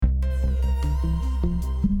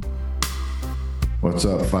What's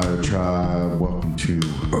up, Fire Tribe? Welcome to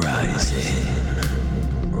Rising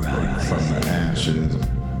from the Ashes.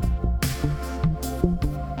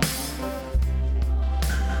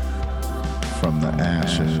 From the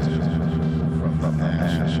ashes. From the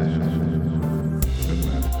ashes.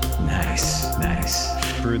 Nice.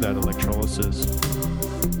 Through that electrolysis.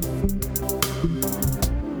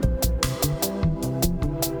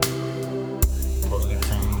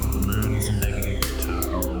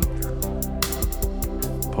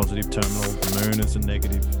 Positive terminal, the moon is a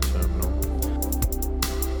negative terminal.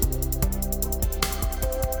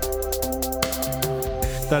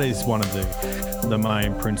 That is one of the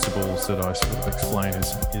main principles that I sort of explain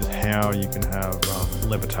is how you can have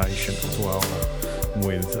levitation as well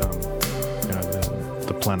with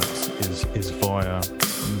the planets is via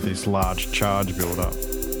this large charge buildup.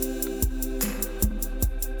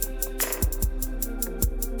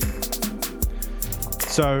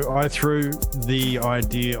 So I threw the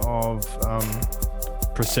idea of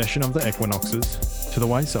precession of the equinoxes to the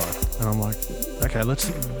wayside, and I'm like, okay, let's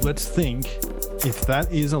think if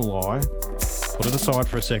that is a lie. Put it aside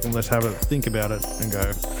for a second. Let's have a think about it and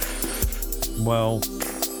go, well,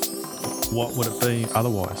 what would it be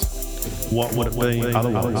otherwise? What would it be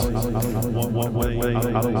otherwise? What would it be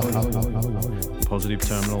otherwise? Positive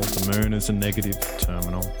terminal. The moon is a negative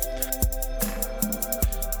terminal.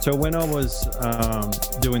 So when I was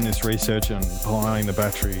doing this research and applying the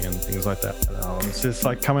battery and things like that, it's just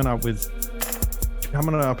like coming up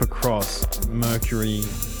across Mercury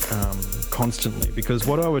constantly, because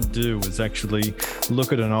what I would do was actually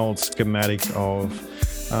look at an old schematic of,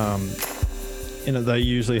 they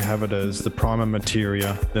usually have it as the primer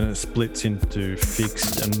materia, then it splits into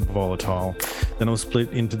fixed and volatile, then it'll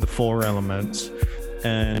split into the four elements,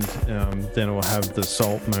 and then it will have the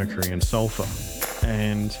salt, mercury, and sulfur.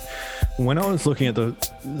 And when I was looking at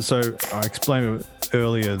so I explained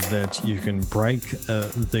earlier that you can break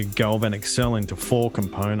the galvanic cell into four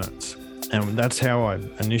components. And that's how I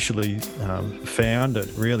initially found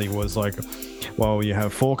it, really, was like, well, you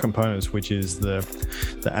have four components, which is the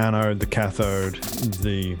anode, the cathode,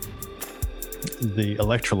 the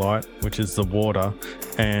electrolyte, which is the water,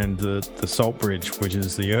 and the salt bridge, which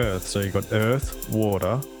is the earth. So you've got earth,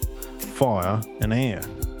 water, fire, and air.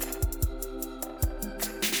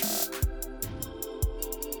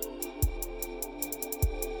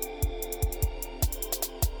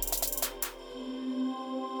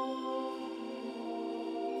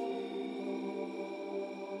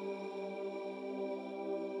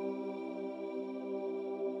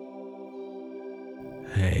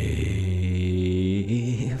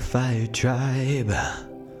 Hey, Fire Tribe.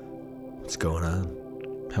 What's going on?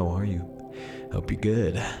 How are you? Hope you're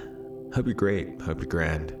good. Hope you're great. Hope you're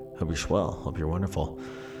grand. Hope you're swell. Hope you're wonderful.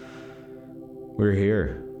 We're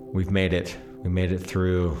here. We've made it. We made it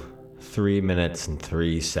through 3 minutes and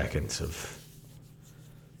 3 seconds of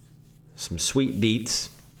some sweet beats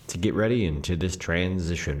to get ready into this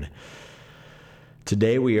transition.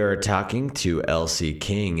 Today we are talking to LC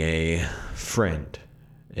King, a friend,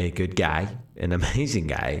 a good guy, an amazing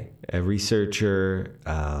guy, a researcher,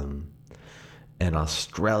 an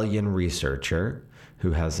Australian researcher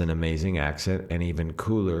who has an amazing accent and even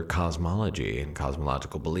cooler cosmology and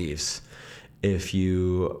cosmological beliefs. If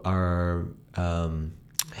you are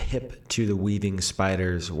hip to the weaving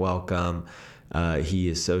spiders, welcome. He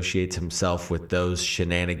associates himself with those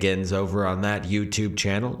shenanigans over on that YouTube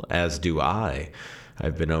channel, as do I.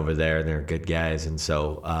 I've been over there, and they're good guys, and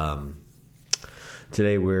so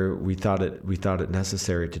today we thought it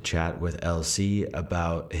necessary to chat with LC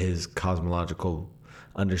about his cosmological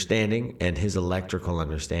understanding and his electrical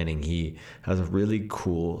understanding. He has really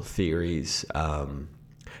cool theories and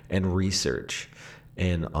research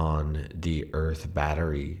on the Earth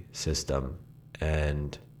battery system,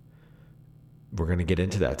 and we're going to get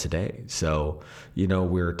into that today. So,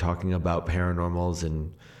 we're talking about paranormals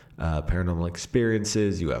and paranormal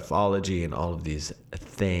experiences, ufology, and all of these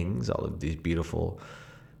things, all of these beautiful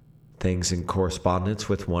things in correspondence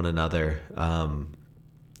with one another,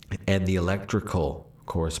 and the electrical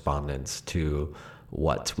correspondence to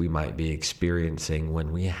what we might be experiencing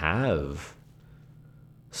when we have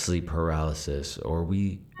sleep paralysis, or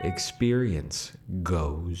we experience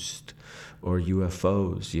ghosts or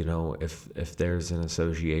UFOs, if there's an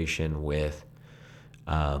association with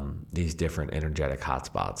these different energetic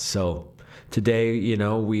hotspots. So today,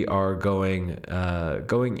 we are going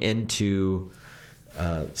into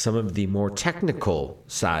some of the more technical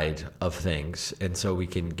side of things, and so we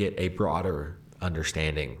can get a broader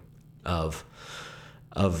understanding of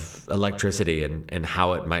electricity and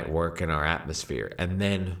how it might work in our atmosphere. And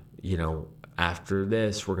then, after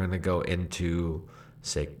this, we're going to go into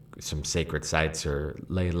some sacred sites or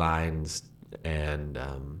ley lines and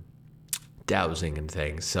dowsing and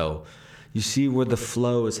things. So you see where the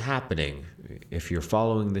flow is happening. If you're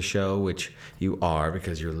following the show, which you are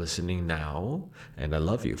because you're listening now, and I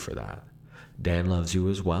love you for that. Dan loves you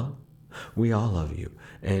as well. We all love you.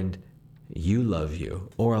 And you love you,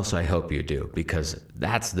 or else I hope you do, because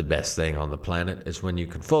that's the best thing on the planet, is when you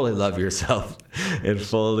can fully love yourself and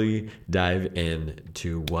fully dive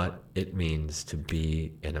into what it means to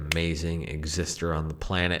be an amazing exister on the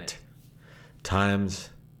planet.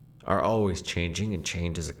 Times are always changing, and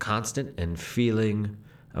change is a constant, and feeling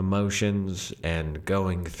emotions and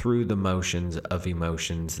going through the motions of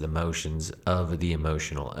emotions, the motions of the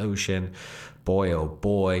emotional ocean. Boy, oh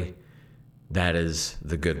boy, that is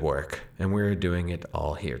the good work, and we're doing it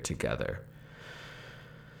all here together.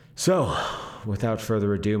 So, without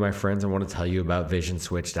further ado, my friends, I want to tell you about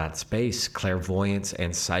visionswitch.space, clairvoyance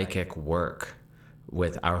and psychic work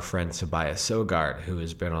with our friend Sabaya Sogard, who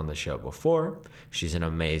has been on the show before. She's an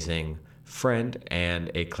amazing friend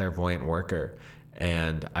and a clairvoyant worker,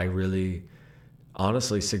 and I really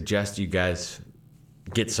honestly suggest you guys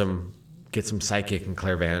get some psychic and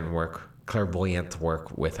clairvoyant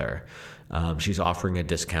work with her. She's offering a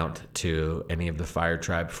discount to any of the Fire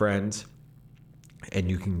Tribe friends, and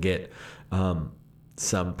you can get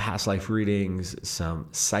some past life readings, some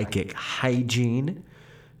psychic hygiene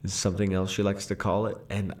is something else she likes to call it,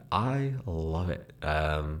 and I love it.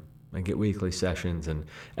 I get weekly sessions, and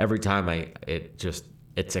every time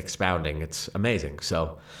it's expounding. It's amazing.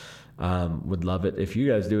 So would love it if you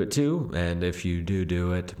guys do it too, and if you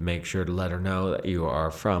do it, make sure to let her know that you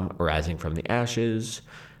are from Rising from the Ashes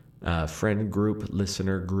friend group,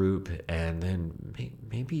 listener group, and then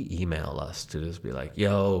maybe email us to just be like,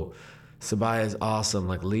 yo, Sabaya is awesome.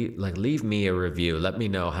 Leave me a review. Let me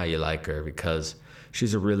know how you like her, because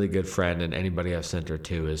she's a really good friend, and anybody I've sent her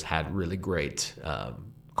to has had really great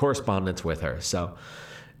correspondence with her. So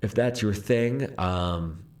if that's your thing,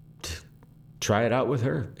 try it out with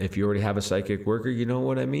her. If you already have a psychic worker, you know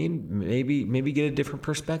what I mean? Maybe get a different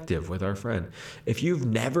perspective with our friend. If you've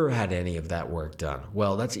never had any of that work done,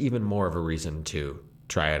 well, that's even more of a reason to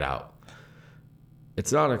try it out.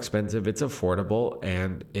 It's not expensive, it's affordable,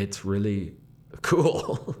 and it's really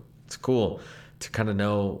cool. It's cool to kind of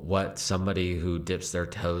know what somebody who dips their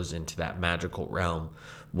toes into that magical realm,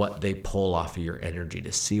 what they pull off of your energy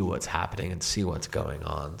to see what's happening and see what's going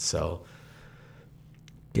on. So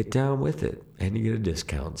get down with it, and you get a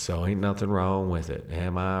discount. So ain't nothing wrong with it.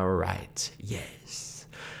 Am I right? Yes.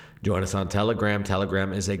 Join us on Telegram.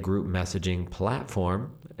 Telegram is a group messaging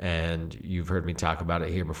platform, and you've heard me talk about it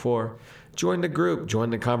here before. Join the group. Join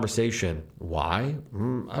the conversation. Why?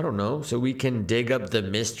 I don't know. So we can dig up the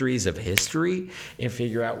mysteries of history and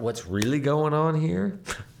figure out what's really going on here?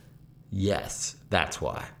 Yes, that's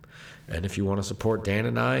why. And if you want to support Dan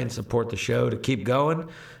and I and support the show to keep going,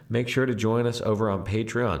 make sure to join us over on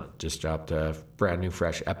Patreon. Just dropped a brand new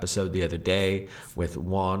fresh episode the other day with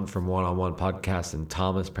Juan from One on One Podcast and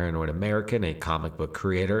Thomas, Paranoid American, a comic book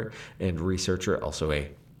creator and researcher, also a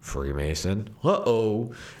Freemason.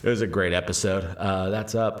 It was a great episode.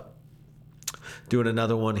 That's up. Doing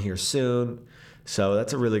another one here soon. So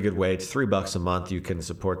that's a really good way. It's $3 a month. You can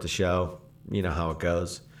support the show. You know how it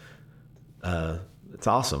goes. It's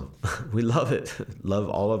awesome. We love it. Love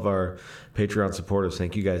all of our Patreon supporters.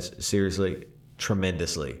 Thank you guys seriously,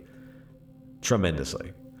 tremendously.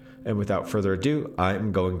 And without further ado,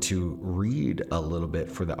 I'm going to read a little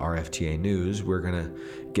bit for the RFTA news. We're going to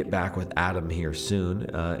get back with Adam here soon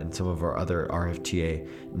and some of our other RFTA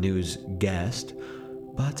news guests.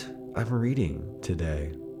 But I'm reading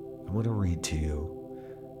today. I'm going to read to you,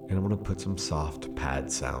 and I'm going to put some soft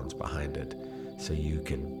pad sounds behind it so you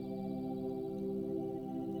can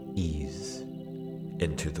ease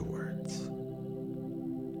into the words.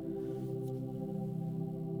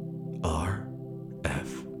 RFTA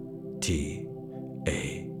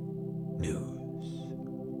News.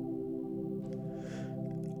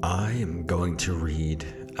 I am going to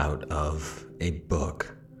read out of a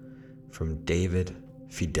book from David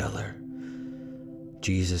Fideler,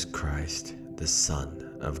 Jesus Christ, the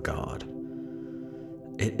Son of God.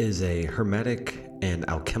 It is a hermetic and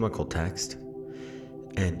alchemical text,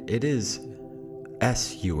 and it is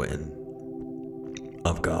S-U-N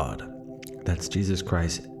of God. That's Jesus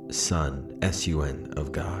Christ, Son, S-U-N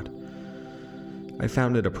of God. I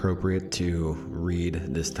found it appropriate to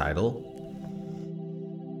read this title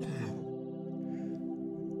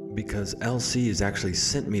because LC has actually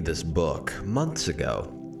sent me this book months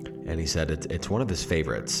ago, and he said it's one of his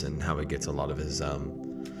favorites and how he gets a lot of his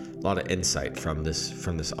lot of insight from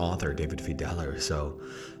this author, David Fiedeler. So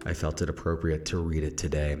I felt it appropriate to read it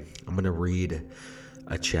today. I'm going to read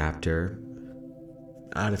a chapter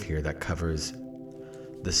out of here that covers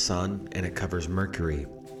the sun and it covers Mercury,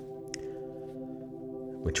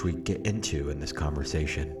 which we get into in this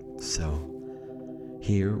conversation. So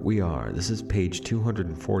here we are. This is page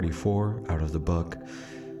 244 out of the book,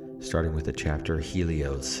 starting with the chapter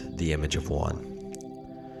Helios, the Image of One.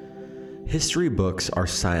 History books are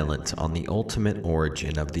silent on the ultimate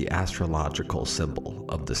origin of the astrological symbol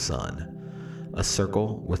of the sun, a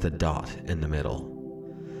circle with a dot in the middle.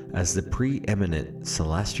 As the preeminent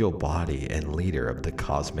celestial body and leader of the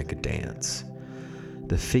cosmic dance,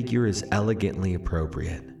 the figure is elegantly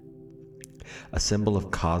appropriate, a symbol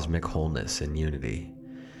of cosmic wholeness and unity.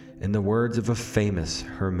 In the words of a famous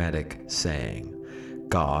Hermetic saying,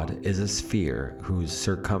 God is a sphere whose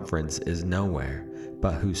circumference is nowhere,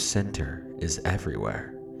 but whose center is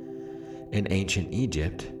everywhere. In ancient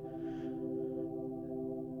Egypt,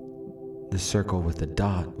 the circle with the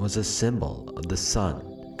dot was a symbol of the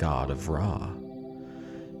sun, god of Ra.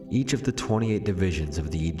 Each of the 28 divisions of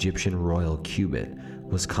the Egyptian royal cubit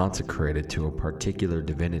was consecrated to a particular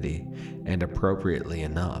divinity, and appropriately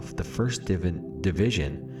enough, the first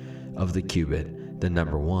division of the cubit, the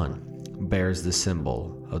number 1, bears the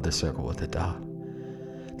symbol of the circle with the dot.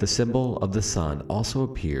 The symbol of the sun also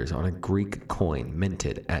appears on a Greek coin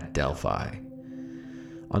minted at Delphi.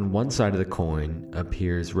 On one side of the coin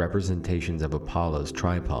appears representations of Apollo's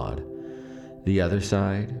tripod. The other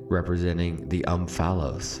side, representing the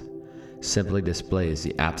omphalos, simply displays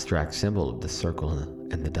the abstract symbol of the circle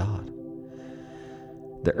and the dot.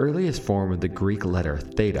 The earliest form of the Greek letter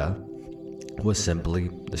theta was simply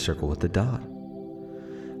the circle with the dot.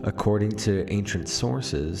 According to ancient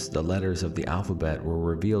sources, the letters of the alphabet were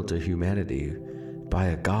revealed to humanity by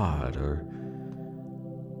a god or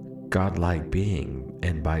godlike being,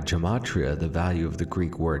 and by gematria, the value of the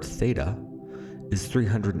Greek word theta is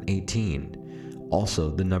 318, also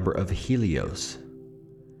the number of Helios,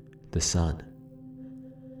 the sun.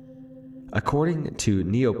 According to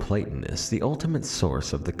Neoplatonists, the ultimate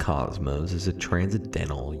source of the cosmos is a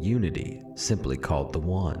transcendental unity, simply called the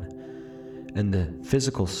One, and the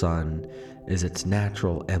physical sun is its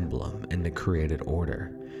natural emblem in the created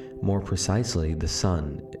order. More precisely, the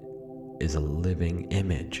sun is a living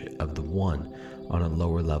image of the One on a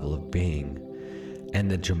lower level of being,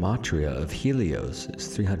 and the gematria of Helios is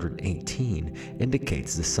 318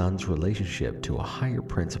 indicates the sun's relationship to a higher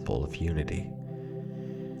principle of unity.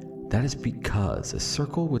 That is because a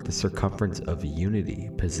circle with the circumference of unity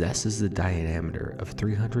possesses the diameter of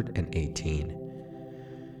 318.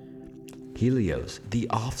 Helios, the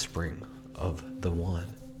offspring of the One.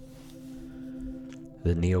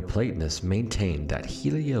 The Neoplatonists maintained that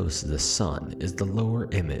Helios, the sun, is the lower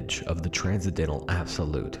image of the transcendental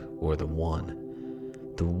absolute, or the One.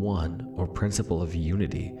 The One, or principle of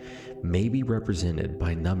unity, may be represented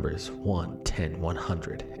by numbers 1, 10,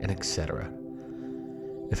 100, and etc.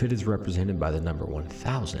 If it is represented by the number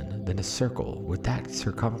 1000, then a circle with that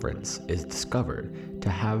circumference is discovered to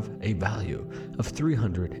have a value of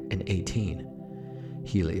 318.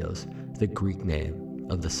 Helios, the Greek name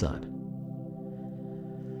of the sun.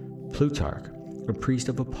 Plutarch, a priest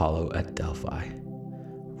of Apollo at Delphi,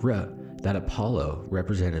 wrote that Apollo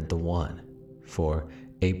represented the One, for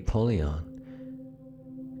Apollyon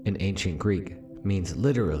in ancient Greek means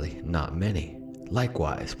literally not many.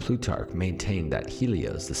 Likewise, Plutarch maintained that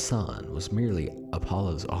Helios, the sun, was merely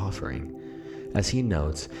Apollo's offering. As he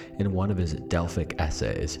notes in one of his Delphic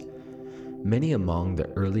essays, many among the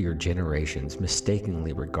earlier generations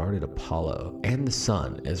mistakenly regarded Apollo and the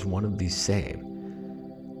sun as one of these same,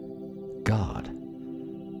 God.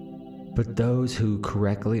 But those who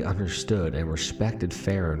correctly understood and respected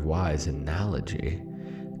fair and wise analogy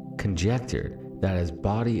conjectured that as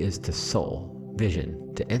body is to soul,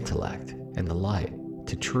 vision to intellect, and the light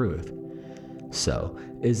to truth, so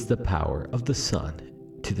is the power of the sun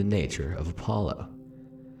to the nature of Apollo.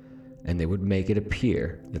 And they would make it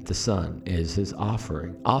appear that the sun is his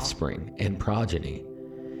offspring and progeny,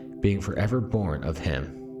 being forever born of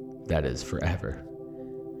him that is forever.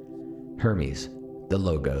 Hermes, the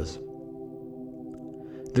Logos.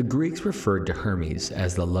 The Greeks referred to Hermes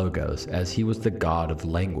as the Logos as he was the god of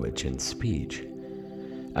language and speech.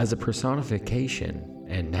 As a personification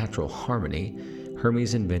and natural harmony,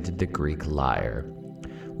 Hermes invented the Greek lyre,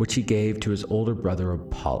 which he gave to his older brother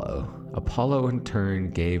Apollo. Apollo in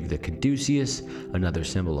turn gave the caduceus, another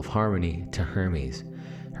symbol of harmony, to Hermes.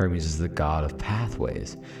 Hermes is the god of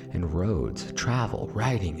pathways and roads, travel,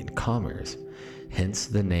 writing, and commerce. Hence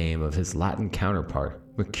the name of his Latin counterpart,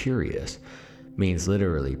 Mercurius, means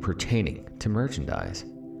literally pertaining to merchandise.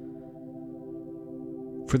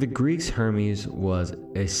 For the Greeks, Hermes was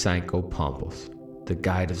a psychopompos, the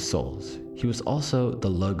guide of souls. He was also the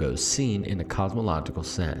logos seen in a cosmological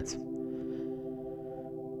sense.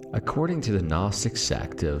 According to the Gnostic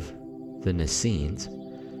sect of the Nicenes,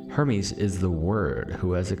 Hermes is the Word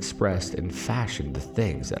who has expressed and fashioned the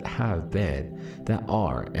things that have been, that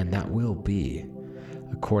are, and that will be.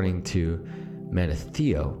 According to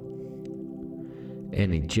Menetheo,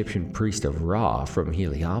 an Egyptian priest of Ra from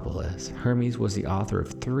Heliopolis, Hermes was the author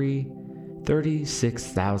of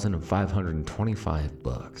 36,525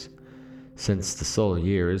 books. Since the solar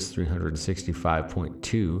year is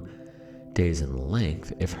 365.2 days in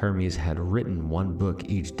length, if Hermes had written one book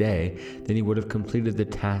each day, then he would have completed the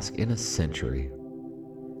task in a century.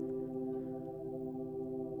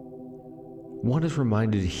 One is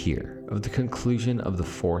reminded here of the conclusion of the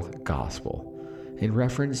fourth gospel, in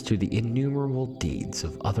reference to the innumerable deeds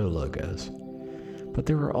of other logos. But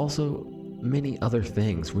there were also many other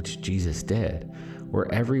things which Jesus did,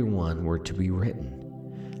 where every one were to be written.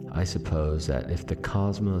 I suppose that if the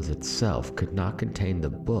cosmos itself could not contain the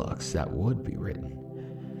books that would be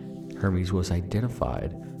written, Hermes was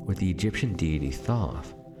identified with the Egyptian deity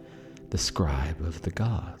Thoth, the scribe of the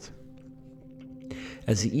gods.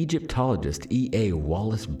 As the Egyptologist E.A.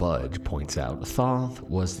 Wallace Budge points out, Thoth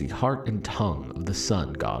was the heart and tongue of the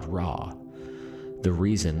sun god Ra, the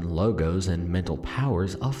reason, logos, and mental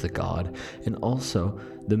powers of the god, and also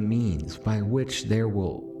the means by which there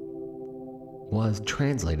was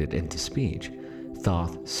translated into speech.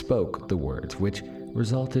 Thoth spoke the words which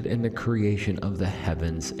resulted in the creation of the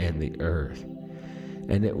heavens and the earth.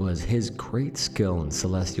 And it was his great skill in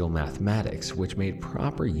celestial mathematics which made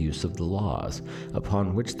proper use of the laws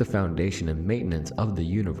upon which the foundation and maintenance of the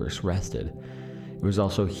universe rested. It was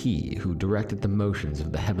also he who directed the motions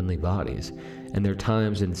of the heavenly bodies and their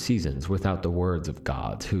times and seasons. Without the words of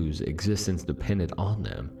gods whose existence depended on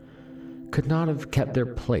them, could not have kept their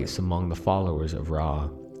place among the followers of Ra.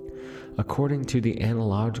 According to the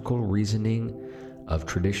analogical reasoning of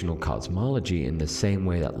traditional cosmology, in the same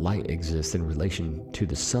way that light exists in relation to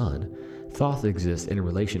the sun, Thoth exists in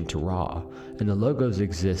relation to Ra, and the logos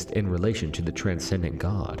exist in relation to the transcendent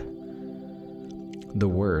God, the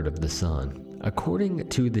Word of the Sun. According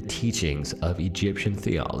to the teachings of Egyptian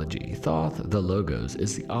theology, Thoth, the logos,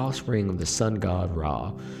 is the offspring of the sun god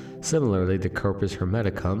Ra. Similarly, the Corpus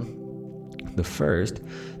Hermeticum, the first,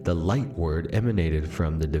 the light word emanated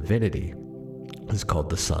from the divinity, is called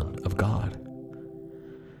the Son of God.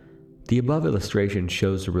 The above illustration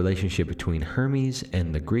shows the relationship between Hermes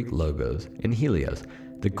and the Greek logos and Helios,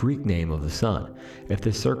 the Greek name of the sun. If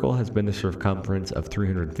the circle has been the circumference of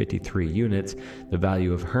 353 units, the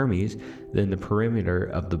value of Hermes, then the perimeter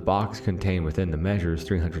of the box contained within the measure is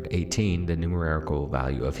 318, the numerical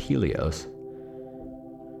value of Helios.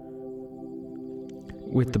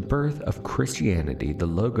 With the birth of Christianity, the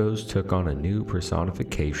logos took on a new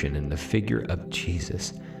personification in the figure of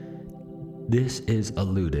Jesus. This is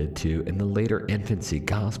alluded to in the later infancy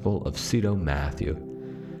gospel of Pseudo-Matthew.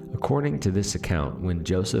 According to this account, when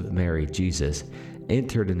Joseph married Jesus,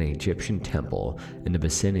 entered an Egyptian temple in the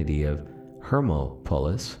vicinity of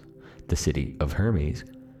Hermopolis, the city of Hermes,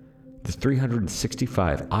 the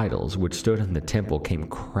 365 idols which stood in the temple came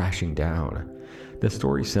crashing down. The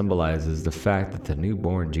story symbolizes the fact that the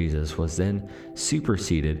newborn Jesus was then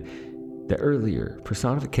superseded the earlier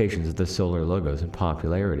personifications of the solar logos in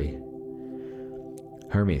popularity.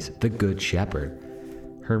 Hermes, the Good Shepherd.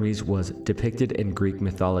 Hermes was depicted in Greek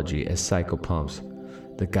mythology as Psychopompos,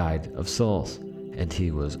 the guide of souls, and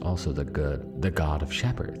he was also the god of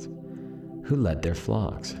shepherds, who led their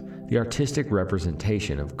flocks. The artistic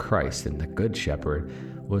representation of Christ in the Good Shepherd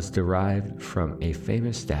was derived from a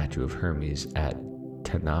famous statue of Hermes at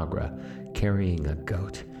Tanagra carrying a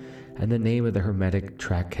goat, and the name of the Hermetic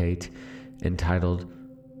tractate entitled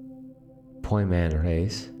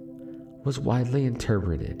Poimares was widely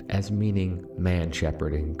interpreted as meaning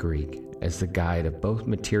man-shepherd in Greek, as the guide of both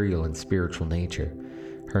material and spiritual nature.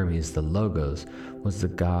 Hermes, the Logos, was the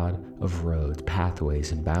god of roads,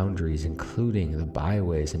 pathways, and boundaries, including the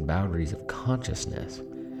byways and boundaries of consciousness.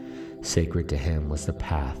 Sacred to him was the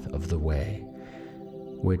path of the way,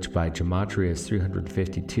 which by gematria is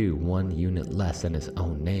 352, 1 unit less than his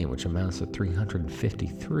own name, which amounts to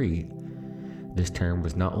 353. This term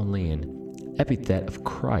was not only an epithet of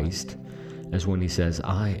Christ, as when he says,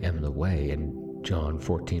 "I am the way" in John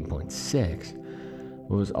 14.6,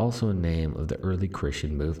 but was also a name of the early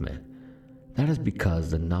Christian movement. That is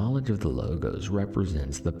because the knowledge of the Logos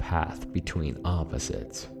represents the path between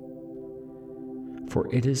opposites.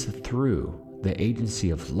 For it is through the agency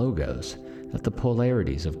of Logos that the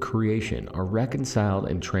polarities of creation are reconciled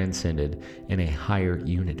and transcended in a higher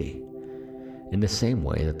unity. In the same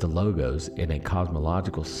way that the Logos, in a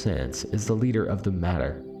cosmological sense, is the leader of the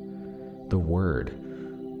matter, the word,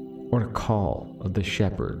 or the call of the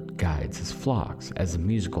shepherd guides his flocks as the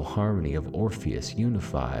musical harmony of Orpheus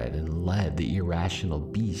unified and led the irrational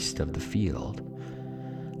beast of the field.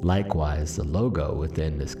 Likewise, the Logo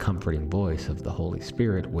within this comforting voice of the Holy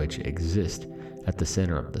Spirit, which exists at the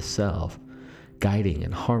center of the self, guiding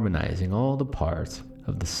and harmonizing all the parts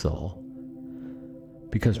of the soul.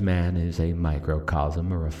 Because man is a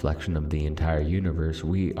microcosm, a reflection of the entire universe,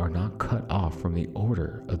 we are not cut off from the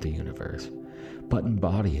order of the universe, but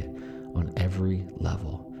embody it on every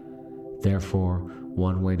level. Therefore,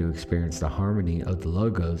 one way to experience the harmony of the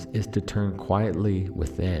Logos is to turn quietly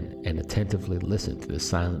within and attentively listen to the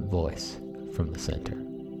silent voice from the center.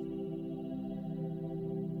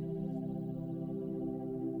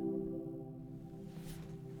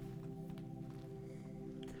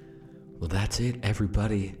 Well, that's it,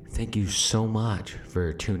 everybody. Thank you so much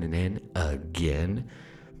for tuning in again.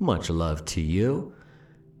 Much love to you.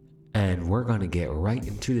 And we're going to get right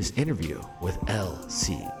into this interview with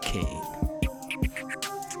L.C. King.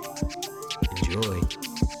 Enjoy.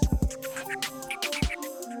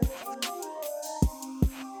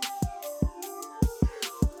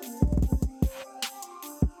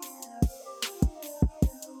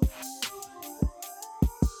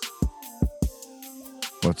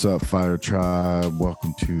 What's up, Fire Tribe?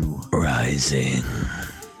 Welcome to Rising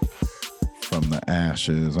From the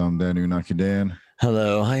Ashes. I'm Danu Naki Dan.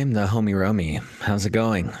 Hello, I am the homie Romy. How's it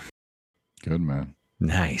going? Good, man.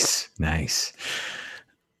 Nice.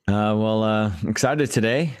 Excited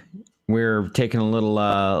today. We're taking a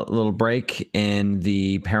little break in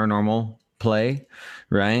the paranormal play,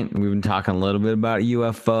 right? We've been talking a little bit about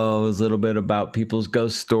UFOs, a little bit about people's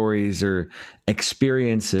ghost stories or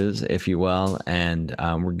experiences, if you will, and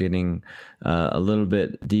we're getting a little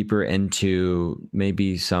bit deeper into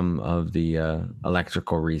maybe some of the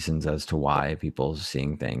electrical reasons as to why people are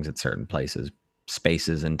seeing things at certain places,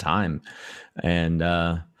 spaces, and time. And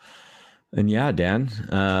yeah, Dan,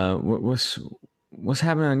 what's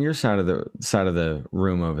happening on your side of the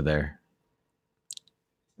room over there?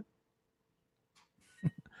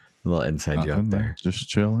 A little inside joke there. Just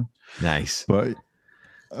chilling. Nice. But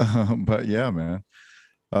yeah, man.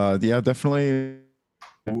 Yeah, definitely.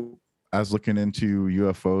 As looking into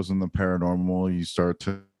UFOs and the paranormal, you start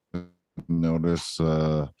to notice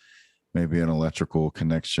maybe an electrical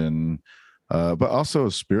connection, but also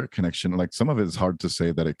a spirit connection. Like some of it is hard to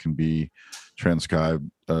say that it can be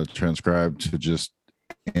transcribed to just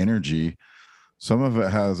energy. Some of it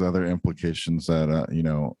has other implications that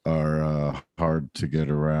are hard to get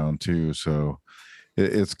around too. So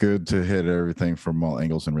it's good to hit everything from all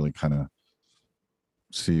angles and really kind of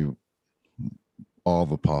see all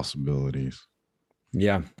the possibilities.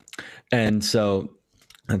 Yeah. And so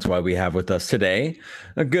that's why we have with us today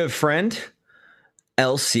a good friend,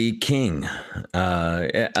 L.C. King.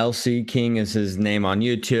 L.C. King is his name on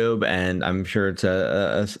YouTube, and I'm sure it's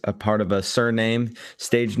a part of a surname,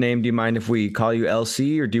 stage name. Do you mind if we call you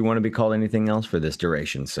L.C., or do you want to be called anything else for this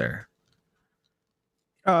duration, sir?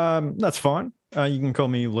 That's fine. You can call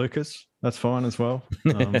me Lucas. That's fine as well.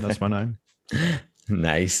 That's my name.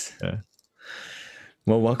 Nice. Yeah.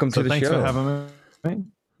 Well, welcome to the thanks show. Thanks for having me.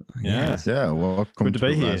 Yeah. Yeah. Welcome Good to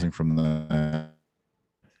be here. Rising From the.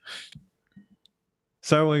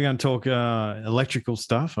 So we're going to talk electrical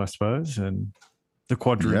stuff, I suppose, and the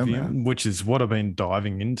quadrivium, which is what I've been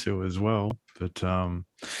diving into as well. But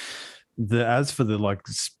as for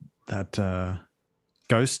the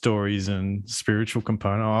ghost stories and spiritual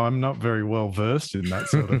component, I'm not very well versed in that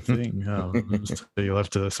sort of thing. So you'll have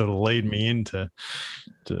to sort of lead me into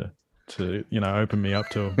to open me up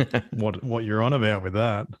to what you're on about with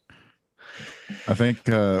that. I think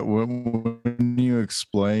when you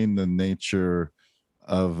explain the nature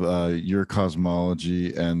of your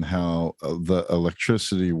cosmology and how the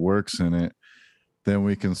electricity works in it, then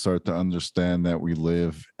we can start to understand that we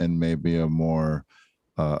live in maybe a more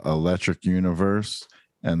electric universe,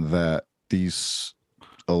 and that these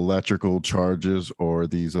electrical charges or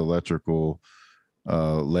these electrical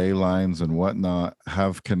ley lines and whatnot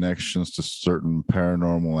have connections to certain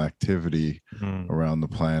paranormal activity around the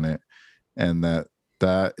planet, and that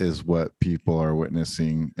is what people are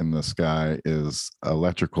witnessing in the sky is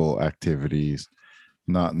electrical activities,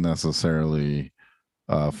 not necessarily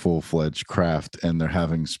full-fledged craft, and they're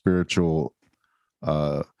having spiritual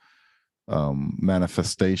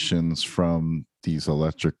manifestations from these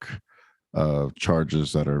electric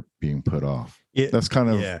charges that are being put off. Yeah, That's kind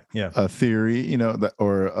of yeah. a theory, that,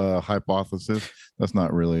 or a hypothesis. That's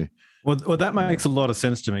not really. Well, that makes a lot of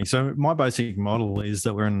sense to me. So my basic model is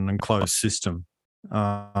that we're in an enclosed system,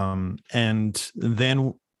 and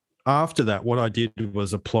then after that, what I did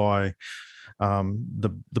was apply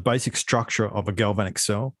the basic structure of a galvanic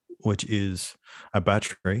cell, which is a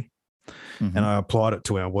battery, Mhm. and I applied it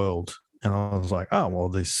to our world. And I was like, oh, well,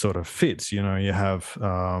 this sort of fits. You have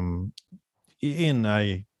in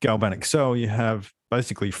a galvanic cell, you have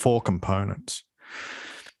basically 4 components,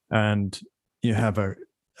 and you have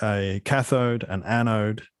a cathode, an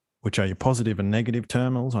anode, which are your positive and negative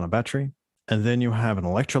terminals on a battery. And then you have an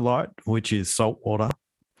electrolyte, which is salt water.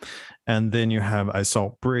 And then you have a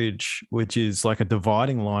salt bridge, which is like a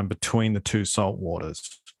dividing line between the 2 salt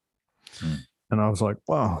waters. And I was like,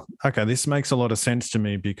 wow, okay, this makes a lot of sense to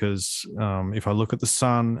me, because if I look at the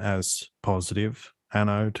sun as positive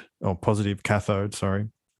anode or positive cathode, sorry,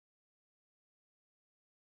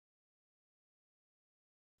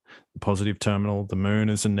 the positive terminal, the moon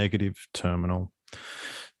is a negative terminal,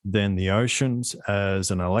 then the oceans as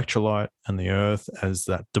an electrolyte, and the earth as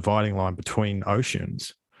that dividing line between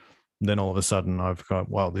oceans. Then all of a sudden I've got,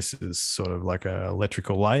 well, this is sort of like an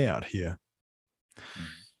electrical layout here.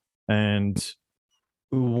 And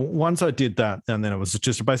once I did that, and then it was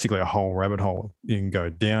just basically a whole rabbit hole you can go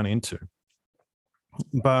down into.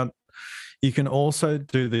 But you can also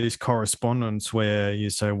do these correspondence where you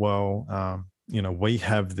say, well, we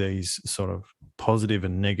have these sort of positive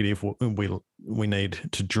and negative. We need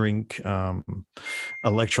to drink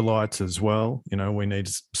electrolytes as well. We need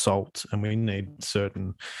salt, and we need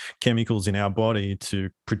certain chemicals in our body to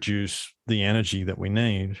produce the energy that we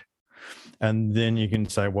need. And then you can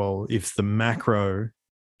say, well, if the macro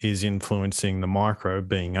is influencing the micro,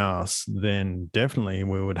 being us, then definitely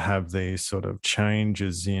we would have these sort of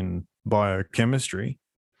changes in biochemistry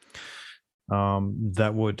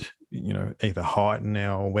that would, either heighten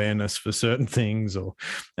our awareness for certain things, or,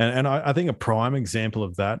 and I think a prime example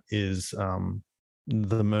of that is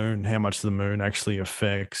the moon, how much the moon actually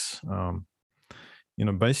affects,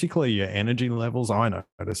 basically your energy levels. I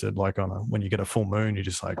notice it like when you get a full moon, you're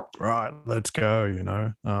just like, right, let's go,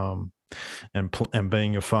 and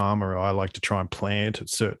being a farmer, I like to try and plant at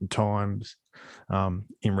certain times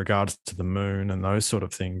in regards to the moon and those sort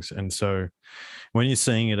of things. And so when you're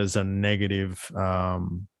seeing it as a negative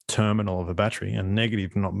terminal of a battery, and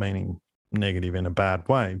negative not meaning negative in a bad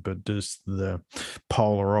way, but just the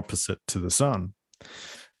polar opposite to the sun,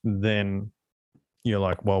 then you're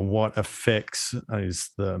like, well, what effects is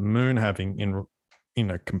the moon having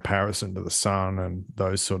in a comparison to the sun, and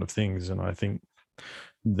those sort of things. And I think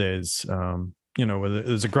there's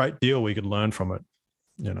there's a great deal we could learn from it.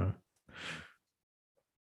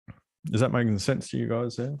 Is that making sense to you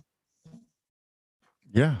guys there?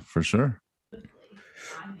 Yeah, for sure.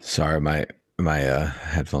 Sorry, my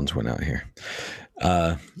headphones went out here.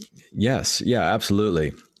 Yes, yeah,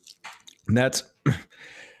 absolutely. And that's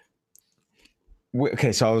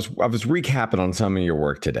okay. So I was recapping on some of your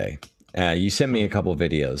work today. You sent me a couple of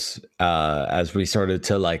videos as we started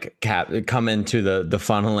to come into the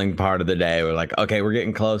funneling part of the day. We're like, okay, we're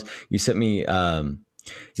getting close. You sent me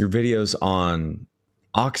your videos on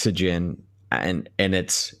oxygen and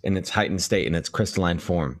its heightened state, in its crystalline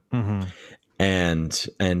form, and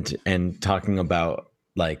talking about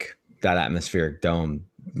like that atmospheric dome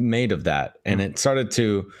made of that. And it started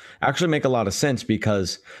to actually make a lot of sense,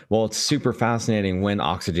 because, well, it's super fascinating when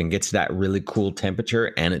oxygen gets to that really cool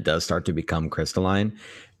temperature and it does start to become crystalline.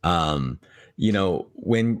 When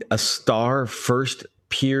a star first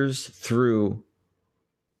peers through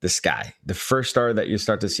the sky, the first star that you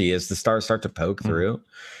start to see, as the stars start to poke through,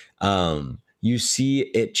 you see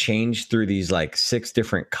it change through these like 6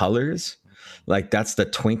 different colors. Like that's the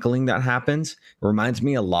twinkling that happens. It reminds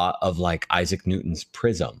me a lot of like Isaac Newton's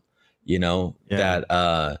prism,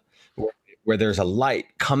 that where there's a light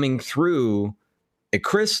coming through a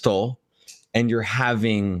crystal, and you're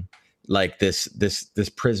having like this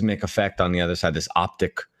prismatic effect on the other side, this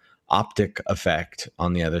optic effect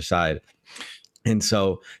on the other side. And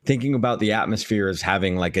so thinking about the atmosphere as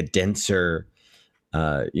having like a denser,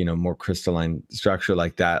 more crystalline structure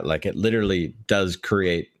like that, like it literally does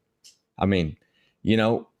create, a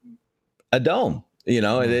dome,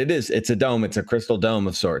 it's a dome, it's a crystal dome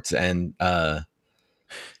of sorts. And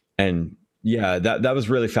yeah, that was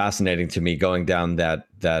really fascinating to me, going down that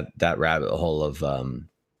rabbit hole of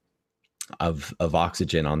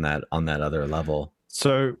oxygen on that other level.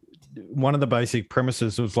 So one of the basic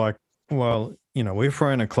premises was like, well, if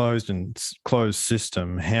we're in a closed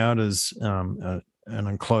system, how does an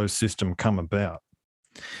enclosed system come about?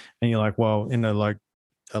 And you're like, well, like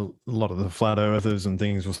a lot of the flat earthers and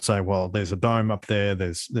things will say, well, there's a dome up there.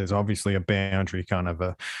 There's obviously a boundary, kind of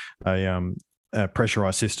a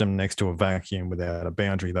pressurized system next to a vacuum without a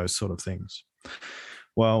boundary, those sort of things.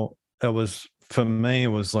 Well, for me, it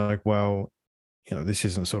was like, well, this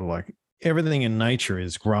isn't sort of like everything in nature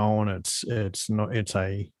is grown. It's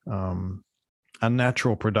a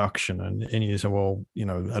natural production. And you say, well,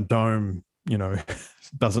 a dome,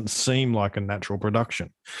 doesn't seem like a natural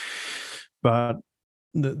production. But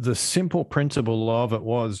the simple principle of it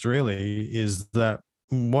is that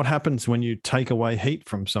what happens when you take away heat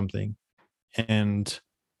from something and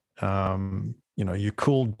you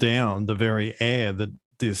cool down the very air that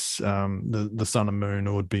this the sun and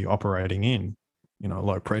moon would be operating in, a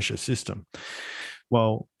low pressure system.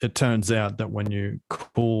 Well, it turns out that when you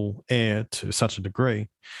cool air to such a degree,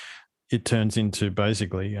 it turns into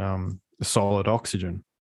basically solid oxygen.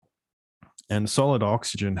 And solid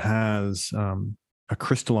oxygen has a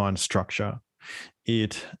crystalline structure.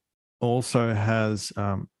 It also has,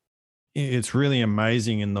 it's really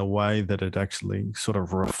amazing in the way that it actually sort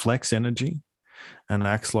of reflects energy and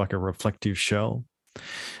acts like a reflective shell.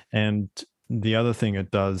 And the other thing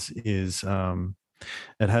it does is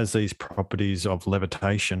it has these properties of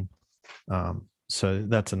levitation. So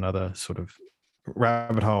that's another sort of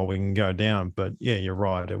rabbit hole we can go down. But yeah, you're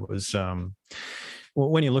right. It was, well,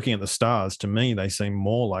 when you're looking at the stars, to me, they seem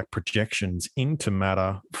more like projections into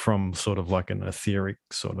matter from sort of like an etheric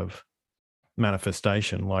sort of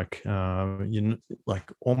manifestation, like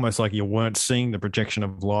like almost like you weren't seeing the projection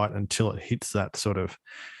of light until it hits that sort of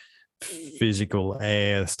physical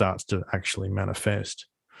air, starts to actually manifest.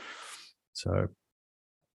 So,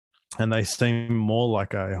 and they seem more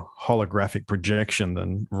like a holographic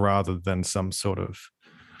projection rather than some sort of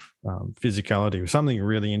physicality. Something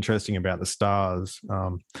really interesting about the stars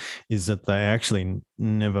is that they actually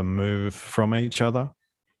never move from each other.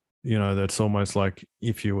 That's almost like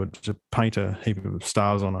if you were to paint a heap of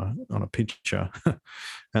stars on a picture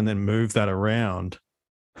and then move that around,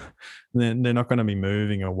 then they're not going to be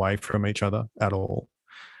moving away from each other at all.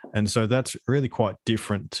 And so that's really quite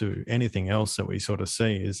different to anything else that we sort of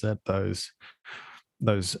see, is that those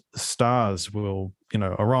stars will,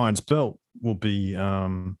 Orion's belt will be,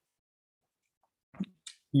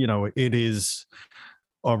 it is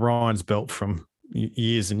Orion's belt from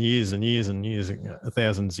years and years and years and years,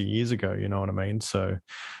 thousands of years ago, you know what I mean? So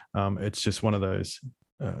it's just one of those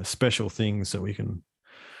special things that we can,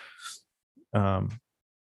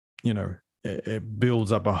 it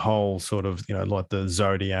builds up a whole sort of, like the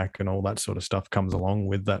zodiac and all that sort of stuff comes along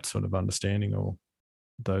with that sort of understanding, or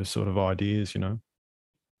those sort of ideas,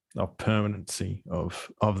 of permanency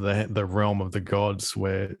of the realm of the gods,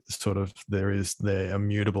 where sort of they're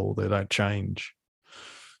immutable, they don't change.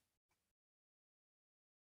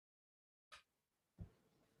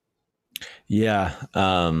 Yeah.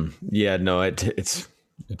 No, it's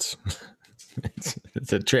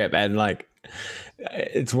a trip. And like,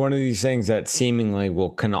 it's one of these things that seemingly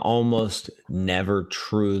can almost never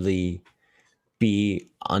truly be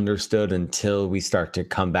understood until we start to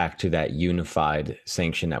come back to that unified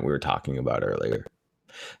sanction that we were talking about earlier.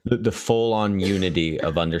 The full-on unity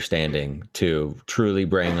of understanding to truly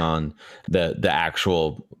bring on the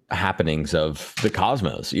actual happenings of the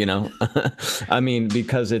cosmos, I mean,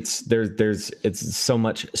 because it's so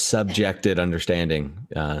much subjected understanding,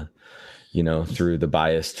 through the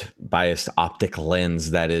biased optic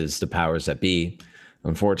lens that is the powers that be,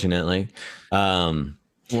 unfortunately.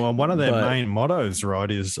 Well, one of their main mottos, right,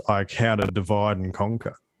 is like how to divide and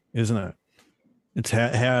conquer, isn't it? It's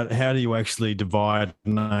how do you actually divide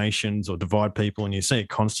nations or divide people? And you see it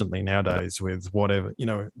constantly nowadays with whatever,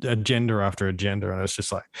 agenda after agenda. And it's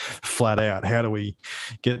just like flat out, how do we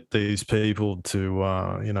get these people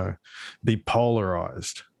to, be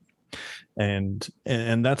polarized? And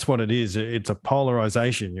that's what it is. It's a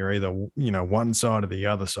polarization. You're either, one side or the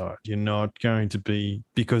other side. You're not going to be,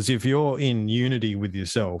 because if you're in unity with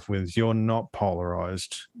yourself, you're not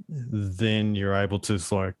polarized, then you're able to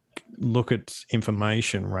like look at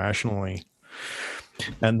information rationally.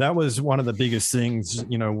 And that was one of the biggest things,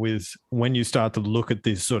 with when you start to look at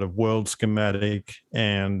this sort of world schematic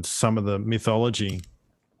and some of the mythology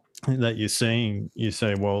that you're seeing, you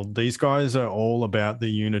say, well, these guys are all about the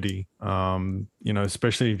unity,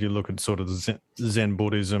 especially if you look at sort of Zen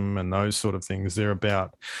Buddhism and those sort of things. They're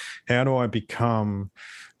about, how do I become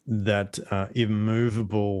that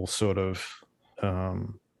immovable sort of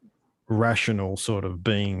rational sort of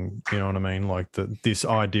being, you know what I mean? Like this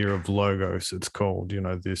idea of logos, it's called,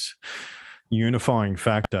 this unifying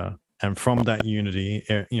factor. And from that unity,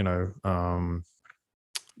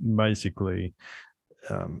 basically,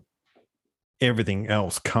 everything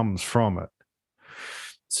else comes from it.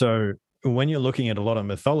 So when you're looking at a lot of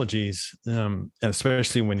mythologies,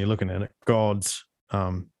 especially when you're looking at gods,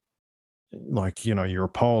 like, your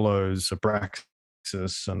Apollos,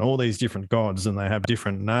 Abraxas, and all these different gods, and they have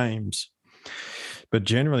different names. But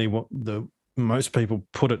generally, most people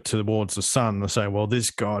put it towards the sun. They say, well,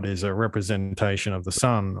 this god is a representation of the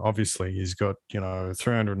sun. Obviously, he's got,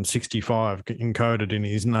 365 encoded in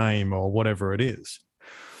his name or whatever it is.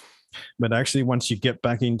 But actually, once you get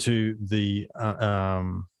back into the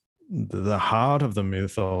heart of the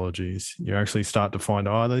mythologies, you actually start to find,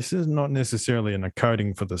 this is not necessarily an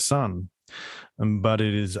encoding for the sun, but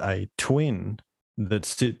it is a twin that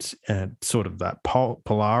sits at sort of that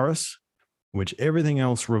Polaris, which everything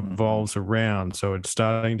else revolves around. So it's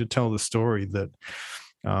starting to tell the story that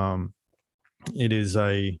it is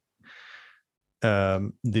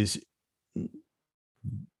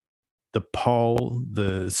the pole,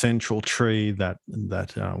 the central tree, that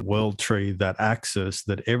world tree, that axis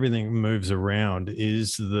that everything moves around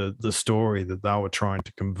is the story that they were trying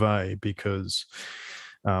to convey, because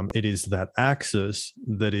it is that axis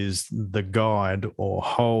that is the guide, or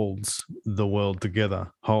holds the world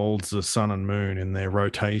together, holds the sun and moon in their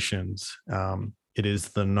rotations. It is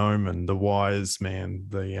the gnomon, the wise man,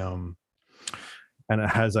 and it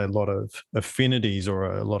has a lot of affinities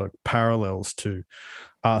or a lot of parallels to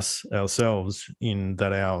us ourselves, in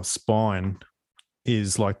that our spine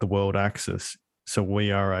is like the world axis. So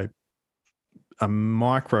we are a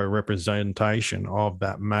micro representation of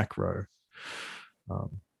that macro.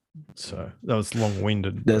 So that was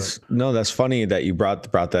long-winded. That's funny that you brought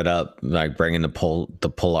that up, like bringing the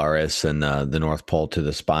Polaris and the North Pole to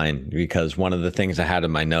the spine, because one of the things I had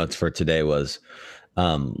in my notes for today was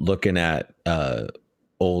looking at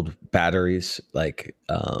old batteries, like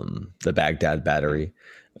the Baghdad battery,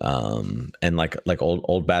 and like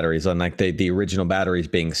old batteries, on like the original batteries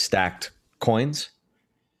being stacked coins,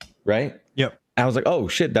 right? Yep. I was like, oh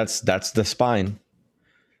shit, that's the spine.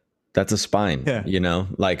 That's a spine. Yeah.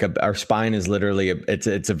 Like our spine is literally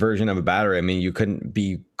it's a version of a battery. I mean, you couldn't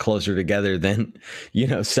be closer together than,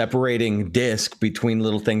 separating disc between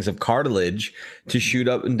little things of cartilage to shoot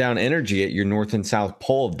up and down energy at your north and south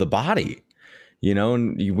pole of the body.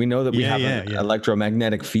 And we know that we have an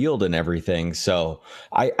electromagnetic field and everything. So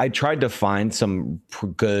I tried to find some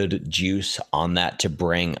good juice on that to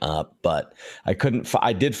bring up, but I couldn't.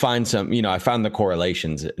 I did find some, I found the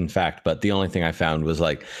correlations, in fact, but the only thing I found was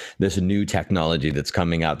like this new technology that's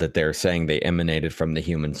coming out that they're saying they emanated from the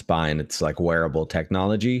human spine. It's like wearable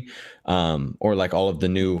technology, or like all of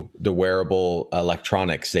the wearable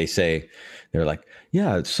electronics. They say, they're like,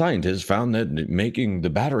 yeah, scientists found that making the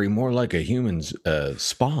battery more like a human's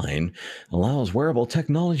spine allows wearable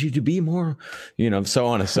technology to be more, so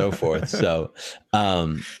on and so forth. So,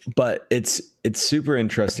 but it's super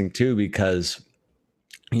interesting too, because,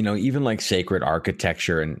 even like sacred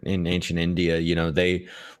architecture in ancient India, they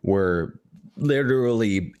were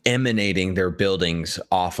literally emanating their buildings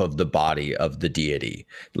off of the body of the deity.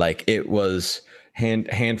 Like it was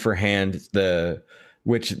hand for hand,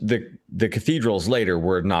 which the cathedrals later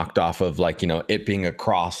were knocked off of, like, it being a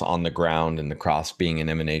cross on the ground and the cross being an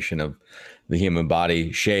emanation of the human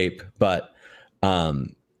body shape. But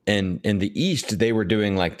in the East, they were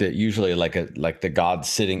doing usually like the god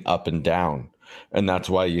sitting up and down. And that's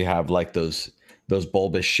why you have like those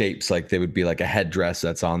bulbous shapes, like they would be like a headdress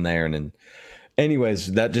that's on there. And then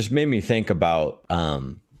anyways, that just made me think about,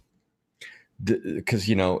 because,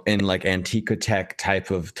 in like Antiquitech type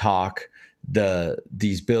of talk,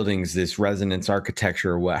 these buildings, this resonance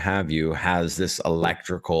architecture or what have you, has this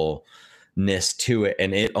electricalness to it,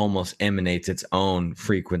 and it almost emanates its own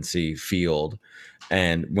frequency field.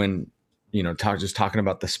 And when talking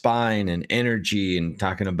about the spine and energy, and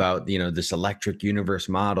talking about this electric universe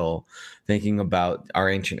model, thinking about our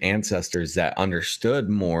ancient ancestors that understood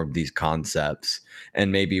more of these concepts,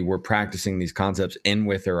 and maybe were practicing these concepts in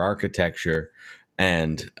with their architecture.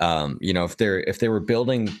 And if they were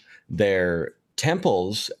building their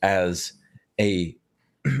temples as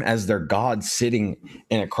their god sitting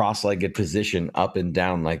in a cross-legged position up and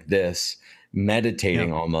down like this,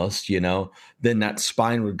 meditating almost, then that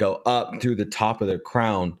spine would go up through the top of their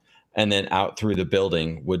crown, and then out through the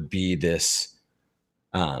building would be this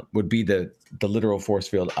would be the literal force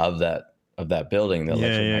field of that building, the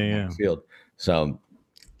electromagnetic field. So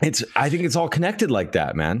I think it's all connected like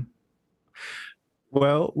that, man.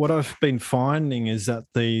 Well, what I've been finding is that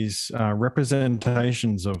these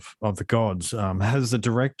representations of the gods has a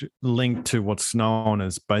direct link to what's known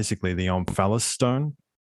as basically the Omphalos stone.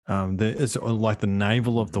 It's like the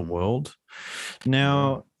navel of the world.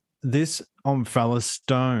 Now, this Omphalos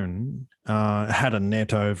stone had a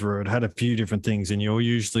net over it, had a few different things, and you'll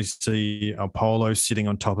usually see Apollo sitting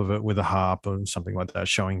on top of it with a harp or something like that,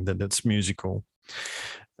 showing that it's musical.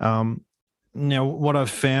 Now, what I've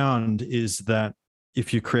found is that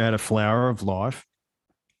if you create a flower of life,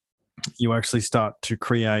 you actually start to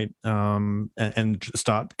create and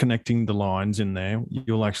start connecting the lines in there,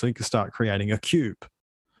 you'll actually start creating a cube.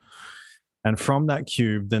 And from that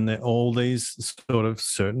cube, then there are all these sort of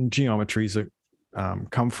certain geometries that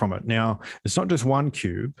come from it. Now, it's not just one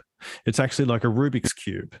cube, it's actually like a Rubik's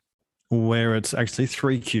Cube, where it's actually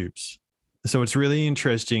 3 cubes. So it's really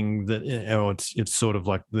interesting that it's sort of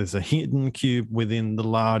like there's a hidden cube within the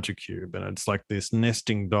larger cube, and it's like this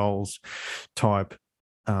nesting dolls type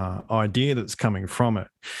idea that's coming from it.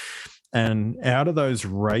 And out of those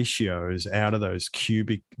ratios, out of those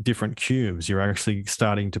different cubes, you're actually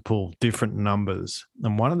starting to pull different numbers.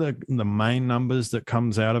 And one of the main numbers that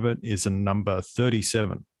comes out of it is a number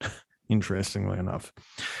 37, interestingly enough.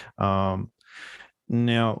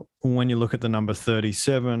 Now, when you look at the number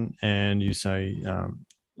 37 and you say,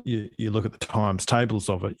 you look at the times tables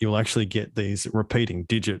of it, you'll actually get these repeating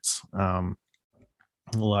digits,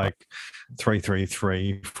 like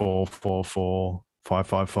 333, 444,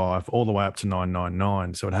 555, all the way up to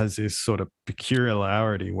 999. So it has this sort of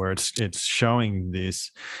peculiarity where it's showing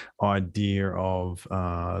this idea of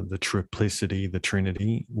the triplicity, the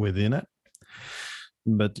Trinity within it.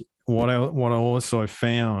 But what I also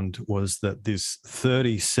found was that this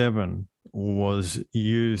 37 was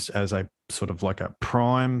used as a sort of like a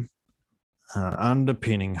prime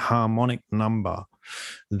underpinning harmonic number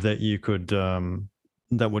that you could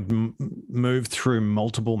that would move through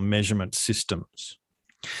multiple measurement systems.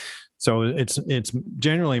 So it's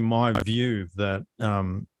generally my view that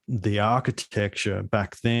the architecture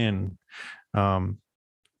back then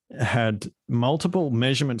had multiple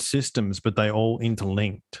measurement systems, but they all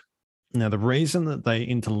interlinked. Now, the reason that they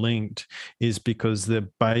interlinked is because they're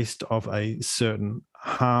based off a certain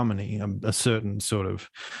harmony, a certain sort of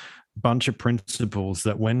bunch of principles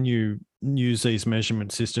that when you use these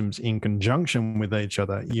measurement systems in conjunction with each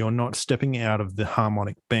other, you're not stepping out of the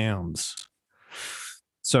harmonic bounds.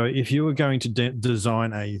 So if you were going to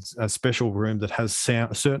design a special room that has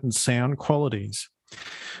certain sound qualities,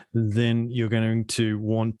 then you're going to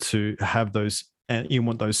want to have those, and you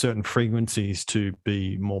want those certain frequencies to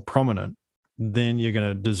be more prominent. Then you're going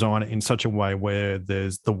to design it in such a way where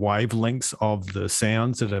there's the wavelengths of the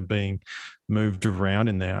sounds that are being moved around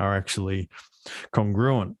in there are actually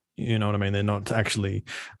congruent. You know what I mean? They're not actually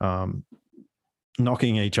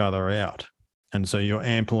knocking each other out. And so you're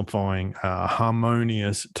amplifying a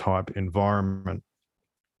harmonious type environment.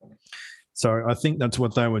 So I think that's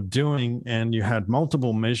what they were doing. And you had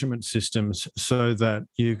multiple measurement systems so that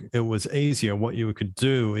it was easier. What you could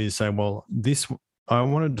do is say, well, I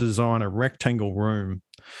want to design a rectangle room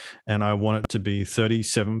and I want it to be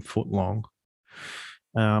 37 foot long.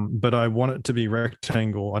 But I want it to be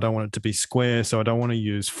rectangle. I don't want it to be square. So I don't want to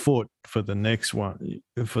use foot for the next one,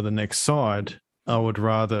 for the next side. I would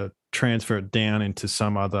rather transfer it down into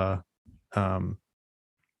some other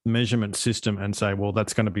measurement system and say, well,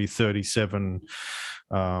 that's going to be 37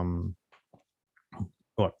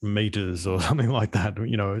 meters or something like that,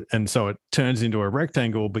 you know. And so it turns into a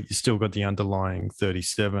rectangle, but you still got the underlying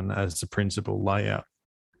 37 as the principal layout.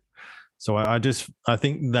 So I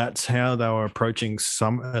think that's how they were approaching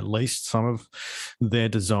at least some of their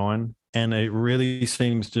design. And it really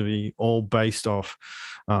seems to be all based off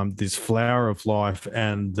this flower of life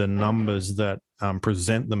and the numbers that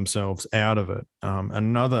present themselves out of it.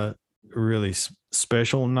 Another really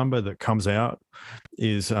special number that comes out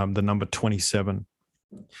is the number 27.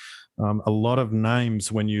 A lot of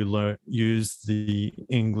names, when you use the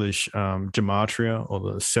English gematria or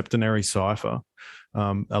the septenary cipher,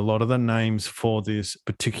 a lot of the names for this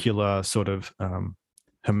particular sort of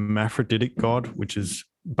hermaphroditic god, which is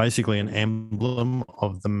basically an emblem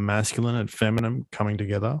of the masculine and feminine coming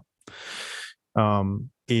together,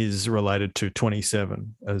 is related to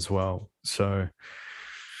 27 as well. So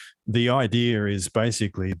the idea is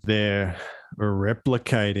basically they're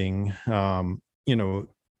replicating,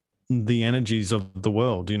 the energies of the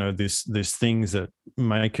world, this things that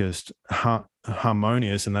make us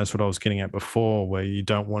harmonious. And that's what I was getting at before, where you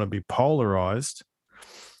don't want to be polarized.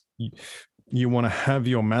 You want to have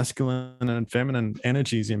your masculine and feminine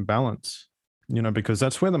energies in balance, because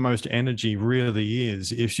that's where the most energy really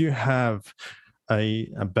is. If you have a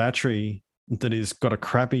battery that has got a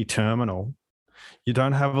crappy terminal, you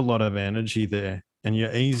don't have a lot of energy there, and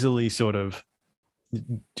you're easily sort of,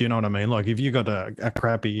 do you know what I mean? Like if you got a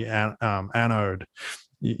crappy anode,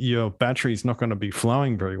 your battery's not going to be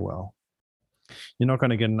flowing very well. you're not going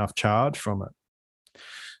to get enough charge from it.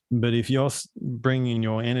 But if you're bringing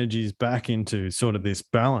your energies back into sort of this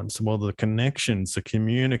balance, well, the connections, the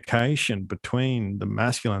communication between the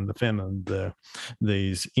masculine and the feminine,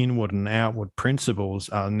 these inward and outward principles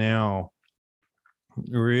are now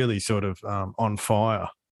really sort of on fire.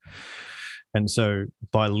 And so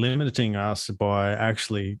by limiting us, by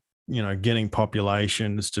actually, getting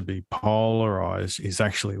populations to be polarized is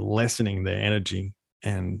actually lessening their energy,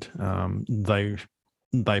 and they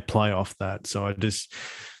play off that. So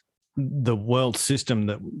the world system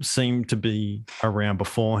that seemed to be around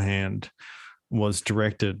beforehand was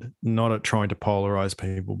directed not at trying to polarize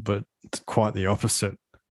people, but quite the opposite.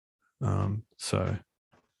 So,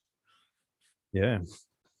 yeah.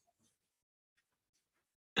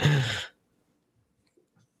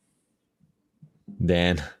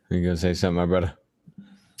 Dan, you gonna say something, my brother?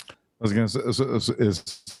 I was gonna say,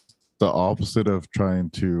 is the opposite of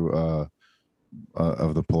trying to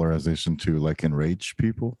of the polarization to like enrage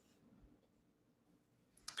people?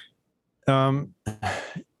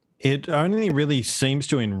 It only really seems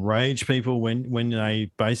to enrage people when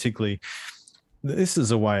they basically, this is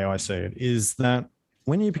the way I see it, is that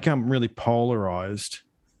when you become really polarized,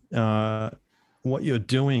 what you're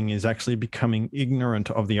doing is actually becoming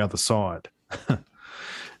ignorant of the other side.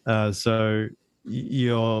 So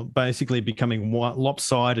you're basically becoming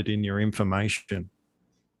lopsided in your information.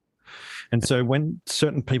 And so when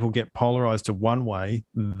certain people get polarized to one way,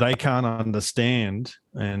 they can't understand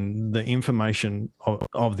and the information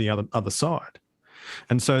of the other side.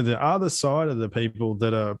 And so the other side of the people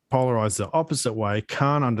that are polarized the opposite way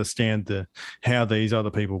can't understand how these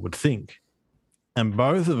other people would think. And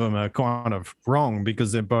both of them are kind of wrong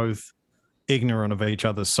because they're both ignorant of each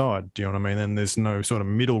other's side. Do you know what I mean? And there's no sort of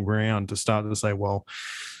middle ground to start to say, well,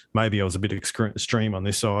 maybe I was a bit extreme on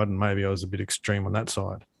this side and maybe I was a bit extreme on that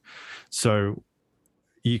side. So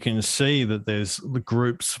you can see that there's the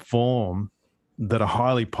groups form that are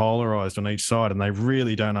highly polarized on each side, and they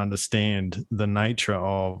really don't understand the nature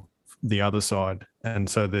of the other side. And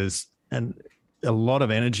so there's a lot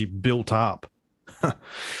of energy built up.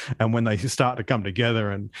 And when they start to come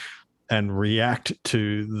together and react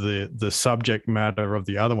to the subject matter of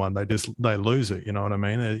the other one, they lose it. You know what I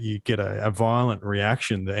mean? You get a violent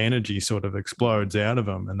reaction. The energy sort of explodes out of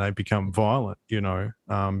them and they become violent,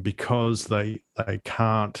 because they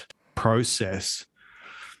can't process.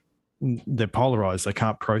 They're polarized. They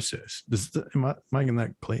can't process. Am I making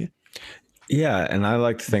that clear? Yeah, and I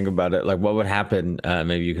like to think about it like what would happen,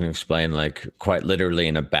 maybe you can explain, like quite literally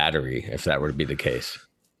in a battery, if that were to be the case.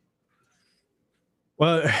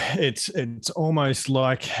 Well, it's almost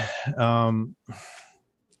like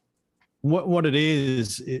what it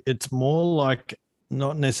is. It's more like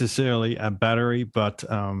not necessarily a battery, but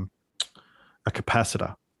a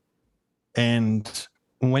capacitor. And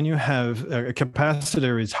when you have a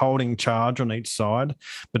capacitor is holding charge on each side,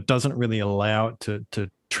 but doesn't really allow it to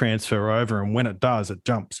transfer over. And when it does, it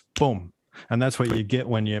jumps, boom. And that's what you get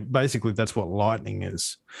when that's what lightning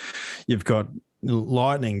is. You've got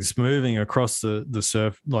lightning's moving across the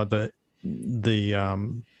surface, like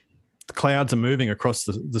the clouds are moving across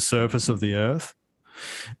the surface of the earth,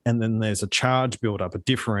 and then there's a charge build up, a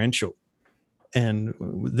differential, and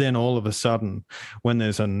then all of a sudden, when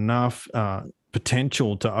there's enough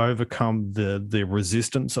potential to overcome the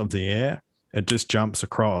resistance of the air, it just jumps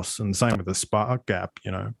across. And same with the spark gap,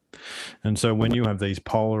 And so when you have these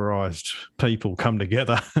polarized people come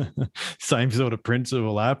together, same sort of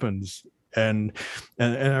principle happens. And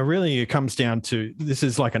really it comes down to, this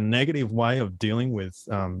is like a negative way of dealing with,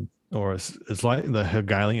 or it's like the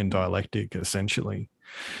Hegelian dialectic, essentially.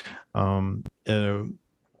 And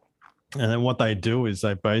then what they do is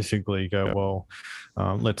they basically go, well,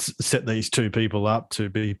 let's set these two people up to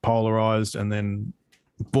be polarized, and then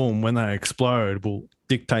boom, when they explode, we'll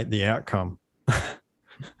dictate the outcome.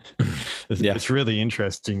 It's really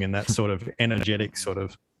interesting in that sort of energetic sort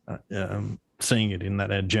of seeing it in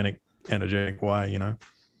that energetic way,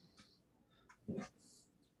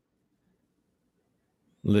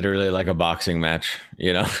 Literally like a boxing match,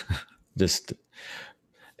 just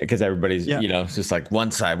because everybody's, it's just like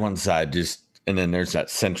one side, just, and then there's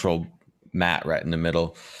that central mat right in the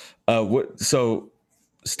middle. So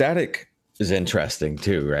static is interesting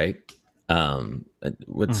too, right?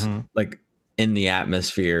 What's like in the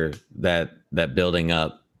atmosphere, that building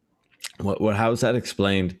up, how is that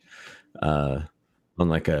explained on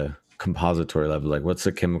like a compository level? Like what's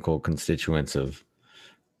the chemical constituents of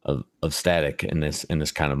static in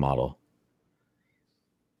this kind of model?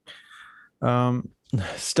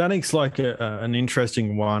 Static's like an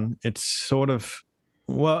interesting one. It's sort of,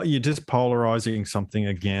 you're just polarizing something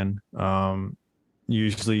again.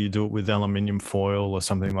 usually you do it with aluminium foil or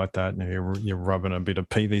something like that, and you're rubbing a bit of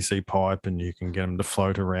PVC pipe, and you can get them to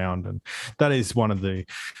float around. And that is one of the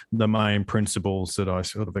main principles that I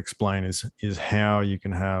sort of explain is how you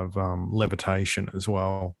can have levitation as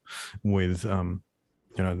well with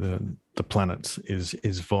the planets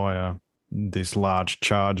is via this large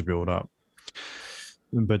charge buildup.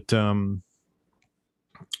 But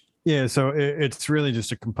yeah, so it's really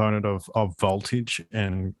just a component of voltage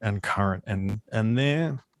and current, and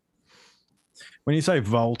there, when you say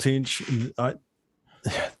voltage,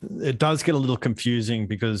 it does get a little confusing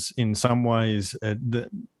because in some ways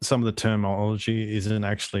some of the terminology isn't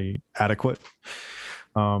actually adequate.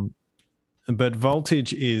 But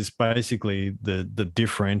voltage is basically the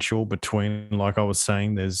differential between, like I was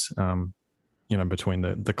saying, there's between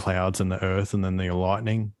the clouds and the earth, and then the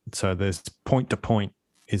lightning. So there's point to point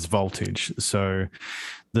is voltage. So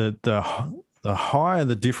the higher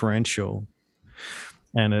the differential,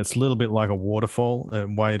 and it's a little bit like a waterfall. A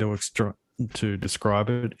way to describe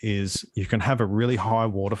it is you can have a really high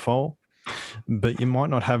waterfall, but you might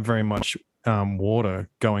not have very much water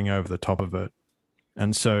going over the top of it.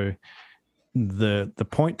 And so the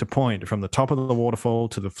point to point from the top of the waterfall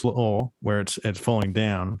to the floor where it's falling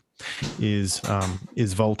down is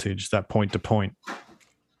voltage, that point to point.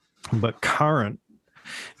 But current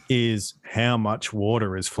is how much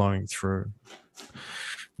water is flowing through.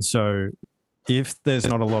 So if there's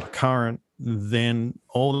not a lot of current, then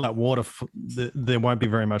all that water, there won't be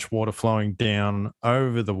very much water flowing down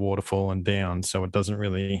over the waterfall and down. So it doesn't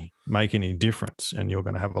really make any difference, and you're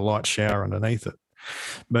going to have a light shower underneath it.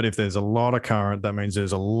 But if there's a lot of current, that means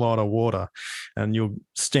there's a lot of water, and you'll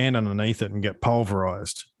stand underneath it and get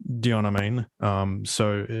pulverized. Do you know what I mean?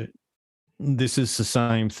 This is the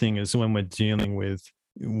same thing as when we're dealing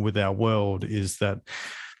with our world, is that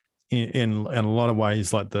in a lot of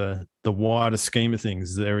ways, like the wider scheme of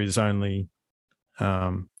things, there is only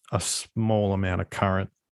a small amount of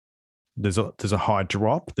current. There's a high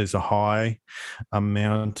drop, there's a high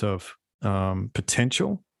amount of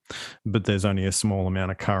potential, but there's only a small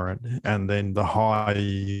amount of current. And then the higher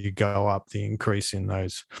you go up, the increase in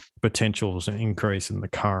those potentials and increase in the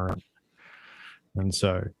current. And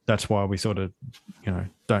so that's why we sort of,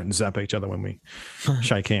 don't zap each other when we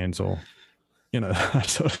shake hands or, that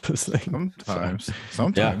sort of thing.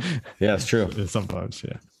 Sometimes. Yeah, it's true. Sometimes,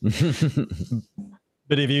 yeah.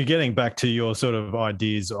 But if you're getting back to your sort of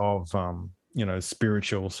ideas of,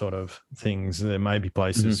 spiritual sort of things, there may be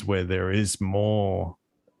places where there is more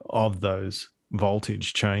of those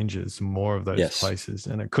voltage changes, more of those places.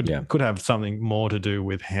 And it could have something more to do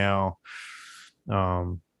with how,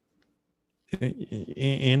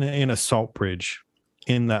 in a salt bridge,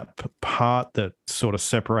 in that part that sort of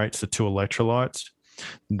separates the two electrolytes,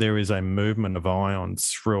 there is a movement of ions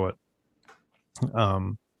through it.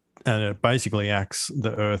 And it basically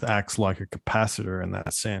the earth acts like a capacitor in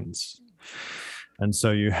that sense. And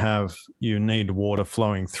so you need water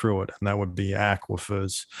flowing through it, and that would be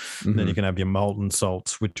aquifers. Mm-hmm. Then you can have your molten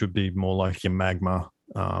salts, which would be more like your magma.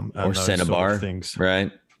 Or cinnabar, sort of things.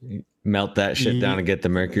 Right? Melt that shit down and get the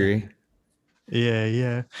mercury.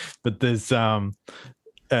 Yeah. But there's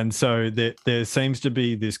and so there seems to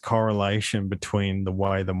be this correlation between the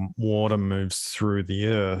way the water moves through the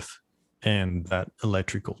earth and that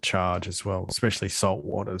electrical charge as well, especially salt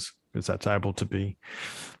waters, because that's able to be,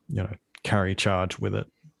 carry charge with it.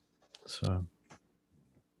 So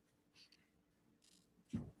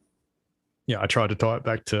yeah, I tried to tie it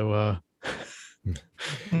back to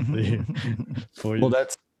for you. Well,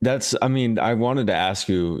 that's I mean, I wanted to ask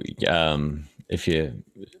you if you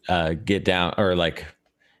get down, or like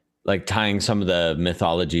tying some of the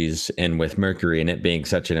mythologies in with Mercury and it being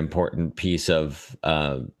such an important piece of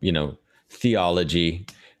theology,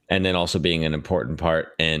 and then also being an important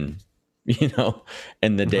part in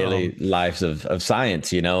in the daily lives of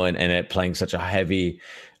science, and it playing such a heavy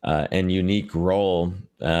and unique role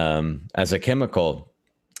as a chemical.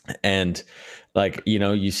 And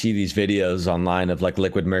you see these videos online of like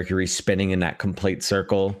liquid mercury spinning in that complete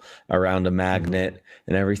circle around a magnet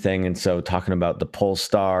and everything. And so talking about the pole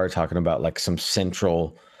star, talking about like some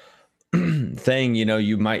central thing,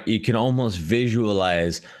 you can almost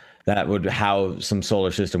visualize that how some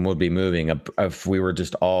solar system would be moving if we were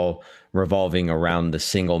just all revolving around the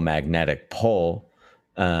single magnetic pole.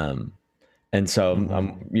 And so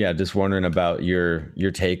I'm just wondering about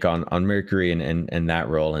your take on Mercury and that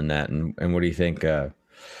role in that, and what do you think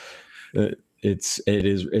its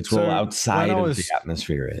role outside of the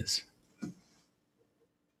atmosphere is?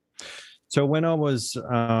 So when I was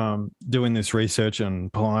doing this research and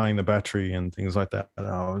applying the battery and things like that,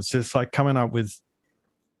 I was just like coming up with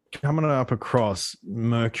coming up across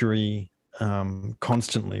mercury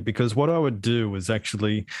constantly, because what I would do was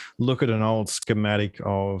actually look at an old schematic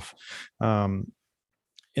of,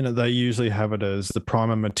 they usually have it as the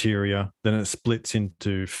primer materia, then it splits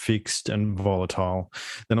into fixed and volatile,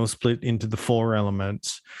 then it'll split into the four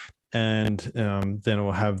elements, and then it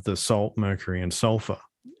will have the salt, mercury, and sulfur.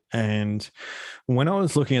 And when I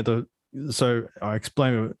was looking at so I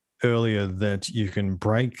explained earlier that you can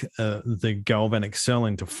break the galvanic cell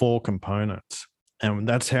into four components. And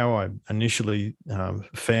that's how I initially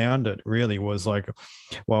found it, really, was like,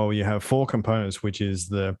 well, you have four components, which is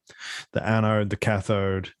the anode, the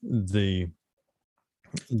cathode, the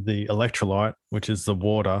electrolyte, which is the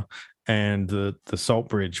water, and the salt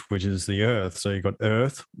bridge, which is the earth. So you've got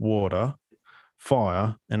earth, water,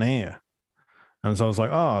 fire, and air. And so I was like,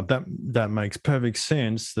 oh, that makes perfect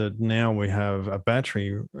sense, that now we have a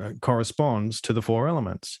battery corresponds to the four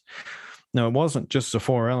elements. Now, it wasn't just the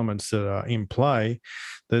four elements that are in play.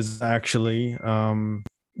 There's actually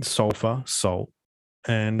sulfur, salt,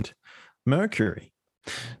 and mercury.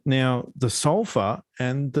 Now, the sulfur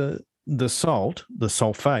and the salt, the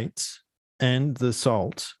sulfates and the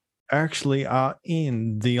salts actually are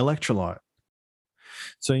in the electrolyte.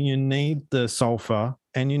 So you need the sulfur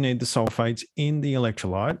and you need the sulfates in the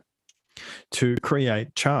electrolyte to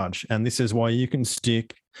create charge. And this is why you can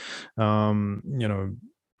stick, well,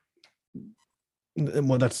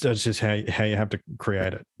 that's just how you have to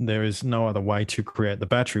create it. There is no other way to create the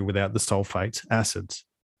battery without the sulfates, acids,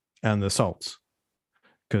 and the salts.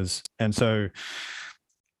 And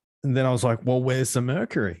then I was like, well, where's the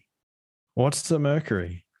mercury? What's the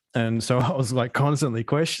mercury? And so I was like constantly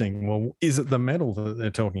questioning, well, is it the metal that they're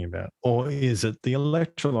talking about? Or is it the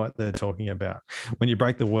electrolyte they're talking about? When you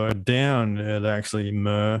break the word down, it actually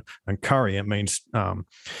mer and curry, it means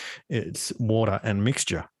it's water and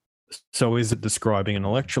mixture. So is it describing an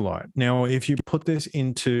electrolyte? Now, if you put this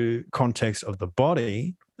into context of the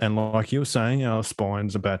body, and like you were saying, our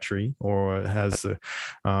spine's a battery, or it has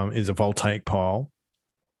is a voltaic pile,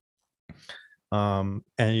 and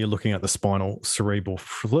you're looking at the spinal cerebral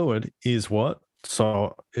fluid, is what?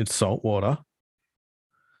 So it's salt water.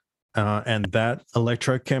 And that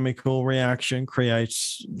electrochemical reaction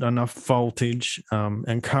creates enough voltage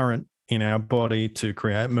and current in our body to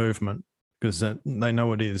create movement, because they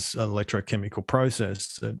know it is an electrochemical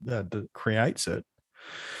process that creates it.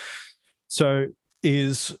 So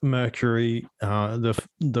is mercury the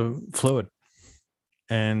fluid?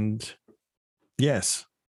 And yes.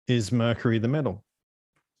 Is mercury the metal?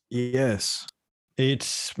 Yes.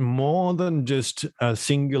 It's more than just a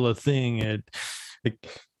singular thing.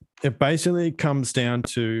 It basically comes down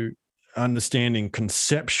to understanding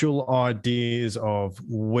conceptual ideas of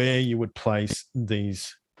where you would place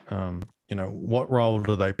these, what role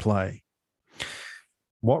do they play?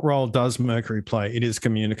 What role does mercury play? It is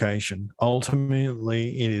communication.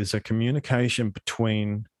 Ultimately, it is a communication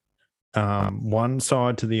between one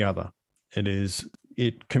side to the other.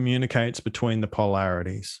 It communicates between the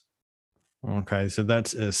polarities. Okay, so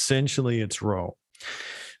that's essentially its role.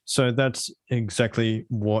 So that's exactly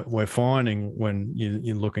what we're finding when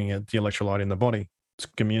you're looking at the electrolyte in the body. It's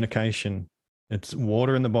communication. It's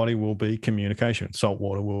water in the body will be communication. Salt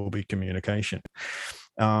water will be communication.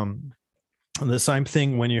 The same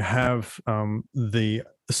thing when you have the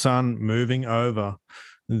sun moving over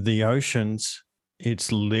the oceans,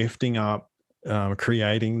 it's lifting up,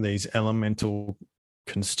 creating these elemental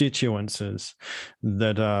constituencies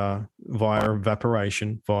that are via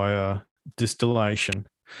evaporation, via distillation.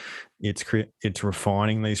 It's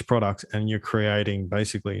refining these products, and you're creating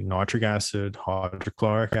basically nitric acid,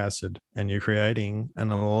 hydrochloric acid, and you're creating an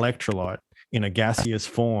electrolyte in a gaseous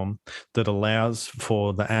form that allows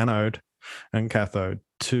for the anode and cathode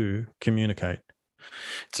to communicate.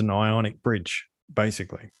 It's an ionic bridge,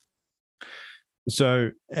 basically. So,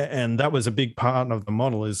 and that was a big part of the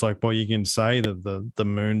model, is like, well, you can say that the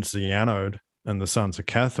moon's the anode and the sun's a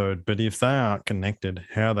cathode, but if they aren't connected,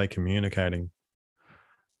 how are they communicating?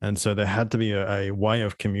 And so there had to be a way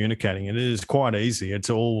of communicating. And it is quite easy. It's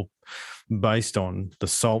all based on the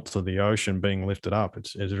salts of the ocean being lifted up.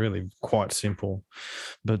 It's really quite simple.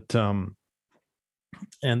 But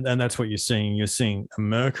and that's what you're seeing. You're seeing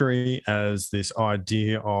mercury as this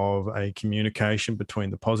idea of a communication between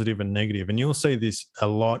the positive and negative. And you'll see this a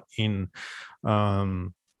lot in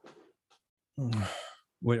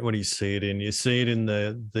what do you see it in? You see it in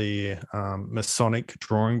the Masonic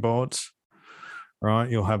drawing boards, right?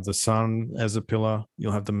 You'll have the sun as a pillar.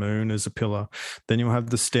 You'll have the moon as a pillar. Then you'll have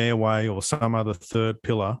the stairway or some other third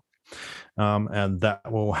pillar, and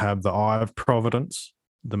that will have the eye of providence,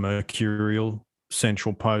 the mercurial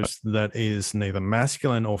central post that is neither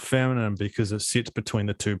masculine or feminine because it sits between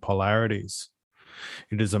the two polarities.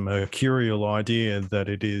 It is a mercurial idea that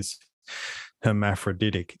it is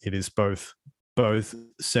hermaphroditic. It is both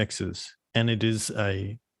sexes, and it is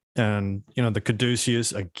and the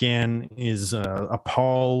caduceus again is a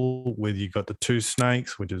pole where you got the two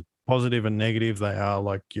snakes, which is positive and negative. They are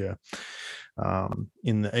like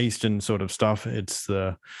in the Eastern sort of stuff, it's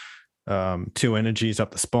the two energies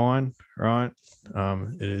up the spine, right?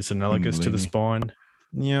 It is analogous to the spine.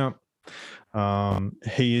 Yeah.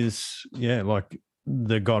 He is, like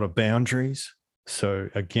the god of boundaries. So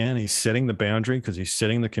again, he's setting the boundary because he's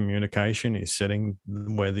setting the communication. He's setting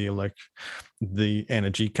where the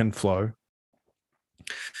energy can flow.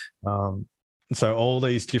 So all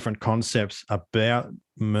these different concepts about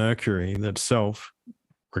Mercury itself,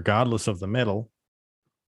 regardless of the metal,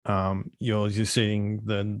 you're seeing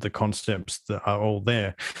the concepts that are all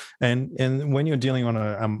there, and when you're dealing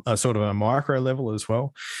on a sort of a micro level as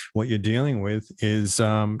well, what you're dealing with is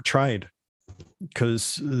trade,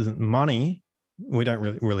 because money, we don't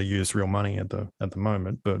really use real money at the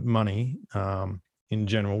moment, but money in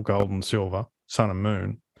general, gold and silver, sun and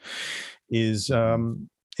moon, is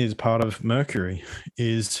part of Mercury,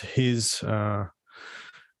 is his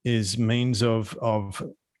means of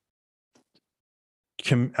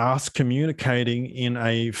us communicating in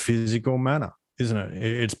a physical manner, isn't it?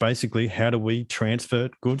 It's basically, how do we transfer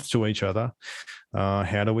goods to each other?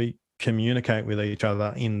 How do we communicate with each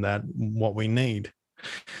other in that what we need?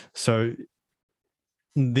 So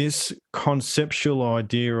this conceptual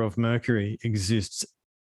idea of Mercury exists.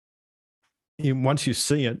 Once you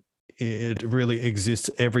see it, it really exists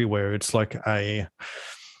everywhere. It's like I've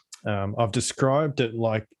described it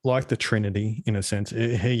like the Trinity in a sense.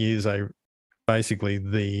 He is basically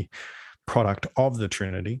the product of the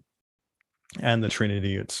Trinity and the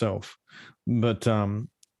Trinity itself. But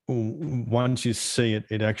once you see it,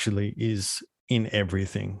 it actually is in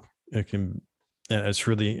everything. It's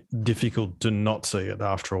really difficult to not see it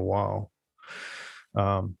after a while.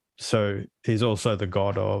 So he's also the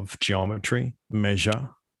god of geometry, measure.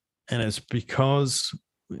 And it's because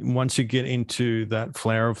once you get into that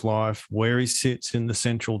flower of life, where he sits in the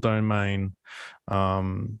central domain,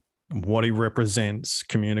 what he represents,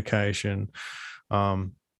 communication,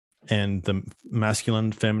 and the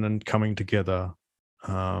masculine, feminine coming together,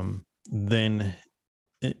 then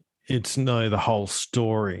it's the whole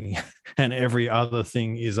story, and every other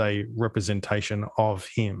thing is a representation of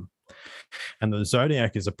him. And the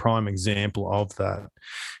zodiac is a prime example of that,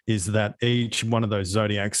 is that each one of those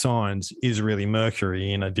zodiac signs is really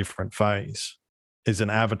Mercury in a different phase, is an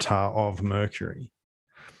avatar of Mercury.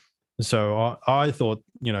 So I thought,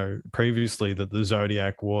 previously that the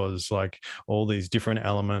zodiac was like all these different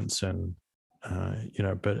elements and,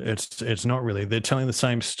 but it's not really. They're telling the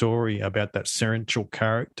same story about that central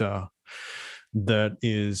character that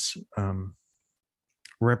is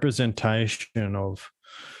representation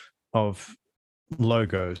of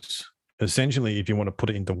logos. Essentially, if you want to put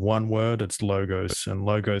it into one word, it's logos, and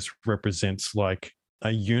logos represents like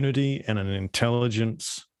a unity and an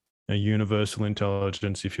intelligence, a universal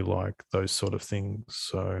intelligence, if you like, those sort of things.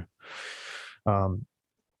 So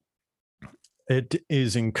it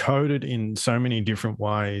is encoded in so many different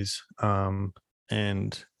ways, and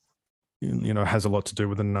has a lot to do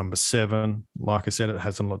with the number 7. Like I said, it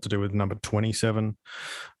has a lot to do with number 27.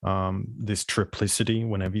 This triplicity,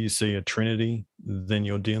 whenever you see a trinity, then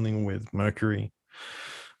you're dealing with Mercury.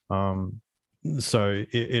 So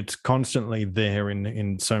it's constantly there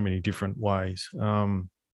in so many different ways.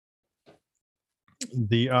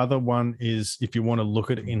 The other one is, if you want to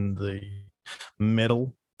look at it in the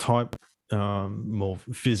metal type, more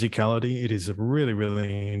physicality, it is a really,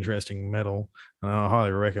 really interesting metal, and I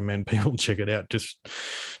highly recommend people check it out just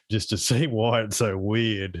to see why it's so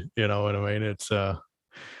weird. You know what I mean? It's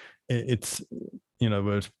it's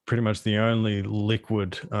pretty much the only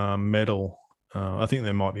liquid metal. I think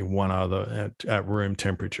there might be one other at room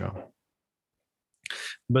temperature,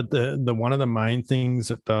 but the one of the main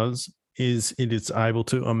things it does is it is able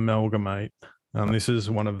to amalgamate. This is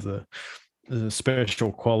one of the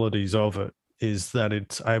special qualities of it, is that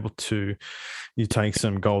it's able to, you take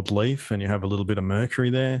some gold leaf and you have a little bit of mercury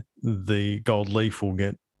there, the gold leaf will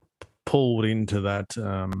get pulled into that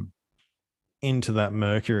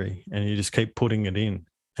mercury, and you just keep putting it in,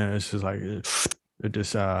 and it's just like it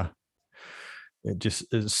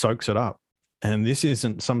soaks it up. And this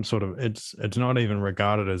isn't some sort of, it's not even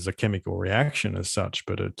regarded as a chemical reaction as such,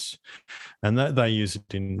 but and that they use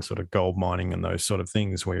it in sort of gold mining and those sort of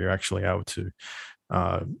things, where you're actually able to,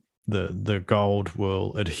 the gold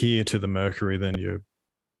will adhere to the mercury, then you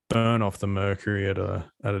burn off the mercury at a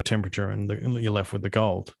temperature, and you're left with the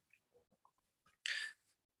gold.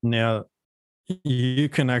 Now, you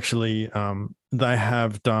can actually, they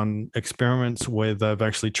have done experiments where they've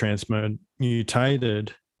actually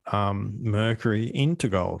transmutated mercury into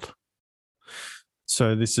gold.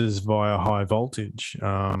 So this is via high voltage.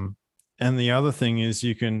 And the other thing is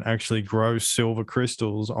you can actually grow silver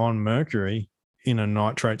crystals on mercury in a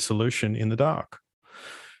nitrate solution in the dark.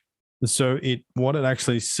 So what it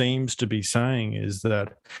actually seems to be saying is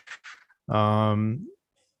that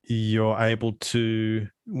you're able to,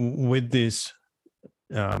 with this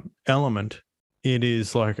element, it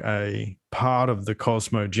is like a part of the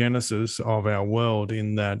cosmogenesis of our world,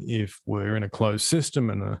 in that if we're in a closed system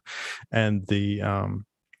and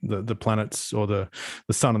the planets or the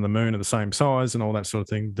sun and the moon are the same size and all that sort of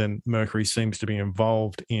thing, then Mercury seems to be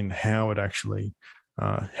involved in how it actually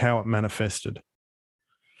how it manifested,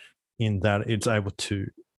 in that it's able to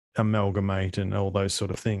amalgamate and all those sort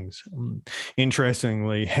of things.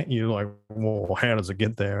 Interestingly, you're like, well, how does it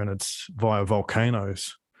get there? And it's via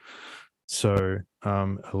volcanoes. So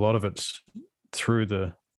a lot of it's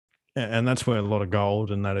through and that's where a lot of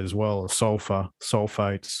gold and that as well as sulfur,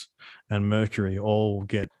 sulfates, and mercury all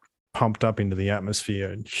get pumped up into the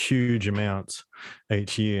atmosphere in huge amounts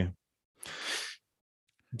each year.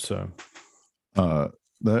 So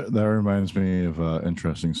that reminds me of an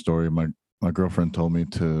interesting story. My girlfriend told me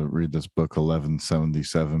to read this book,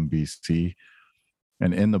 1177 BC.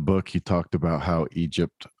 And in the book, he talked about how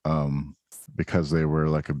Egypt, because they were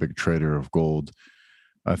like a big trader of gold,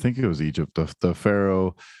 I think it was Egypt, the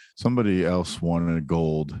pharaoh, somebody else wanted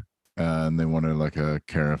gold, and they wanted like a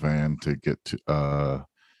caravan to get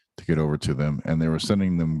over to them, and they were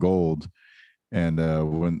sending them gold. And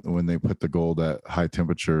when they put the gold at high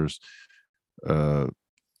temperatures,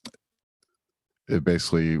 it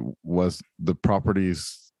basically was, the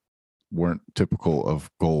properties weren't typical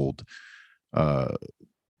of gold.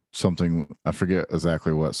 Something, I forget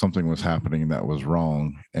exactly what, something was happening that was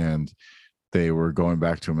wrong, and they were going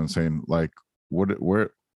back to him and saying, like, what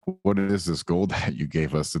is this gold that you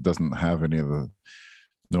gave us? It doesn't have any of the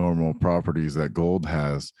normal properties that gold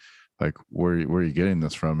has. Like, where are you getting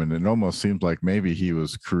this from? And it almost seems like maybe he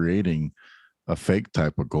was creating a fake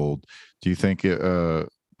type of gold. Do you think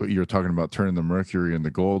but you're talking about turning the mercury into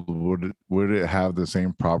gold, would it have the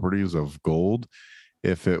same properties of gold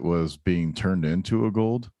if it was being turned into a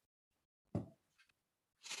gold?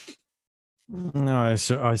 No, I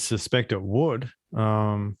suspect it would.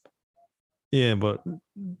 Yeah, but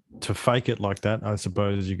to fake it like that, I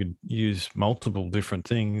suppose you could use multiple different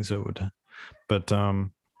things. It would, but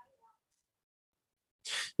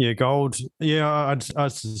yeah, gold. Yeah, I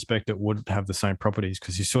suspect it would have the same properties,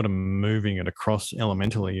 because you're sort of moving it across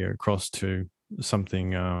elementally across to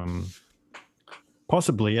something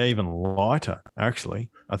possibly even lighter. Actually,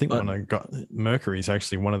 I think mercury is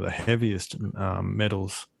actually one of the heaviest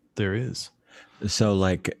metals there is. So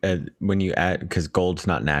like when you add, because gold's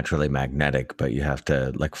not naturally magnetic, but you have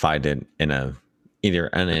to like find it in either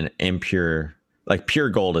an impure, like pure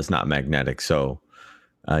gold is not magnetic. So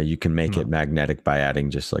you can make it magnetic by adding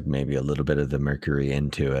just like maybe a little bit of the mercury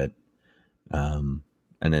into it, and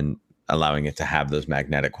then allowing it to have those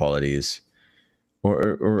magnetic qualities.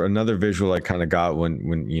 Or another visual I kind of got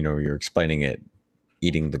when you're explaining it,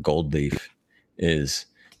 eating the gold leaf, is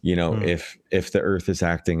if the earth is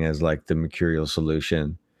acting as like the mercurial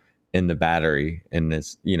solution in the battery in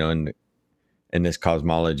this in this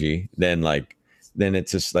cosmology, then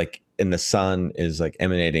it's just like, and the sun is like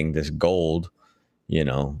emanating this gold,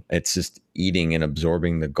 it's just eating and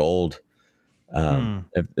absorbing the gold.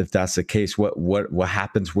 If that's the case, what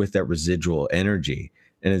happens with that residual energy?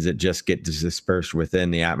 And does it just get dispersed within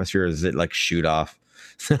the atmosphere, or does it like shoot off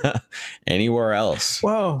anywhere else?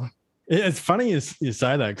 Well, it's funny you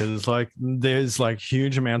say that, because it's like there's like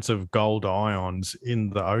huge amounts of gold ions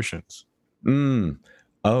in the oceans.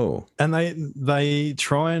 Oh, and they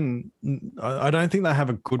try and, I don't think they have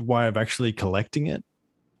a good way of actually collecting it.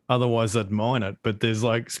 Otherwise, they'd mine it. But there's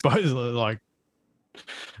like supposedly like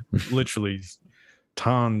literally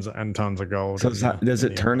tons and tons of gold. So does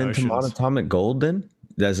it turn into monatomic gold then?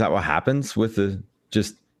 Is that what happens with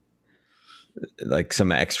just like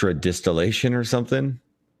some extra distillation or something?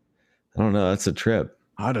 I don't know. That's a trip.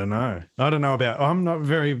 I don't know I'm not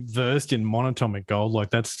very versed in monatomic gold. Like,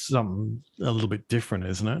 that's something a little bit different,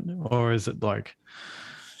 isn't it? Or is it like,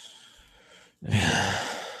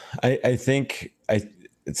 I think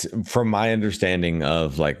it's, from my understanding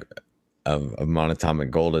of like of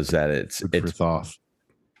monatomic gold, is that it's Thoth.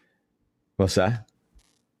 What's that?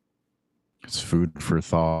 It's food for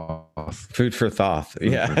thought. Food for thought.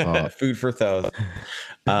 Food for thought. Food for thought.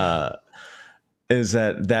 Is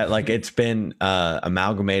that like it's been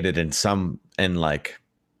amalgamated and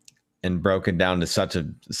broken down to such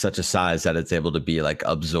a size that it's able to be like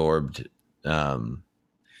absorbed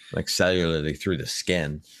like cellularly through the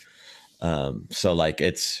skin. So like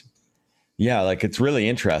it's really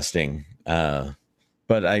interesting. But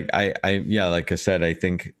I like I said, I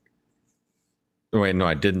think. Wait, no,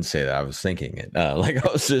 I didn't say that. I was thinking it. Like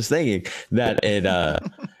I was just thinking that it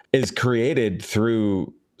is created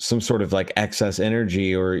through some sort of like excess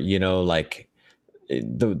energy, or like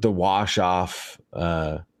the wash off.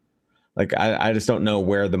 Like I just don't know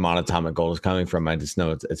where the monatomic gold is coming from. I just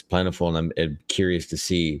know it's plentiful, and I'm curious to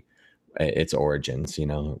see its origins.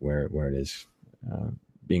 Where it is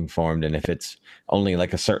being formed, and if it's only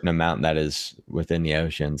like a certain amount that is within the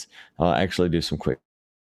oceans. I'll actually do some quick.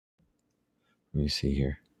 Let me see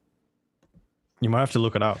here. You might have to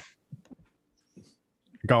look it up.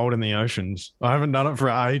 Gold in the oceans. I haven't done it for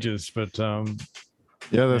ages, but yeah,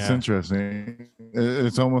 that's interesting.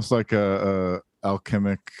 It's almost like a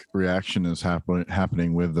alchemic reaction is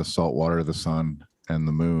happening with the salt water, the sun, and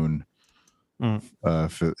the moon.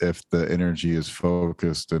 If the energy is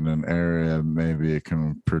focused in an area, maybe it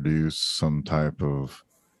can produce some type of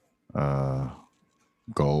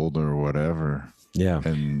gold or whatever. Yeah.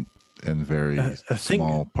 And very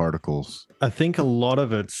small particles. I think a lot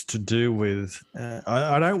of it's to do with,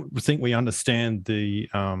 I don't think we understand the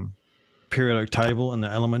periodic table and the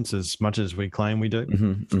elements as much as we claim we do,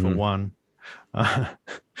 for one.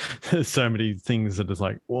 There's so many things that is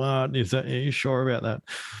like, what is that? Are you sure about that?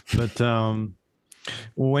 But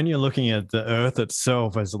when you're looking at the Earth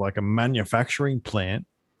itself as like a manufacturing plant,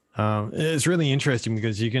 it's really interesting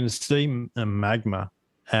because you can see a magma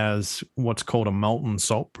as what's called a molten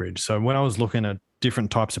salt bridge. So when I was looking at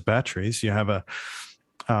different types of batteries, you have a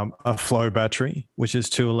flow battery, which is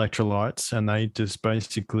 2 electrolytes, and they just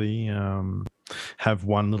basically have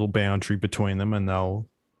one little boundary between them, and so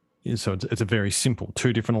it's a very simple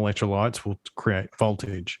 2 different electrolytes will create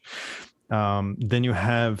voltage. Then you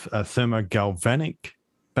have a thermogalvanic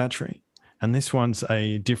battery, and this one's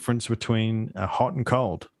a difference between hot and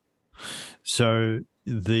cold. So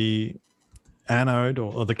the anode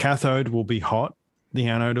or the cathode will be hot, the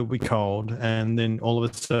anode will be cold, and then all of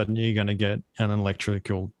a sudden you're going to get an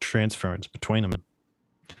electrical transference between them.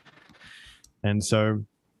 And so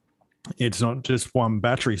it's not just one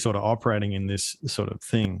battery sort of operating in this sort of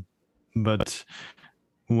thing, but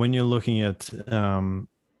when you're looking at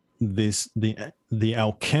the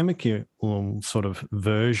alchemical sort of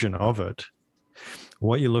version of it,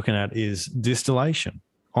 what you're looking at is distillation.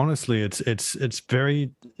 Honestly, it's very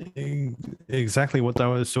exactly what they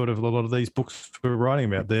were sort of a lot of these books were writing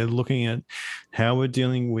about. They're looking at how we're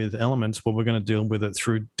dealing with elements, what we're going to deal with it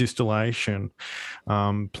through distillation,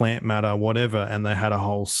 plant matter, whatever. And they had a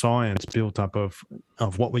whole science built up of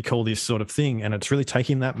what we call this sort of thing. And it's really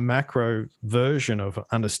taking that macro version of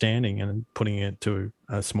understanding and putting it to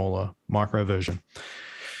a smaller micro version.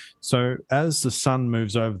 So as the sun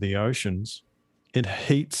moves over the oceans, it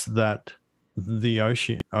heats the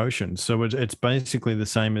ocean. So it's basically the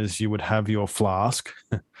same as you would have your flask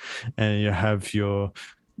and you have your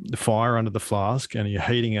fire under the flask and you're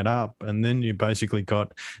heating it up, and then you basically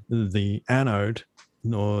got the anode,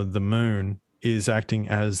 or the moon, is acting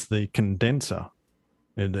as the condenser.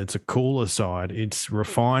 It's a cooler side. It's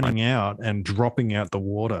refining out and dropping out the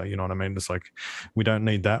water. You know what I mean? It's like, we don't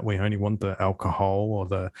need that. We only want the alcohol or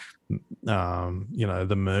the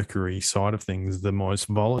the mercury side of things, the most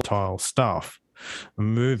volatile stuff,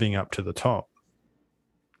 moving up to the top.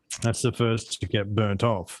 That's the first to get burnt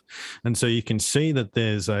off. And so you can see that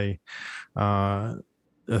there's a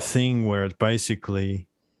thing where it's basically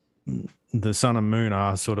the sun and moon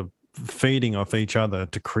are sort of feeding off each other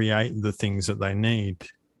to create the things that they need,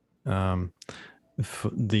 for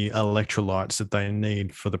the electrolytes that they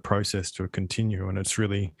need for the process to continue. And it's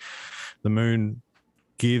really, the moon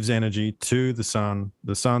gives energy to the sun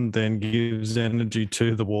then gives energy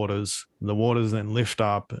to the waters then lift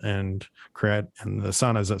up and create, and the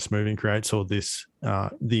sun, as it's moving, creates all this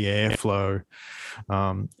the airflow,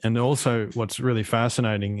 and also what's really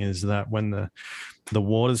fascinating is that when the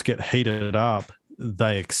waters get heated up,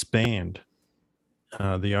 they expand.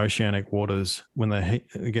 The oceanic waters, when they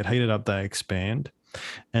get heated up, they expand,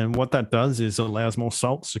 and what that does is it allows more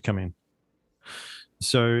salts to come in.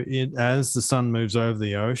 So as the sun moves over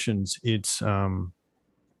the oceans, it's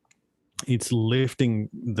lifting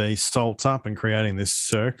these salts up and creating this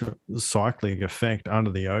cyclic effect under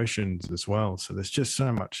the oceans as well. So there's just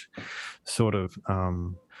so much sort of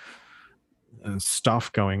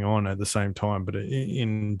stuff going on at the same time. But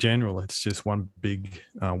in general, it's just one big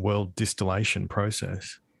world distillation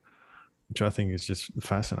process, which I think is just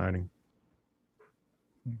fascinating.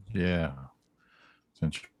 Yeah, it's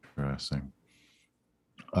interesting.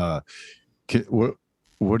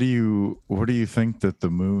 What do you think that the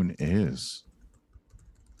moon is?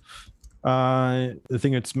 I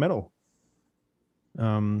think it's metal.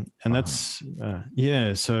 And that's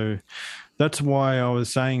so that's why I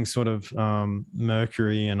was saying sort of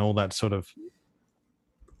Mercury and all that sort of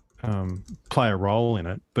play a role in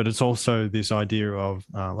it, but it's also this idea of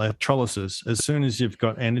electrolysis. As soon as you've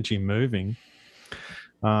got energy moving,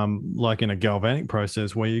 like in a galvanic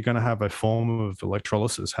process, where you're going to have a form of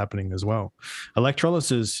electrolysis happening as well.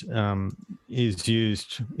 Electrolysis is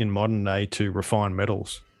used in modern day to refine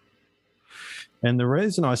metals. And the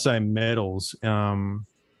reason I say metals, and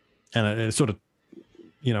it's sort of,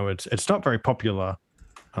 it's not very popular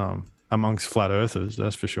amongst flat earthers,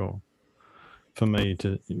 that's for sure, for me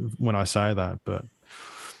when I say that, but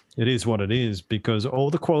it is what it is, because all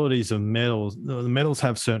the qualities of metals, the metals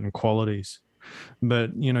have certain qualities,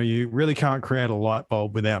 but you really can't create a light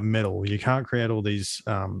bulb without metal. You can't create all these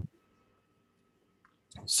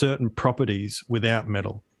certain properties without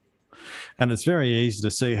metal. And it's very easy to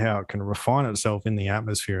see how it can refine itself in the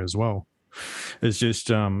atmosphere as well. It's just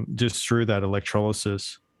through that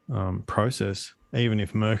electrolysis process, even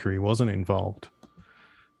if mercury wasn't involved.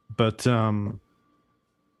 But so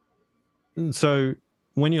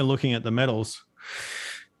when you're looking at the metals,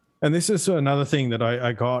 and this is another thing that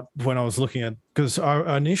I got when I was looking at, because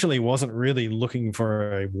I initially wasn't really looking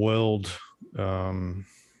for a world,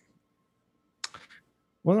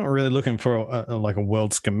 wasn't really looking for a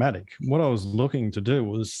world schematic. What I was looking to do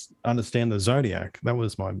was understand the zodiac. That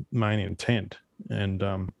was my main intent. And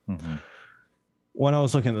when I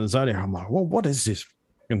was looking at the zodiac, I'm like, well, what is this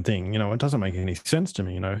thing? It doesn't make any sense to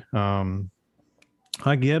me.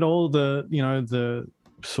 I get all the, the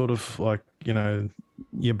sort of like,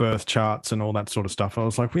 your birth charts and all that sort of stuff. I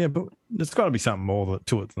was like, yeah, but there's got to be something more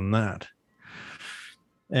to it than that.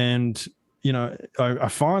 And, I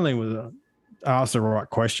finally was asked the right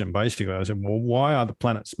question. Basically, I said, well, why are the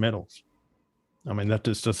planets metals? I mean, that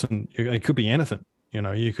just doesn't, it could be anything.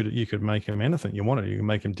 You could make them anything you wanted. You can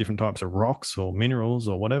make them different types of rocks or minerals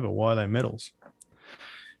or whatever. Why are they metals?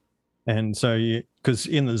 And so because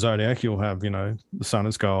in the zodiac, you'll have, the sun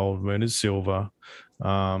is gold, moon is silver,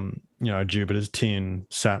 Jupiter's tin,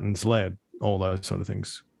 Saturn's lead, all those sort of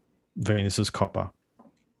things. Venus is copper.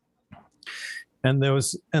 And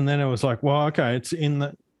then it was like, well, okay, it's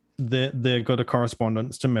in they've got a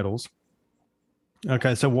correspondence to metals.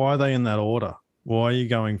 Okay, so why are they in that order? Why are you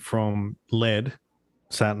going from lead,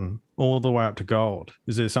 Saturn, all the way up to gold?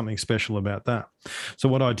 Is there something special about that? So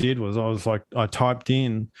what I did was I typed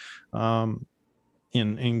in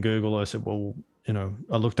Google, I said, well,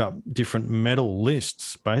 I looked up different metal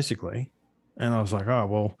lists basically, and I was like, oh,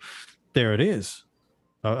 well, there it is.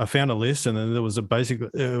 I found a list, and then there was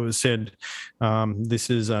it was said,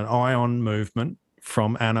 this is an ion movement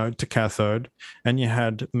from anode to cathode, and you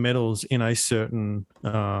had metals in a certain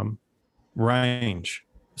range.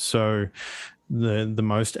 So the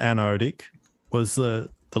most anodic was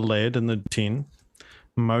the lead and the tin.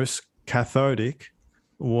 Most cathodic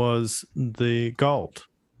was the gold,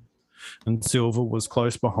 and silver was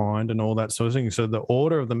close behind, and all that sort of thing. So the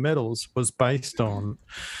order of the metals was based on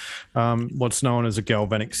what's known as a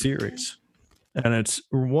galvanic series. And it's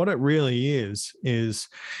what it really is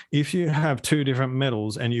if you have two different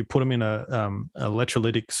metals and you put them in a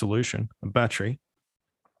electrolytic solution, a battery,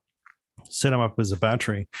 set them up as a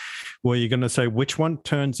battery, where you're going to say which one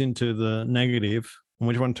turns into the negative and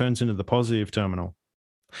which one turns into the positive terminal.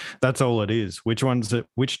 That's all it is.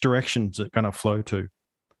 Which directions it going to flow to.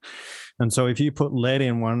 And so if you put lead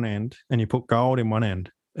in one end and you put gold in one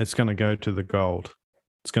end, it's going to go to the gold.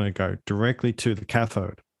 It's going to go directly to the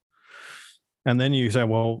cathode. And then you say,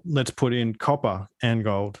 well, let's put in copper and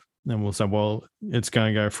gold. And we'll say, well, it's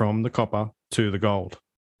going to go from the copper to the gold,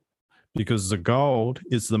 because the gold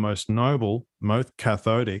is the most noble, most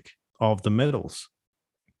cathodic of the metals.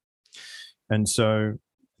 And so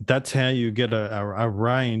that's how you get a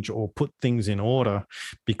range or put things in order,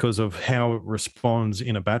 because of how it responds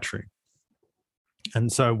in a battery.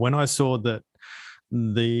 And so when I saw that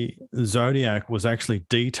the zodiac was actually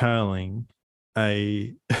detailing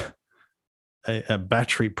a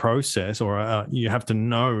battery process, or you have to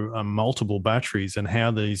know multiple batteries and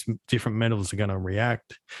how these different metals are going to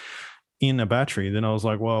react in a battery, then I was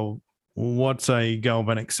like, well, what's a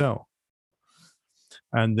galvanic cell?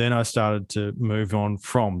 And then I started to move on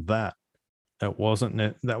from that. it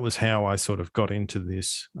wasn't that was how I sort of got into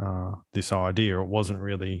this this idea. It wasn't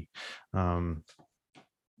really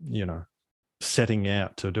you know, setting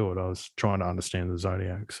out to do it. I was trying to understand the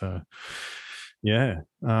zodiac. So yeah.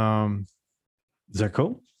 Is that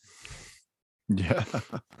cool? Yeah.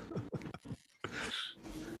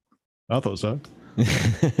 I thought so.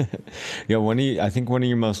 Yeah, I think one of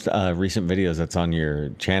your most recent videos that's on your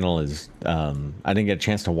channel is I didn't get a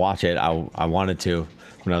chance to watch it. I wanted to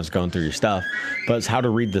when I was going through your stuff, but it's how to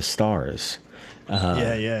read the stars.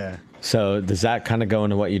 Yeah. So does that kind of go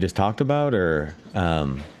into what you just talked about, or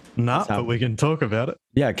No, but we can talk about it.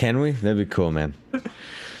 yeah, can we? That'd be cool, man.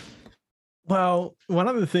 Well, one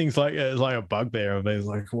of the things like a bugbear of me is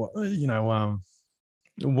like, what, you know,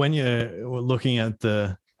 when you're looking at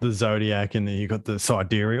the zodiac and then you got the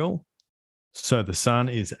sidereal, so the sun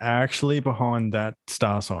is actually behind that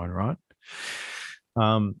star sign, right?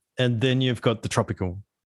 And then you've got the tropical,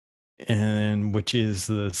 and which is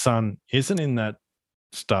the sun isn't in that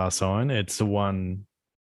star sign; it's the one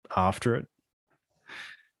after it.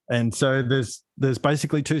 And so there's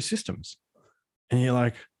basically two systems, and you're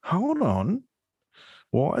like, hold on,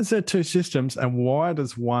 why is there two systems, and why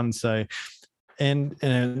does one say? And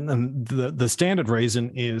the standard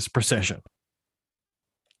reason is precession.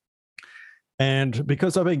 And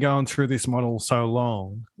because I've been going through this model so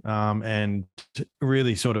long, and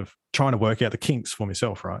really sort of trying to work out the kinks for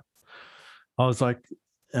myself, right? I was like,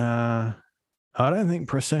 I don't think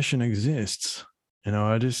precession exists. You know,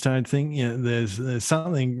 I just don't think, you know, there's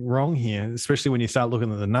something wrong here, especially when you start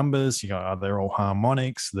looking at the numbers. You go, oh, they're all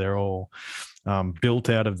harmonics. They're all built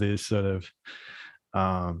out of this sort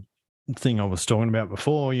of thing I was talking about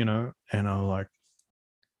before, you know, and I was like,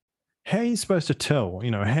 how are you supposed to tell?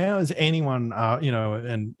 You know, how is anyone, you know,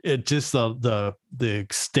 and it just the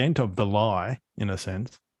extent of the lie, in a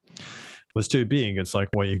sense, was too big. It's like,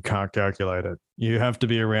 well, you can't calculate it. You have to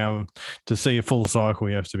be around to see a full cycle.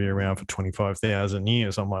 You have to be around for 25,000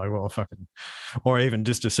 years. I'm like, well, fucking, or even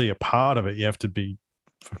just to see a part of it, you have to be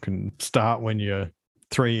fucking start when you're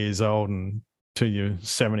 3 years old and till you're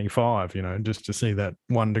 75, you know, just to see that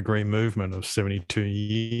 1 degree movement of 72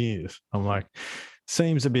 years. I'm like,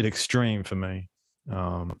 seems a bit extreme for me.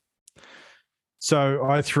 So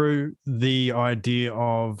I threw the idea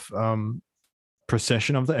of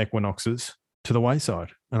precession of the equinoxes to the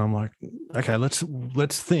wayside, and I'm like, okay, let's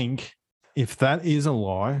think, if that is a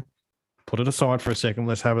lie, put it aside for a second.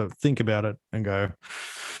 Let's have a think about it and go,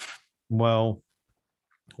 well,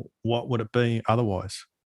 what would it be otherwise?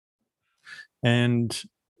 And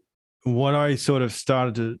what I sort of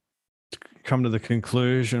started to come to the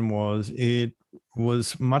conclusion was it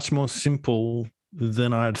was much more simple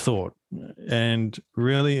than I had thought. And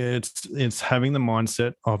really it's having the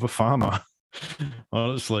mindset of a farmer.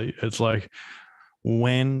 Honestly, it's like,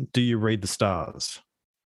 when do you read the stars?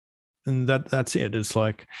 And that's it. It's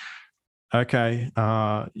like, okay,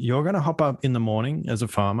 you're going to hop up in the morning as a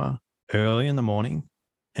farmer, early in the morning,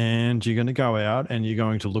 and you're going to go out and you're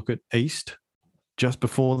going to look at east just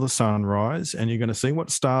before the sunrise, and you're going to see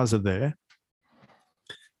what stars are there.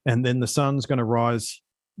 And then the sun's going to rise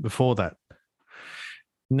before that.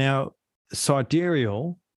 Now,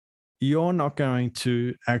 sidereal, you're not going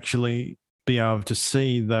to actually be able to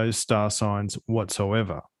see those star signs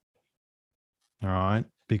whatsoever. All right?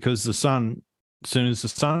 Because the sun, as soon as the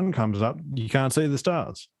sun comes up, you can't see the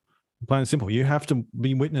stars. Plain and simple. You have to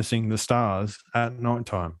be witnessing the stars at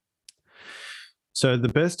nighttime. So the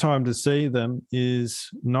best time to see them is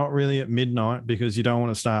not really at midnight, because you don't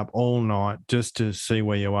want to stay up all night just to see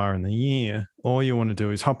where you are in the year. All you want to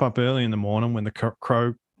do is hop up early in the morning when the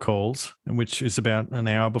crow calls, which is about an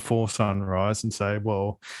hour before sunrise, and say,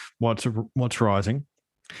 well, what's rising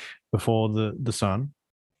before the sun?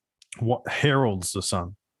 What heralds the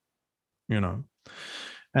sun? You know.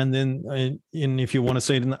 And then if you want to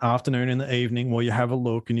see it in the afternoon, in the evening, well, you have a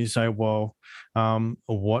look and you say, well,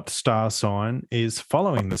 what star sign is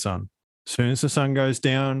following the sun? As soon as the sun goes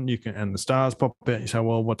down, and the stars pop out, you say,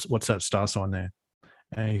 well, what's that star sign there?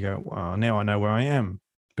 And you go, well, now I know where I am,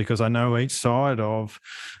 because I know each side of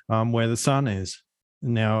where the sun is.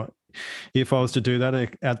 Now, if I was to do that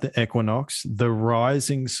at the equinox, the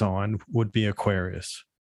rising sign would be Aquarius.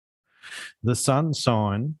 The sun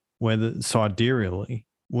sign, where the sidereally,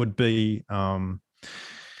 would be in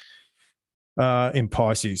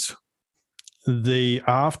Pisces. The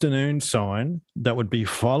afternoon sign that would be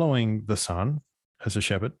following the sun as a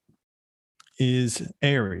shepherd is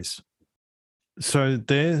Aries. So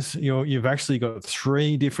you've actually got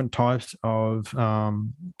 3 different types of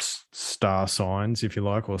star signs, if you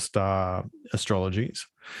like, or star astrologies.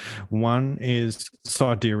 One is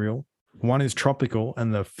sidereal, One is tropical,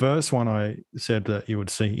 and the first one I said that you would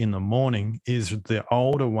see in the morning is the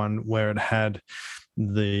older one where it had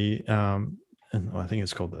the and I think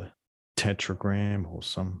it's called the tetragram or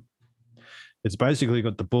some. It's basically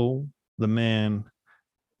got the bull, the man,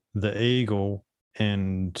 the eagle,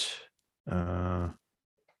 and what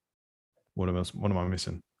am I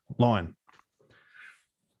missing? Lion.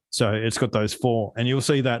 So it's got those 4, and you'll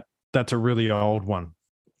see that that's a really old one.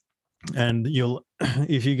 And you'll,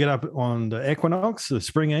 if you get up on the equinox, the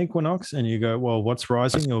spring equinox, and you go, well, what's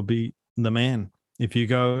rising? It'll be the man. If you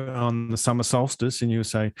go on the summer solstice and you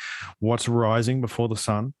say, what's rising before the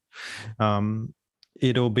sun?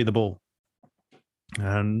 It'll be the bull.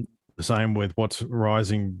 And the same with what's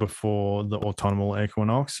rising before the autumnal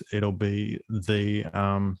equinox. It'll be the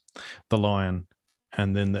lion.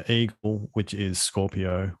 And then the eagle, which is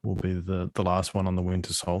Scorpio, will be the last one on the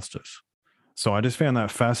winter solstice. So I just found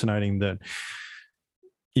that fascinating that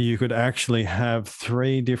you could actually have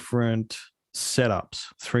 3 different setups,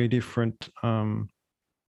 3 different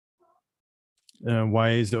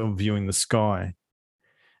ways of viewing the sky.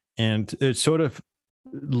 And it sort of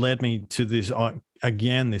led me to this,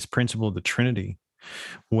 again, this principle of the Trinity,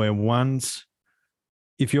 where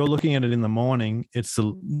if you're looking at it in the morning, it's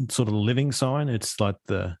the sort of living sign. It's like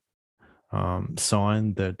the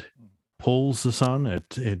sign that pulls the sun.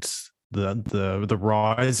 It's the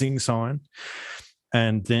rising sign.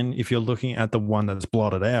 And then if you're looking at the one that's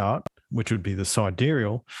blotted out, which would be the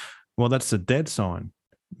sidereal, well, that's the dead sign,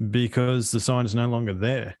 because the sign is no longer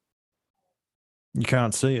there. You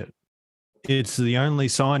can't see it. It's the only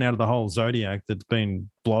sign out of the whole zodiac that's been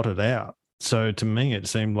blotted out. So to me, it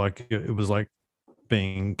seemed like it was like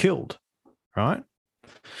being killed, right?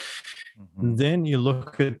 Mm-hmm. Then you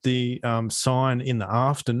look at the sign in the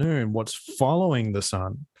afternoon, what's following the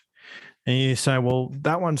sun, and you say, well,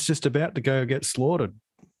 that one's just about to go get slaughtered,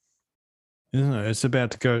 isn't it? It's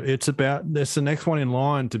about to go. It's the next one in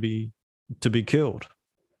line to be killed.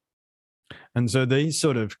 And so these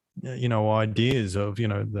sort of ideas of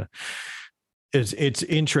it's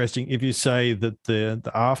interesting if you say that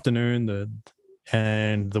the afternoon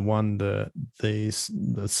and the one the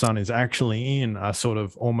sun is actually in are sort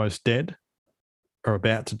of almost dead or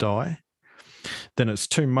about to die, then it's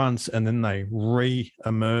 2 months and then they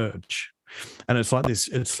re-emerge. And it's like this,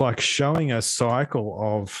 it's like showing a cycle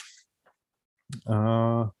of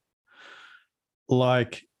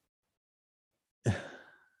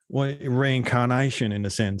reincarnation in a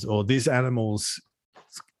sense, or this animal's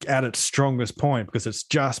at its strongest point because it's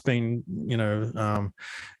just been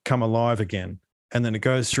come alive again, and then it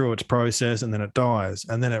goes through its process and then it dies,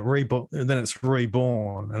 and then it's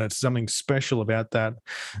reborn, and it's something special about that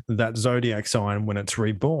zodiac sign when it's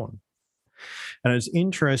reborn. And it's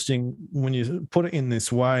interesting when you put it in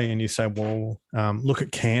this way and you say, well, look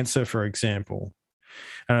at Cancer, for example.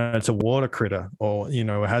 It's a water critter, or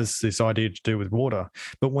it has this idea to do with water.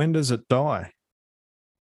 But when does it die?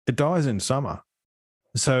 It dies in summer.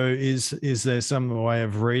 So is there some way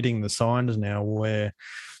of reading the signs now where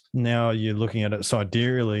now you're looking at it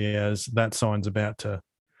sidereally as that sign's about to,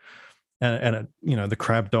 and it, the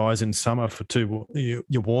crab dies in summer for 2,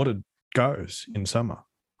 your water goes in summer,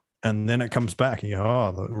 and then it comes back. And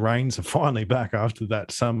the rains are finally back after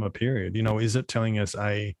that summer period. Is it telling us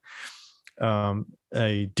a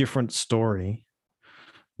different story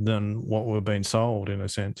than what we're being sold, in a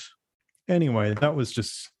sense? Anyway, that was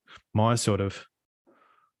just my sort of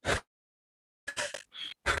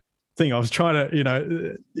thing. I was trying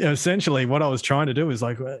to, essentially what I was trying to do is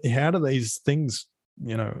like, how do these things,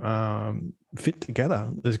 fit together?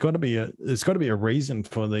 There's got to be a reason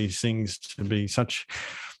for these things to be such,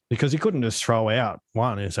 because you couldn't just throw out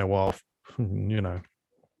one and say, well,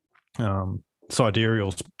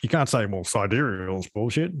 sidereals. You can't say, well, sidereal's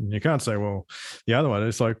bullshit. You can't say, well, the other one.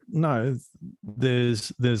 It's like, no,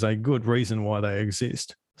 there's a good reason why they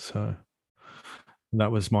exist. So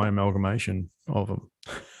that was my amalgamation of them.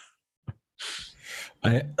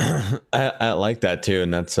 I like that too,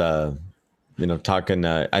 and that's talking.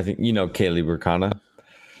 I think Kaylee Burkana.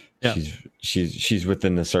 Yeah, she's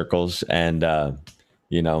within the circles, and kind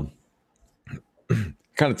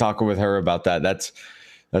of talking with her about that. That's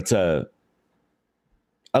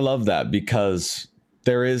I love that, because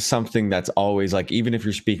there is something that's always like, even if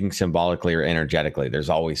you're speaking symbolically or energetically, there's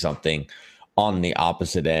always something on the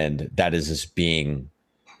opposite end that is just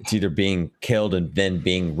it's either being killed and then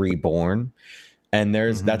being reborn. And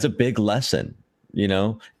that's a big lesson,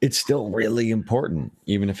 it's still really important,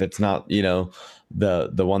 even if it's not, the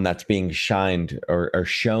one that's being shined or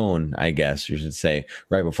shown, I guess you should say,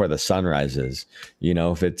 right before the sun rises.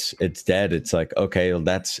 If it's dead, it's like, okay, well,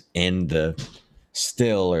 that's in the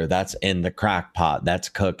still, or that's in the crack pot that's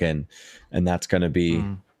cooking, and that's going to be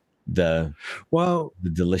the Well,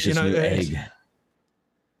 delicious new egg.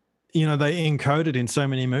 They encode it in so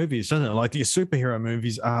many movies, doesn't it? Like the superhero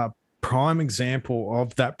movies are prime example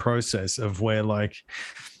of that process of where, like,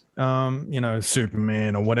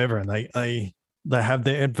 Superman or whatever, and they have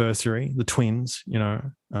their adversary, the twins,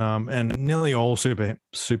 and nearly all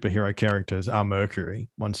superhero characters are Mercury.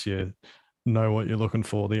 Once you know what you're looking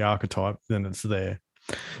for, the archetype, then it's there.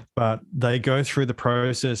 But they go through the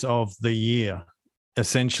process of the year.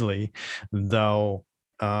 Essentially, they'll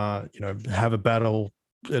have a battle.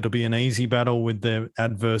 It'll be an easy battle with their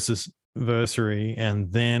adversary,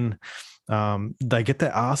 and then they get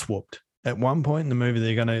their ass whooped. At one point in the movie,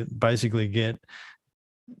 they're going to basically get,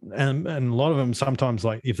 and a lot of them sometimes,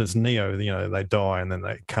 like if it's Neo, they die and then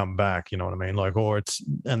they come back. You know what I mean? Like,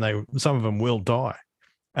 some of them will die,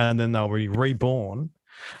 and then they'll be reborn,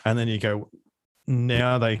 and then you go,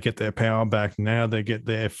 now they get their power back. Now they get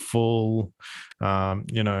their full,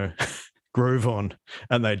 groove on,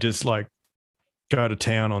 and they just like go to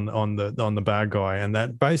town on the bad guy. And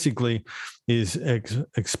that basically is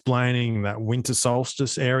explaining that winter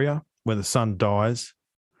solstice area where the sun dies,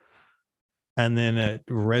 and then it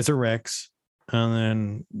resurrects,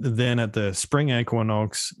 and then at the spring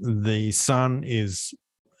equinox, the sun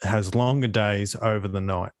has longer days over the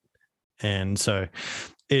night. And so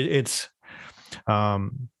it's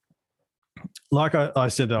like I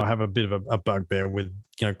said, I have a bit of a bugbear with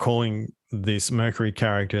calling this Mercury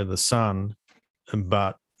character the sun,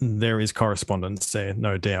 but there is correspondence there,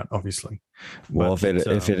 no doubt, obviously. Well, if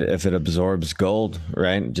it absorbs gold,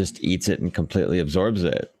 right, just eats it and completely absorbs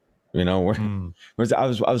it. I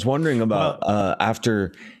was wondering about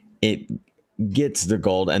after it gets the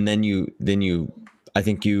gold, and then you I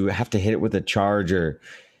think you have to hit it with a charge, or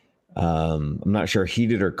I'm not sure,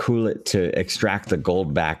 heat it or cool it to extract the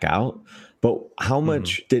gold back out. But how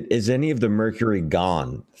much is any of the mercury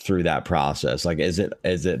gone through that process? Like, is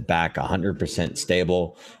it back 100%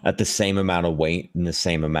 stable at the same amount of weight and the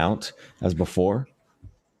same amount as before?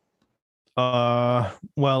 Well,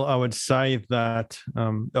 I would say that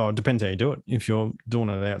it depends how you do it. If you're doing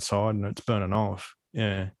it outside and it's burning off,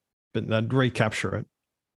 yeah, but they'd recapture it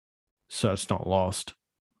so it's not lost.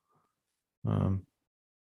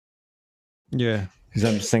 Yeah. Because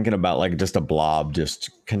I'm just thinking about like just a blob just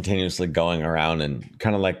continuously going around, and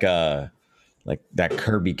kind of like that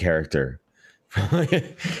Kirby character,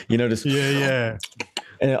 just yeah,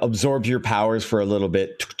 and it absorbs your powers for a little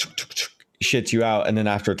bit, shits you out, and then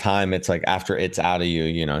after a time, it's like after it's out of you,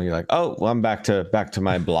 you're like, oh, well, I'm back to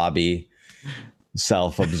my blobby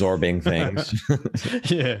self-absorbing things.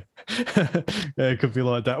 Yeah, it could be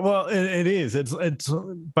like that. Well, it is. It's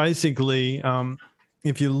basically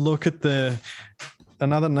if you look at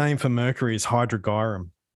another name for Mercury is Hydragyrum,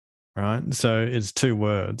 right? So it's two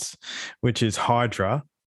words, which is Hydra.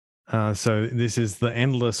 So this is the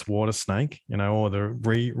endless water snake, or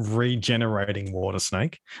the regenerating water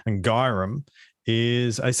snake. And gyrum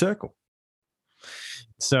is a circle.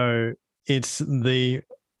 So it's the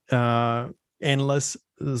endless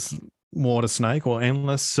water snake or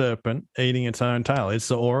endless serpent eating its own tail. It's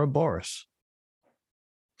the Ouroboros.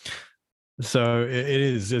 So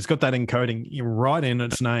it's got that encoding right in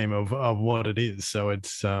its name of what it is. So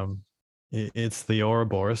it's the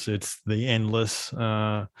Ouroboros. It's the endless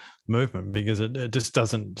movement, because it just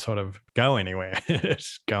doesn't sort of go anywhere.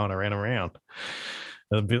 It's going around.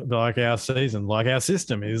 A bit like our season, like our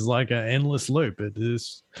system is like an endless loop. It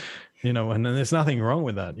is, and there's nothing wrong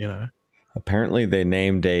with that, Apparently they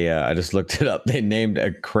named I just looked it up. They named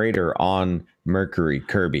a crater on Mercury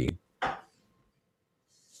Kirby.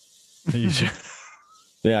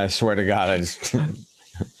 Yeah, I swear to God, I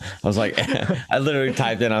was like, I literally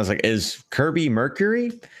typed in, I was like, is Kirby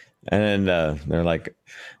Mercury? And they're like,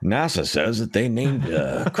 NASA says that they named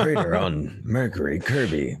a crater on Mercury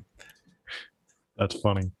Kirby. That's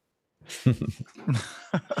funny.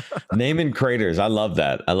 Naming craters, I love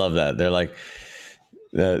that. They're like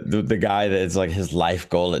the guy that's like his life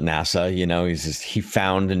goal at NASA. He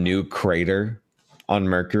found a new crater on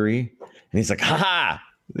Mercury, and he's like, haha.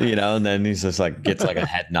 And then he's just like gets like a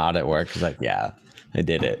head nod at work. He's like, yeah, I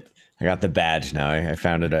did it. I got the badge now. I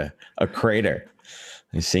found it a crater.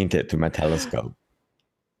 I seen it through my telescope.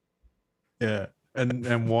 Yeah.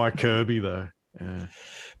 And why Kirby though? Yeah.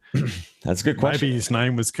 That's a good question. Maybe his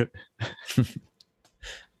name was I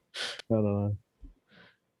don't know.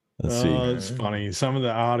 Let's see. It's funny. Some of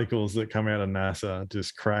the articles that come out of NASA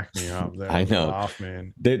just crack me up. I know. Laugh,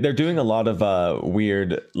 man. They're doing a lot of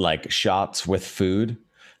weird like shots with food.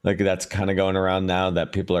 Like that's kind of going around now,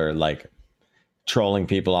 that people are like trolling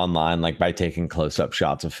people online, like by taking close-up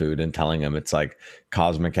shots of food and telling them it's like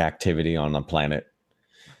cosmic activity on a planet.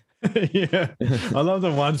 Yeah, I love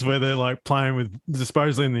the ones where they're like playing with,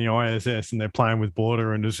 supposedly in the ISS, and they're playing with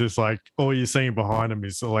water, and it's just like all you're seeing behind them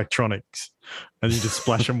is electronics, and you just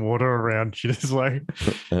splash them water around. You're just like,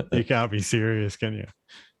 you can't be serious, can you?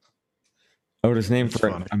 Oh, his name It's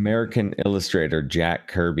for funny. American illustrator Jack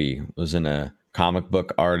Kirby was a comic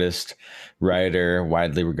book artist, writer,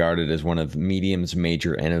 widely regarded as one of Medium's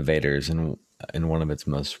major innovators and one of its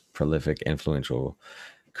most prolific, influential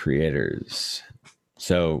creators.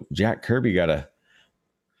 So Jack Kirby got a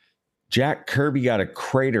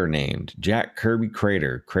crater named Jack Kirby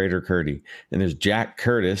Crater Kirby, and there's Jack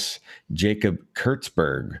Curtis Jacob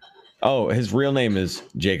Kurtzberg. Oh, his real name is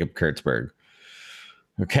Jacob Kurtzberg.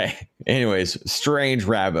 Okay. Anyways, strange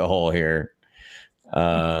rabbit hole here.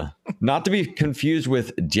 Not to be confused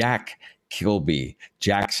with Jack Kilby.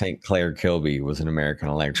 Jack St. Clair Kilby was an American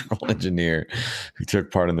electrical engineer who took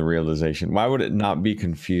part in the realization. Why would it not be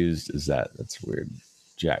confused as that? That's weird.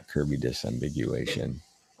 Jack Kirby disambiguation,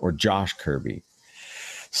 or Josh Kirby.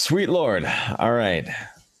 Sweet Lord. All right.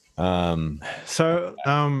 So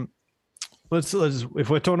let's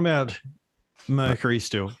if we're talking about mercury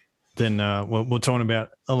still, then we're talking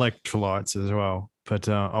about electrolytes as well. But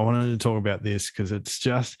I wanted to talk about this because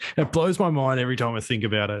it blows my mind every time I think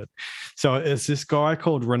about it. So it's this guy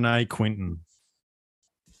called Rene Quinton,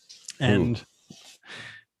 and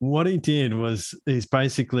what he did was he's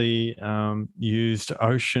basically used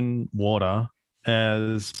ocean water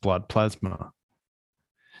as blood plasma.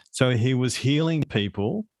 So he was healing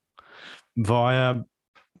people via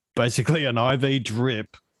basically an IV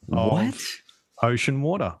drip of ocean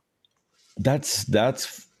water. That's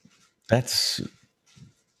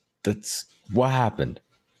what happened.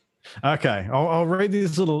 Okay, I'll read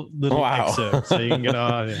this little excerpt so you can get an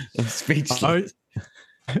idea. I'm speechless.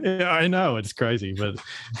 Yeah, I know, it's crazy, but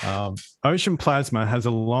ocean plasma has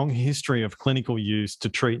a long history of clinical use to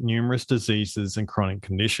treat numerous diseases and chronic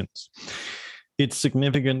conditions. Its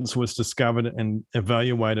significance was discovered and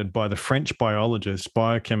evaluated by the French biologist,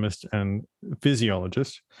 biochemist, and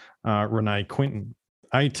physiologist Rene Quinton,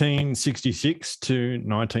 1866 to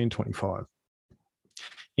 1925.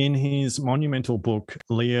 In his monumental book,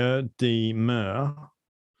 L'Eau de Mer,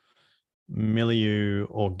 Milieu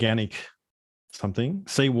Organique,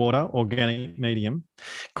 seawater, organic medium,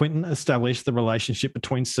 Quinton established the relationship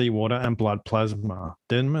between seawater and blood plasma,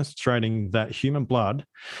 demonstrating that human blood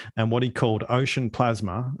and what he called ocean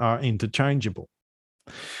plasma are interchangeable.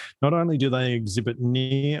 Not only do they exhibit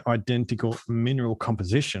near identical mineral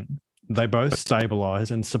composition, they both stabilize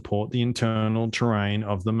and support the internal terrain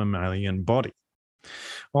of the mammalian body.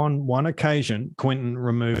 On one occasion, Quinton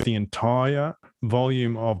removed the entire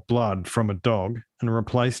volume of blood from a dog and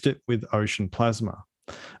replaced it with ocean plasma.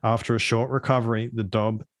 After a short recovery, the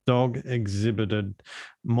dog exhibited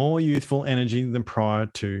more youthful energy than prior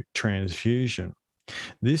to transfusion.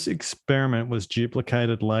 This experiment was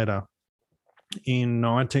duplicated later in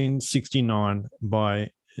 1969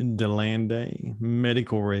 by Delande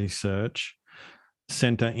Medical Research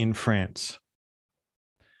Center in France.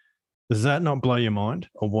 Does that not blow your mind,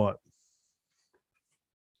 or what?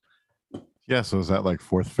 Yeah, so is that like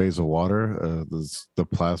fourth phase of water? The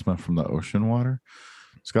plasma from the ocean water?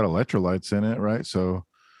 It's got electrolytes in it, right? So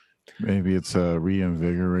maybe it's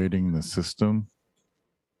reinvigorating the system.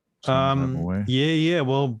 Yeah.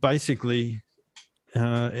 Well, basically,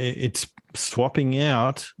 it's swapping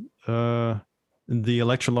out the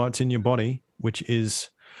electrolytes in your body, which is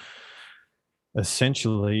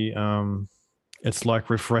essentially it's like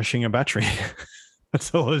refreshing a battery.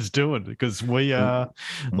 That's all it's doing, because we are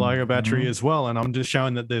like a battery as well. And I'm just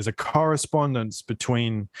showing that there's a correspondence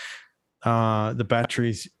between the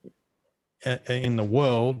batteries in the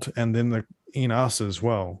world and then in us as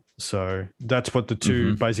well. So that's what the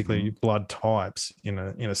two basically blood types, in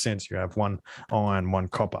a sense. You have one iron, one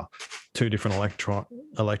copper, two different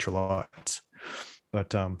electrolytes.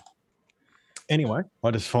 But anyway,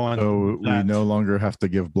 I just find so we no longer have to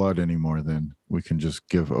give blood anymore. Then we can just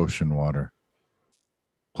give ocean water,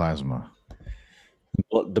 plasma.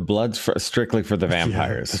 The blood's strictly for the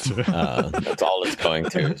vampires. That's all it's going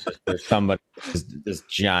to. It's just, there's somebody, this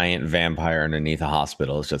giant vampire underneath a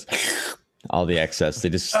hospital. It's just all the excess. They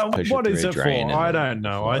just push what it is through it a drain. for? I don't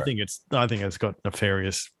know. I think it's got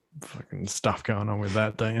nefarious fucking stuff going on with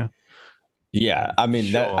that, don't you? Yeah, I mean,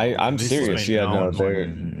 Sure. I'm serious. Yeah, no,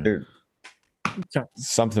 they're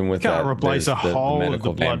something with can't that. replace a whole of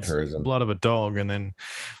the vampirism. blood of a dog, and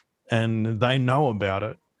they know about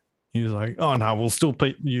it. He's like, oh no, we'll still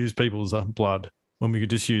use people's blood when we could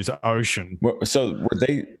just use ocean. So were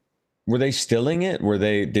they? Were they stilling it?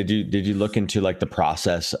 Did you look into like the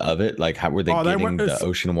process of it? Like how were they getting the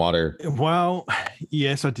ocean water? Well,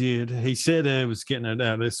 yes, I did. He said it was getting it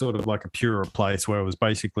out. There's sort of like a purer place where it was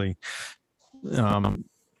basically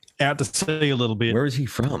out to sea a little bit. Where is he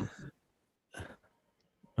from? I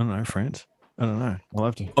don't know, France. I don't know. I'll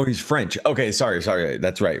have to. Oh, he's French. Okay, sorry.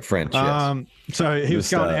 That's right, French. Yes. So he was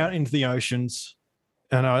going out into the oceans,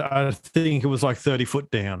 and I think it was like 30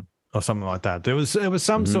 foot down or something like that. It was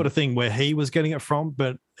some sort of thing where he was getting it from,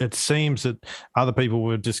 but it seems that other people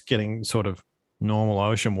were just getting sort of normal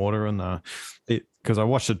ocean water, and because I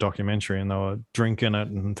watched a documentary and they were drinking it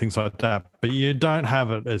and things like that. But you don't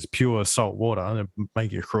have it as pure salt water; it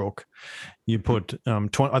make you crook. You put I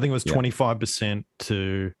think it was 25%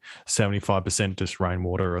 to 75% just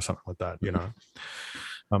rainwater or something like that. You know,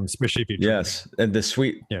 especially if you and the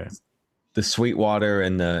sweet water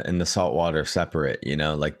and the salt water separate. You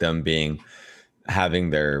know, like them having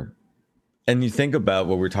their. And you think about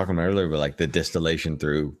what we were talking about earlier, with like the distillation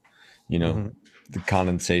through, you know, the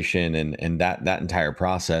condensation and that entire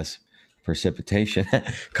process, precipitation,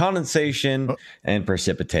 condensation and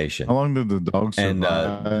precipitation. How long did the dog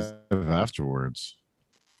survive afterwards?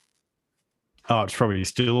 Oh, it's probably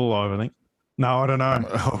still alive, I think. No, I don't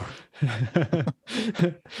know.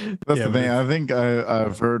 That's the thing. I think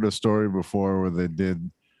I've heard a story before where they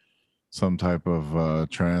did some type of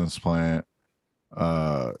transplant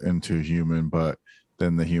into human, but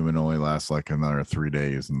then the human only lasts like another 3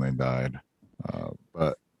 days and they died.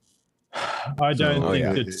 But I don't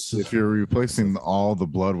think it's if you're replacing all the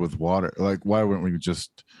blood with water, like why wouldn't we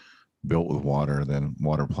just built with water then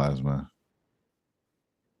water plasma?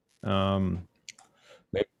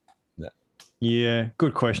 Yeah,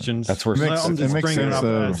 good questions. That's where I'm just bringing it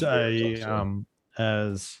up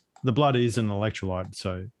as the blood is an electrolyte,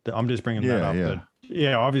 so I'm just bringing that up. Yeah.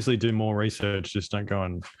 But obviously do more research. Just don't go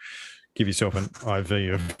and give yourself an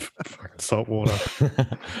IV of salt water.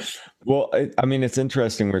 Well, I mean, it's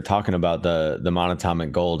interesting. We're talking about the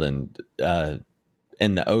monatomic gold and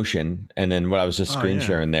in the ocean, and then what I was just screen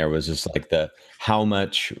sharing there was just like how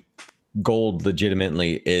much gold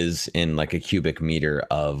legitimately is in like a cubic meter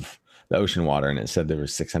of the ocean water, and it said there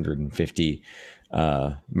was 650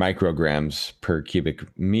 micrograms per cubic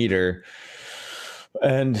meter,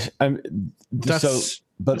 and that's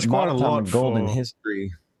quite a lot of gold in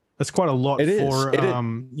history. That's quite a lot for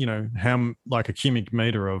you know, how like a cubic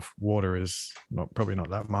meter of water is probably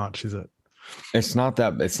not that much, is it? It's not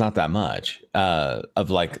that much of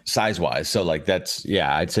like size wise. So like I'd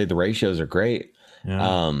say the ratios are great.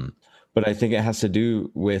 Yeah. But I think it has to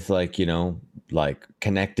do with like, you know, like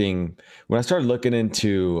connecting. When I started looking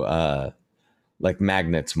into like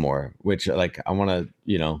magnets more, which like I want to,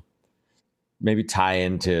 you know, maybe tie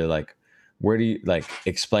into like, where do you like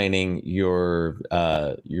explaining your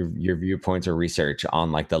viewpoints or research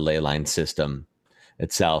on like the ley line system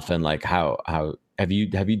itself, and like how have you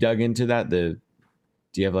dug into that? Do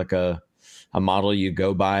you have like a model you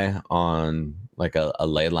go by on like a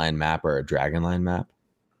ley line map or a dragon line map?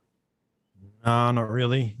 Not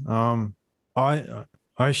really. I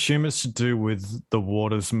assume it's to do with the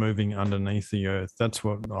waters moving underneath the earth. That's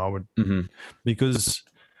what I would, because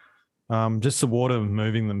just the water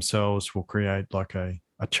moving themselves will create like a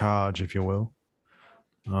charge, if you will.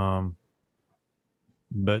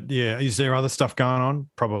 But yeah, is there other stuff going on?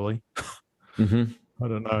 Probably. I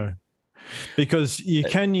don't know, because you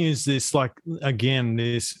can use this, like, again,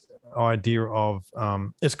 this idea of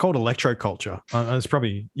it's called electroculture.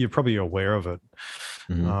 You're probably aware of it.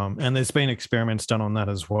 And there's been experiments done on that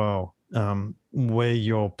as well, where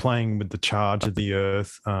you're playing with the charge of the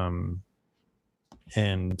earth,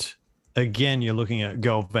 and again, you're looking at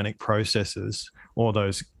galvanic processes, or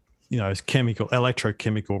those, you know,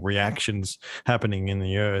 electrochemical reactions happening in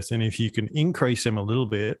the earth. And if you can increase them a little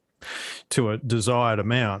bit to a desired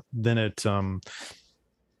amount, then it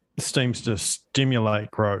seems to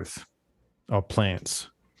stimulate growth of plants.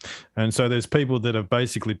 And so there's people that have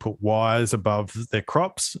basically put wires above their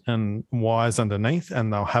crops and wires underneath,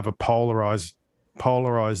 and they'll have a polarize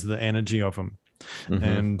the energy of them.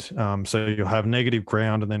 And so you'll have negative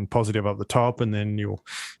ground and then positive up the top, and then you'll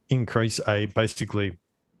increase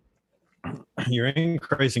you're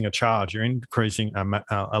increasing a charge, you're increasing an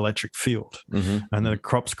electric field, and the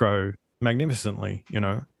crops grow magnificently, you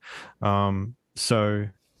know. So,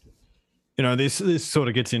 you know, this sort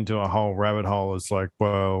of gets into a whole rabbit hole. It's like,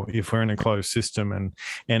 well, if we're in a closed system and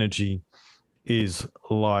energy is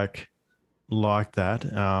like that,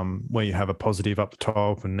 where you have a positive up the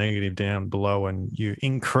top and negative down below, and you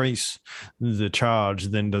increase the charge,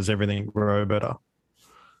 then does everything grow better?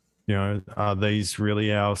 You know, are these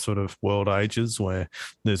really our sort of world ages where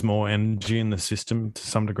there's more energy in the system to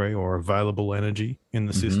some degree, or available energy in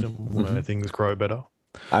the system where things grow better?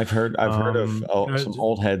 I've heard of You know, some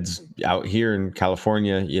old heads out here in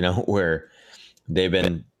California, you know, where they've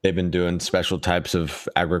been doing special types of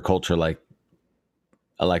agriculture, like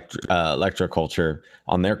electroculture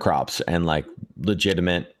on their crops, and like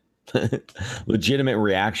legitimate legitimate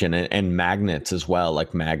reaction, and magnets as well,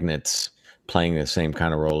 like magnets playing the same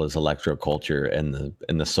kind of role as electroculture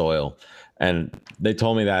in the soil. And they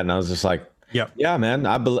told me that, and I was just like, yep. yeah, man,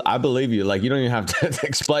 I believe you. Like, you don't even have to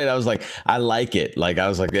explain. I was like, I like it. Like, I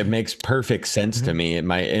was like, it makes perfect sense to me.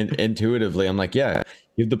 Intuitively, I'm like, yeah,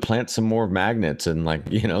 you have to plant some more magnets, and like,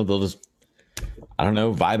 you know, they'll just, I don't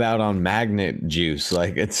know, vibe out on magnet juice.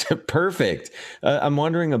 Like, it's perfect. I'm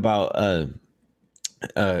wondering about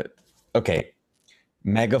okay,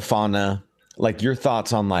 megafauna, like your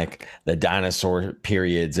thoughts on like the dinosaur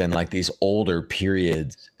periods and like these older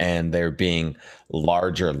periods, and there being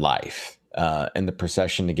larger life and the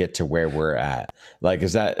procession to get to where we're at. Like,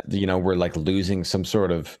 is that, you know, we're like losing some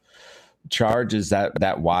sort of charge? Is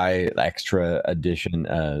that why extra addition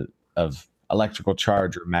of electrical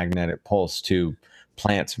charge or magnetic pulse to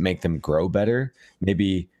plants make them grow better?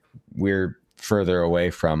 Maybe we're further away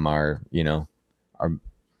from our, you know, our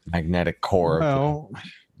magnetic core of Well,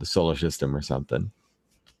 the solar system or something.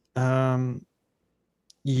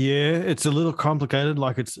 yeah, it's a little complicated.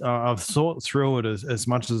 Like, it's I've thought through it as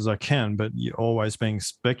much as I can, but you're always being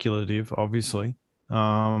speculative, obviously.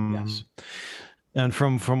 Yes. And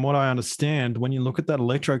from what I understand, when you look at that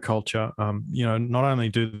electroculture, you know, not only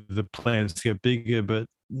do the plants get bigger, but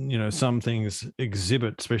you know, some things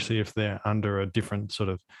exhibit, especially if they're under a different sort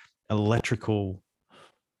of electrical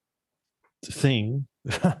thing,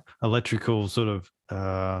 electrical sort of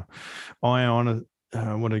ion,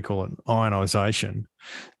 what do you call it, ionization,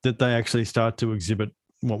 that they actually start to exhibit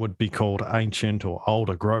what would be called ancient or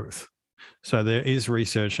older growth. So there is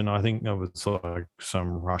research, and I think it was like some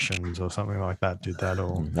Russians or something like that did that.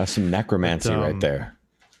 Or That's some necromancy right there.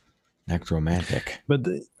 Necromantic. But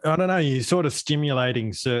I don't know, you're sort of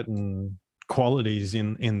stimulating certain qualities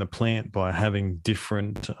in the plant by having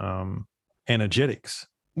different energetics,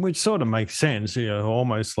 which sort of makes sense. You know,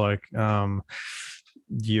 almost like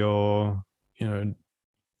you're, you know,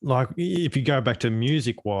 like if you go back to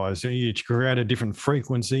music wise, you create a different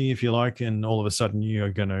frequency, if you like, and all of a sudden you're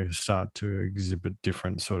going to start to exhibit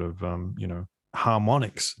different sort of, you know,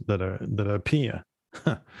 harmonics that appear.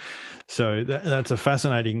 So that's a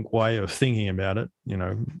fascinating way of thinking about it, you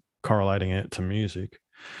know, correlating it to music.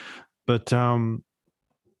 But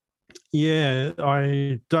yeah,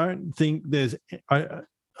 I don't think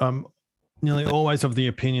I'm nearly always of the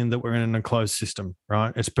opinion that we're in an enclosed system,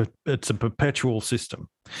 right? It's a perpetual system.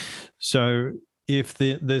 So if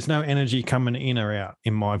there's no energy coming in or out,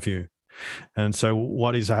 in my view, and so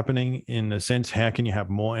what is happening in a sense, how can you have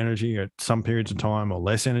more energy at some periods of time or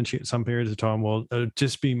less energy at some periods of time? Well, it'd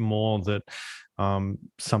just be more that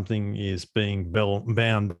something is being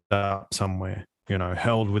bound up somewhere, you know,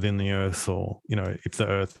 held within the earth, or, you know, if the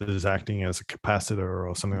earth is acting as a capacitor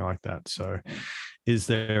or something like that. So is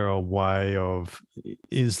there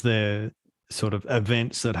sort of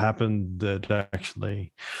events that happen that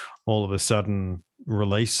actually all of a sudden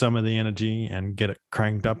release some of the energy and get it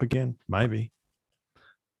cranked up again? Maybe.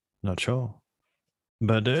 Not sure.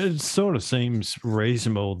 But it sort of seems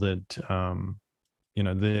reasonable that, you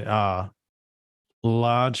know, there are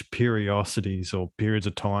large periodicities or periods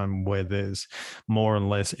of time where there's more and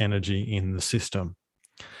less energy in the system.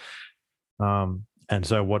 And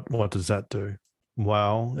so what does that do?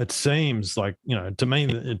 Well, it seems like, you know, to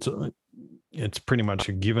me, it's pretty much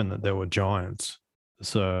a given that there were giants.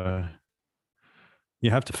 So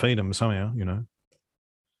you have to feed them somehow, you know.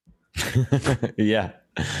 Yeah.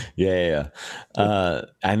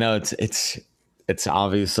 I know it's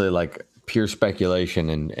obviously like pure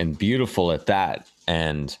speculation and beautiful at that.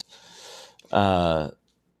 And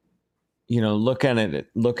you know, looking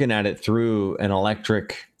at it through an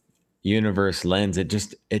electric universe lens, it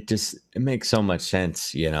makes so much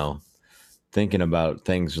sense, you know, thinking about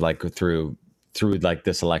things like through like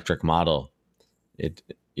this electric model. It,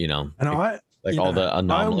 you know, And like all the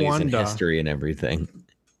anomalies in history and everything.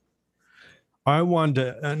 I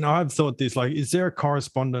wonder, and I've thought this, like, is there a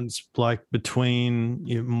correspondence like between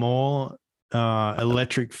more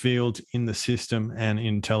electric fields in the system and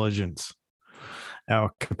intelligence,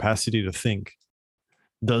 our capacity to think?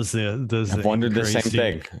 I've wondered the same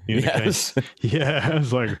thing. Yes. Yeah,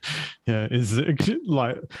 it's like, yeah, is it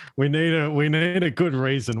like we need a good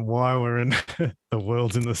reason why we're in the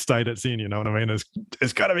world's in the state it's in. You know what I mean?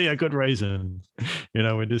 It's got to be a good reason. You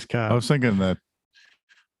know, we just can't. I was thinking that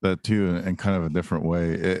too, in kind of a different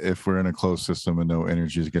way. If we're in a closed system and no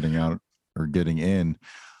energy is getting out or getting in,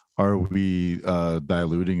 are we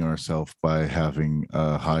diluting ourselves by having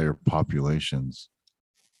higher populations?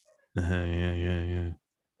 Yeah.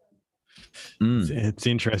 It's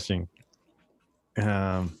interesting.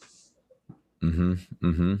 Because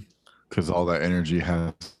all that energy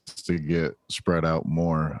has to get spread out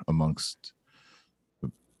more amongst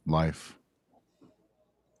life.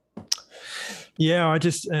 Yeah, I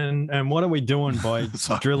just and what are we doing by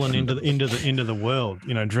drilling into the world?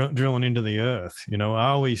 You know, drilling into the earth. You know,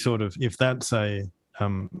 are we sort of, if that's a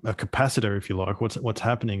capacitor, if you like, what's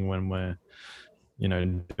happening when we're, you know,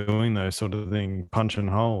 doing those sort of thing, punching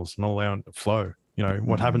holes and allowing it to flow? You know,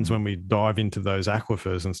 what happens when we dive into those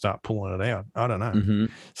aquifers and start pulling it out? I don't know.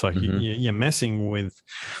 It's like you're messing with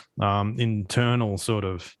internal sort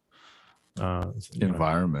of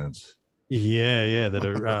environments. Yeah, that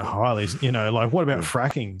are highly, you know, like what about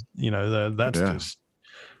fracking? You know, that's insane.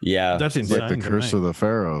 Like the curse of the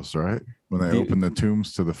pharaohs, right? When they open the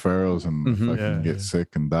tombs to the pharaohs and fucking get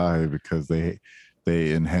sick and die because they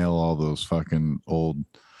inhale all those fucking old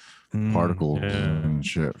particles and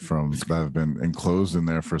shit from that have been enclosed in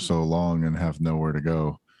there for so long and have nowhere to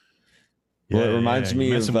go. Well, it reminds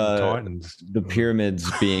me of the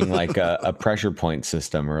pyramids being like a pressure point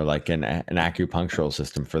system or like an acupunctural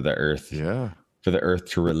system for the earth. Yeah. For the earth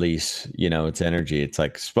to release, you know, its energy. It's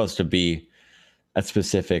like supposed to be at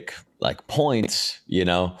specific like points, you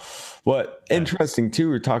know. What interesting too,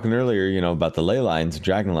 we were talking earlier, you know, about the ley lines,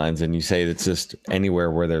 dragon lines, and you say it's just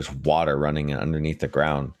anywhere where there's water running underneath the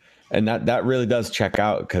ground. And that really does check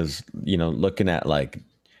out because, you know, looking at like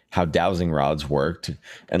how dowsing rods worked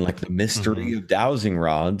and like the mystery of dowsing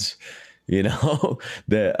rods, you know,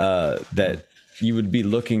 that you would be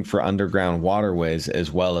looking for underground waterways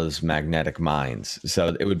as well as magnetic mines.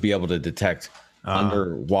 So it would be able to detect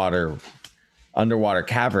underwater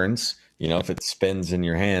caverns, you know, if it spins in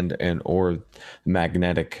your hand, and or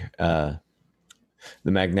the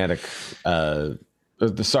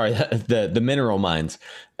mineral mines,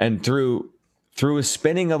 and through a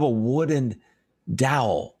spinning of a wooden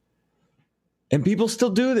dowel. And people still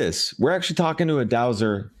do this. We're actually talking to a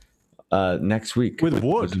dowser next week with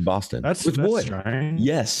wood in Boston. That's wood. Strange.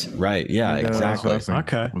 Yes, right. Yeah, exactly.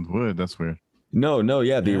 Okay. With wood, that's weird. No,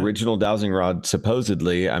 yeah. The original dowsing rod,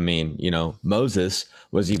 supposedly, I mean, you know, Moses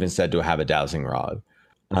was even said to have a dowsing rod.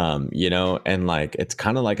 You know, and like it's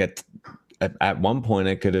kind of like at one point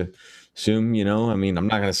I could assume, you know, I mean, I'm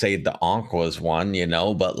not gonna say the Ankh was one, you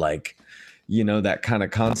know, but like, you know, that kind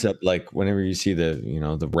of concept, like whenever you see the, you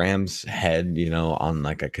know, the ram's head, you know, on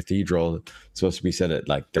like a cathedral, it's supposed to be said at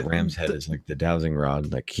like the ram's head is like the dowsing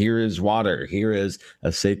rod, like here is water, here is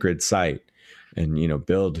a sacred site, and, you know,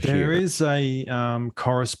 build there here. Is a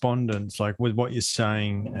correspondence like with what you're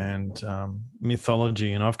saying and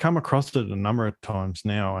mythology, and I've come across it a number of times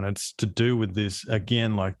now, and it's to do with this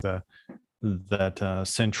again, like that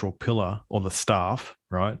central pillar or the staff,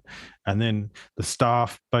 right? And then the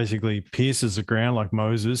staff basically pierces the ground like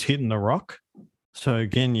Moses hitting the rock. So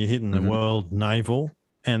again, you're hitting the world navel,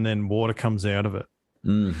 and then water comes out of it.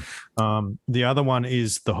 The other one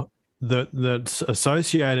is that's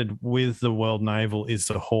associated with the world navel is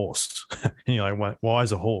the horse. And you're like, why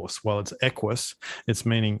is a horse? Well, it's equus. It's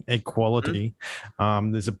meaning equality.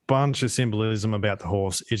 There's a bunch of symbolism about the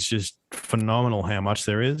horse. It's just phenomenal how much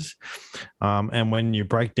there is. And when you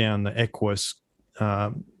break down the equus,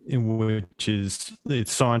 which is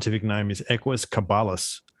its scientific name is Equus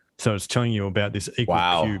caballus. So it's telling you about this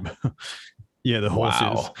equal cube. Yeah, the horse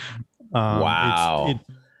is. Wow.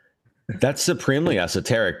 That's supremely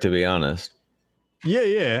esoteric, to be honest.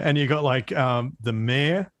 Yeah, and you got like the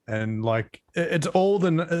mare, and like it's all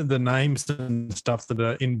the names and stuff that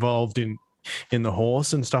are involved in the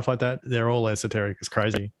horse and stuff like that. They're all esoteric. It's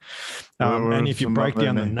crazy. And if you break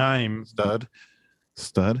down the name, stud,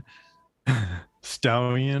 stallion,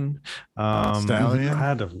 stallion. I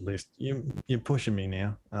had a list. You're pushing me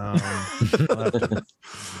now.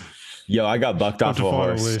 Yo, I got bucked off a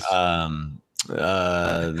horse.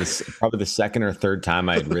 This probably the second or third time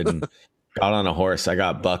I'd got on a horse. I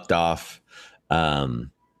got bucked off. I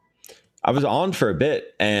was on for a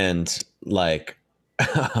bit, and like,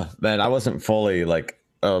 man, I wasn't fully like,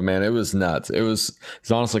 oh man, it was nuts. It was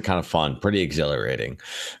honestly kind of fun, pretty exhilarating.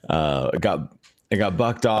 I got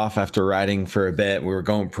bucked off after riding for a bit. We were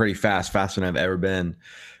going pretty faster than I've ever been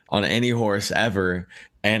on any horse ever.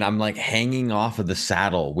 and I'm like hanging off of the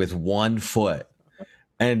saddle with one foot.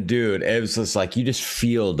 And dude, it was just like you just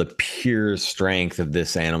feel the pure strength of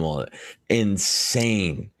this animal.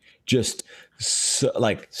 Insane. Just so,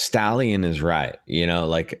 like Stallion is right,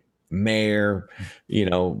 like Mare,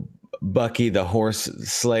 Bucky the horse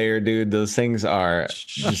slayer, dude. Those things are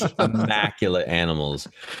just immaculate animals.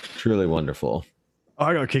 Truly wonderful.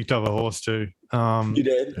 I got kicked off a horse too. You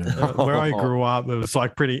did? Where I grew up, it was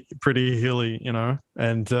like pretty hilly,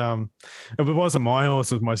 and it wasn't my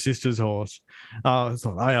horse, it was my sister's horse.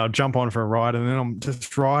 So I'll jump on for a ride, and then I'm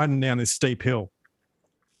just riding down this steep hill.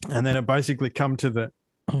 And then it basically come to the,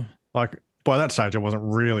 like, by that stage, I wasn't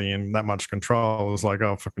really in that much control. I was like,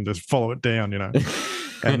 oh, fucking just follow it down,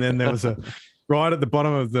 And then there was right at the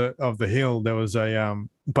bottom of the hill, there was a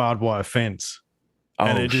barbed wire fence.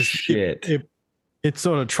 And Oh, shit. It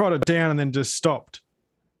sort of trotted down and then just stopped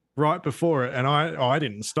right before it. And I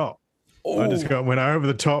didn't stop. I just went over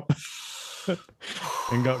the top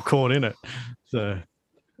and got caught in it. So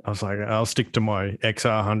I was like, I'll stick to my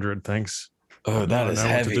XR100. Thanks. Oh, that is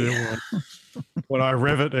heavy. When I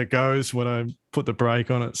rev it, it goes. When I put the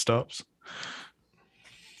brake on, it stops.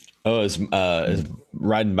 Oh, is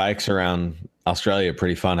riding bikes around Australia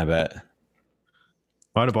pretty fun, I bet.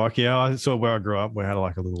 Motorbike, yeah. I saw where I grew up. We had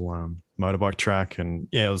like a little motorbike track, and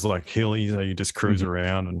yeah, it was like hilly, so you just cruise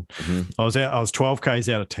around. And I was 12 k's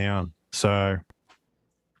out of town, so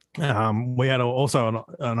we had also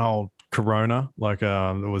an old Corona, like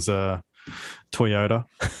there was a Toyota,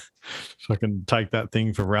 so I can take that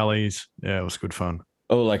thing for rallies. Yeah, it was good fun.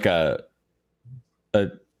 Oh, like a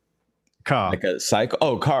Car, like a cycle.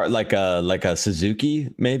 Oh, car, like a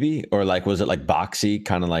Suzuki, maybe, or like was it like boxy,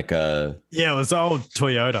 kind of like a? Yeah, it was old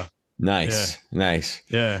Toyota. Nice, nice.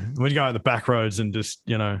 Yeah, we'd go out the back roads and just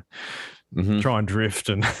try and drift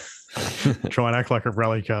and try and act like a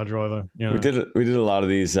rally car driver. We did a lot of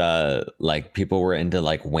these. Like people were into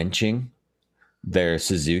like winching their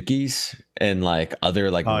Suzukis and like other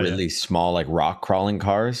like really small like rock crawling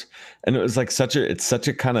cars, and it was like it's such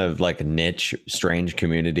a kind of like niche, strange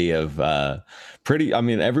community of pretty. I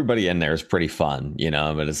mean, everybody in there is pretty fun,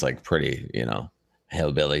 but it's like pretty,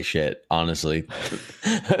 hillbilly shit, honestly.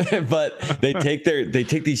 But they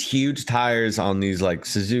take these huge tires on these like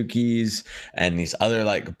Suzukis and these other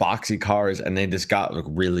like boxy cars, and they just got like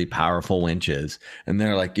really powerful winches, and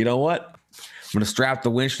they're like, you know what? I'm gonna strap the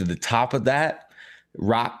winch to the top of that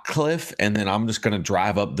rock cliff, and then I'm just gonna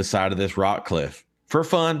drive up the side of this rock cliff for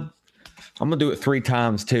fun. I'm gonna do it 3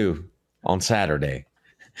 times too on Saturday.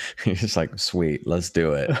 It's like, sweet, let's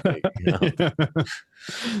do it.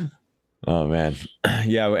 Oh man.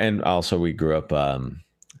 Yeah, and also we grew up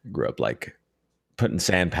like putting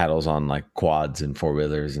sand paddles on like quads and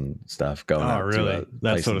 4-wheelers and stuff, going out really?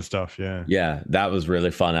 That sort of stuff. Yeah, that was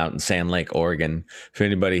really fun out in Sand Lake, Oregon. If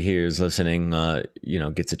anybody here is listening,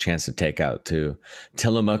 gets a chance to take out to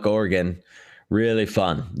Tillamook, Oregon, really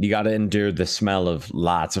fun. You got to endure the smell of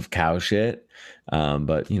lots of cow shit,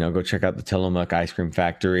 but go check out the Tillamook Ice Cream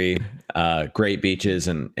Factory. Great beaches,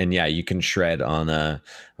 and yeah, you can shred on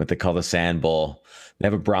what they call the Sand Bowl. They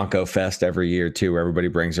have a Bronco Fest every year too, where everybody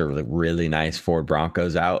brings their really nice Ford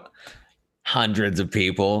Broncos out. Hundreds of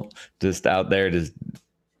people just out there just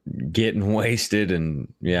getting wasted,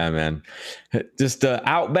 and yeah, man, just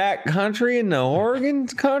outback country in the Oregon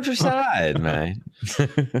countryside, man.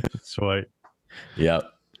 Sweet.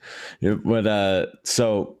 Yep. But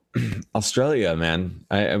so Australia, man,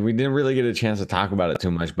 we didn't really get a chance to talk about it too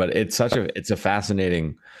much, but it's a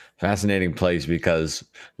fascinating place because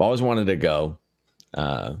I've always wanted to go.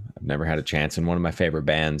 I've never had a chance, and one of my favorite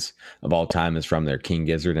bands of all time is from there, King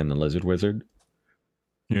Gizzard and the Lizard Wizard.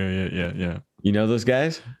 Yeah. You know those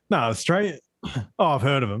guys? No, Australia. Oh, I've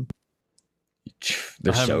heard of them.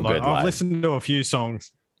 They're so good. I've listened to a few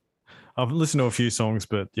songs.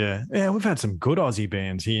 But yeah, we've had some good Aussie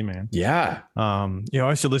bands here, man. Yeah. I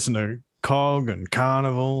used to listen to Cog and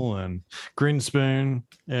Carnival and Grinspoon.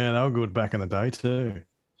 Yeah, they were good back in the day too.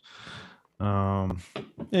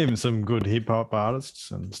 Even some good hip hop artists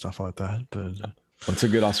and stuff like that. But what's a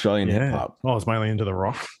good Australian hip hop? I was mainly into the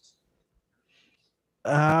rock.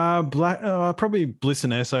 Probably Bliss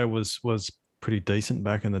and Esso was pretty decent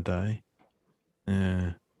back in the day.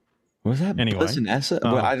 Yeah. Was that anyway? Bliss and Esso?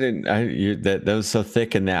 Well, I didn't. That was so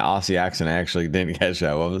thick in that Aussie accent. I actually didn't catch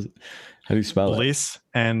that. What was? How do you spell Bliss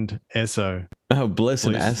and Esso. Oh, Bliss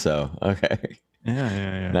and Esso. Okay.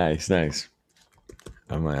 Yeah. Nice.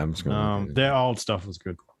 I'm just gonna. Their old stuff was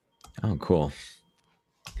good. Oh, cool.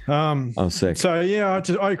 Oh, sick. So yeah,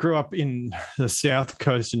 I grew up in the south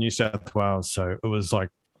coast of New South Wales, so it was like,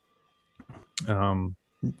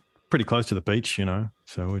 pretty close to the beach,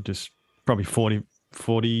 So we're just probably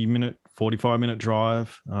 45-minute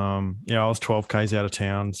drive. I was 12 k's out of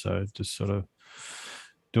town, so just sort of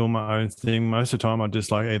doing my own thing. Most of the time I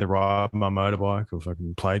just like either ride my motorbike or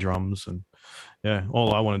fucking play drums, and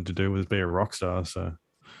all I wanted to do was be a rock star. So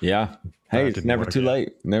yeah, hey, it's never too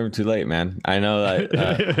late. Never too late, man. I know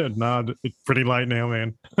that. No, it's pretty late now,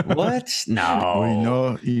 man. What? No.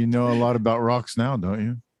 Well, you know a lot about rocks now, don't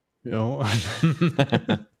you? You know?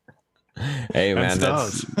 Hey man,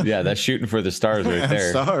 that's shooting for the stars right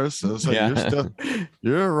there. Stars. So it's like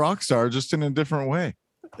you're a rock star, just in a different way.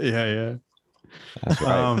 Yeah. That's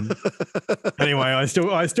right. Anyway, I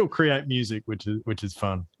still create music, which is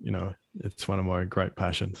fun. You know, it's one of my great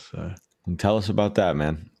passions. So. And tell us about that,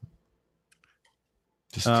 man.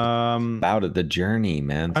 Just about it, the journey,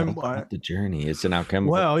 man. About the journey. It's an outcome.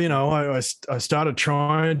 Well, you know, I started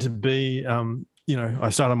trying to be, I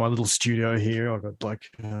started my little studio here. I got like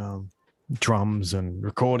drums and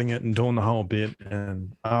recording it and doing the whole bit.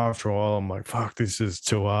 And after a while, I'm like, fuck, this is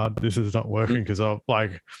too hard. This is not working because I'm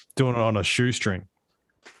like doing it on a shoestring.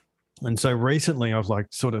 And so recently I've like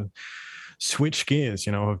sort of switched gears,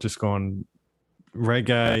 you know, I've just gone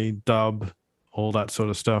reggae, dub, all that sort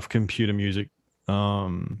of stuff, computer music,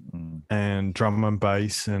 and drum and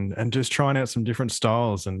bass and just trying out some different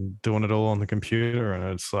styles and doing it all on the computer. And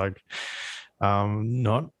it's like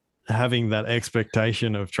not having that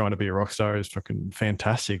expectation of trying to be a rock star is fucking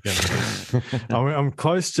fantastic. And I'm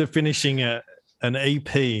close to finishing an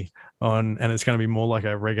EP and it's going to be more like a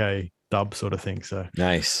reggae dub sort of thing. So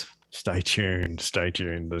nice. Stay tuned.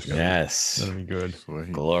 Yes. That'll be good.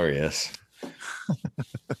 Glorious.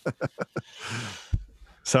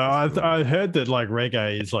 So I heard that like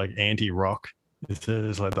reggae is like anti-rock.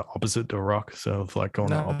 It's like the opposite to rock. So it's like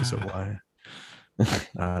going the opposite way.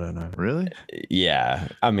 I don't know. Really? Yeah.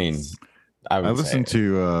 I mean, I listen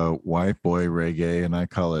to white boy reggae and I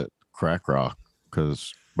call it crack rock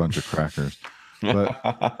because a bunch of crackers. But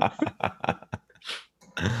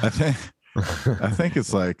I think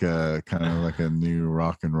it's like kind of like a new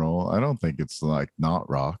rock and roll. I don't think it's like not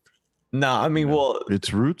rock. No, I mean, well,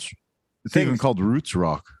 it's roots. It's even called roots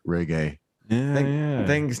rock reggae.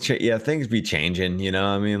 Things be changing, you know.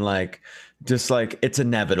 I mean, like, just like it's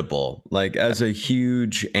inevitable. Like, as a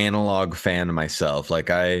huge analog fan myself,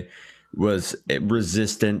 like I was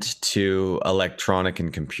resistant to electronic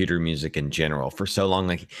and computer music in general for so long.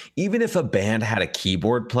 Like, even if a band had a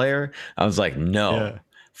keyboard player, I was like, no. Yeah.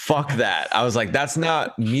 Fuck that. I was like, that's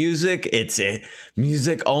not music.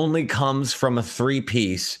 Music only comes from a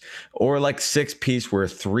 3-piece or like 6-piece where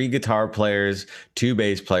 3 guitar players, 2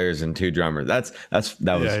 bass players, and 2 drummers. That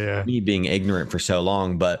was me being ignorant for so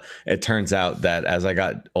long. But it turns out that as I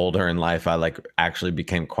got older in life, I like actually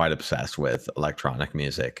became quite obsessed with electronic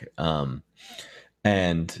music. And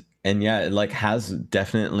yeah, it like has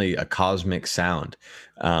definitely a cosmic sound.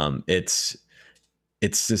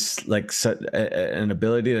 It's just like an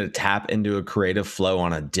ability to tap into a creative flow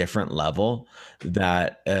on a different level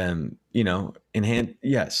that,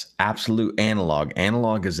 yes, absolute analog.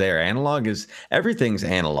 Analog is there. Everything's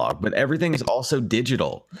analog, but everything is also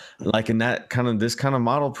digital. Like in this kind of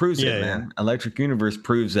model proves it, man. Electric Universe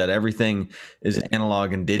proves that everything is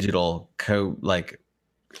analog and digital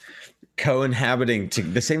co-inhabiting to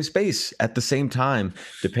the same space at the same time,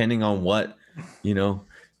 depending on what,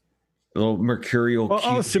 little mercurial. Well,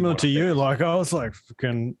 I was similar to you. Like I was like,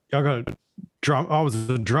 I was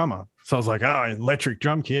a drummer. So I was like, electric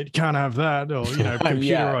drum kit, can't have that. Or,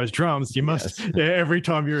 computerized drums. You must, every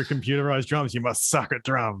time you're a computerized drums, you must suck at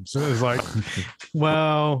drums. And it was like,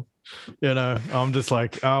 well, I'm just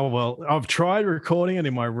like, I've tried recording it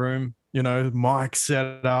in my room, mic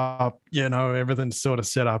set up, everything's sort of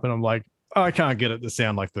set up. And I'm like, I can't get it to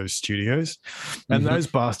sound like those studios. And those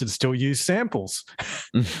bastards still use samples.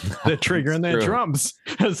 They're triggering their drums.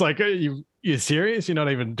 It's like, you're serious? You're not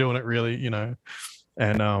even doing it really,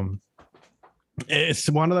 And it's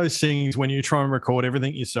one of those things when you try and record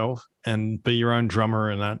everything yourself and be your own drummer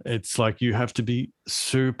and that, it's like you have to be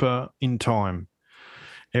super in time.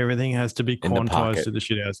 Everything has to be quantized to the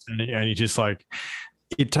shit out. And you just like,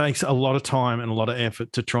 it takes a lot of time and a lot of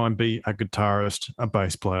effort to try and be a guitarist, a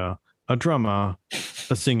bass player, a drummer,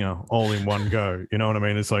 a singer, all in one go. You know what I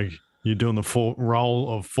mean? It's like you're doing the role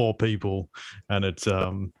of 4 people, and it's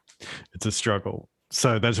a struggle.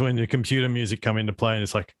 So that's when the computer music come into play, and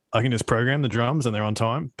it's like I can just program the drums and they're on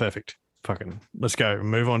time. Perfect. Fucking let's go.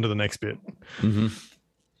 Move on to the next bit. Mm-hmm.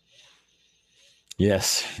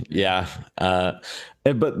 Yes. Yeah.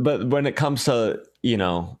 But when it comes to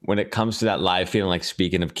that live feeling, like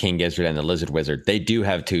speaking of King Gizzard and the Lizard Wizard, they do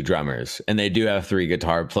have 2 drummers and they do have 3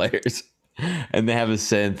 guitar players. and they have a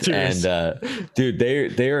synth. Cheers. And dude,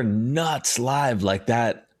 they are nuts live. Like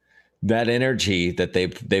that energy that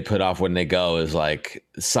they put off when they go is like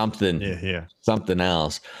something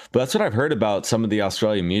else. But that's what I've heard about some of the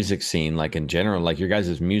Australian music scene, like in general, like your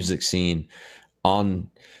guys' music scene on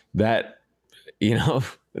that, you know,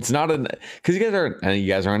 it's not because you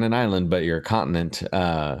guys are on an island, but you're a continent,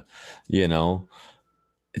 you know,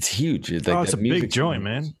 it's huge. Like, it's a big joint,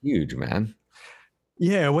 man. Huge, man.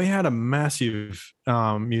 Yeah, we had a massive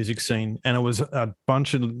music scene, and it was a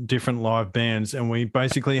bunch of different live bands, and we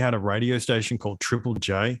basically had a radio station called Triple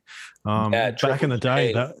J. Back in the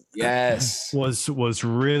day, that was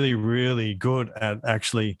really, really good at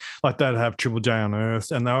actually, like, they'd have Triple J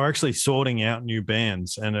Unearthed, and they were actually sorting out new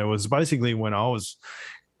bands, and it was basically when I was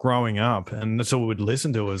growing up, and that's all we'd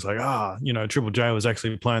listen to was like, you know, Triple J was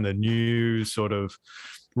actually playing the new sort of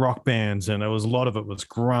rock bands, and a lot of it was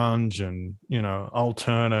grunge and, you know,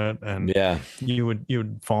 alternate, and you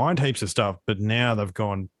would find heaps of stuff, but now they've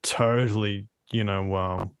gone totally, you know,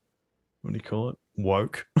 what do you call it,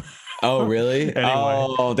 woke. Oh really?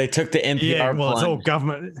 Anyway, they took the NPR plunge. It's all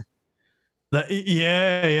government.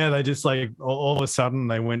 They just like all of a sudden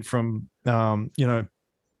they went from you know,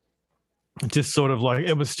 just sort of like,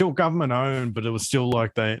 it was still government owned, but it was still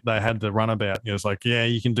like they had the runabout. It was like, yeah,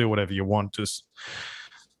 you can do whatever you want, just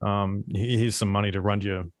here's some money to run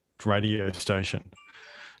your radio station.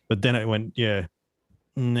 But then it went,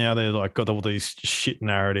 now they're like got all these shit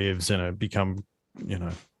narratives, and it become, you know.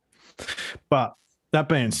 But that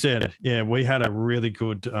being said, we had a really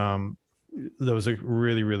good there was a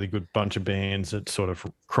really, really good bunch of bands that sort of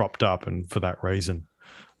cropped up, and for that reason.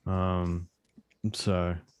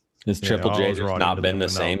 So has Triple J just not been the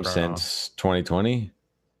same since 2020?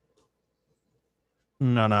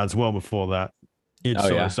 No, it's well before that. It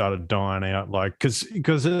sort of started dying out, like, because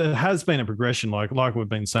it has been a progression, like we've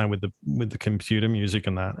been saying with the computer music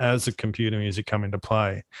and that. As the computer music come into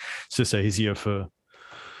play, it's just easier for,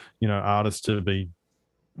 you know, artists to be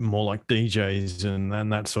more like DJs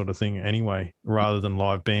and that sort of thing anyway, rather than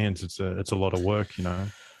live bands. It's a lot of work, you know.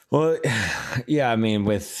 Well, yeah, I mean,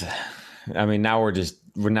 now we're just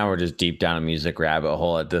deep down a music rabbit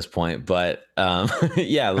hole at this point, but sorry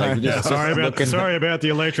about the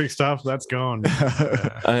electric stuff, that's gone.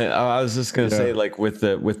 I was just gonna say, like, with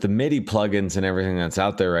the MIDI plugins and everything that's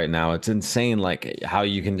out there right now, it's insane, like how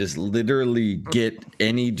you can just literally get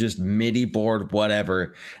any just MIDI board,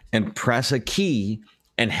 whatever, and press a key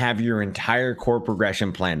and have your entire chord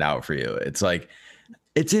progression planned out for you. It's like,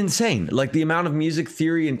 it's insane. Like the amount of music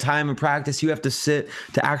theory and time and practice you have to sit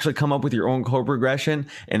to actually come up with your own chord progression.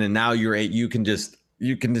 And then now you can just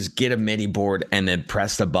get a MIDI board and then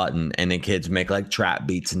press the button, and then kids make like trap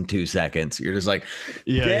beats in 2 seconds. You're just like,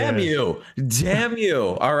 damn you.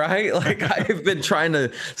 All right. Like, I've been trying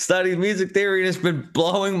to study music theory and it's been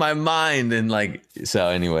blowing my mind. And like, so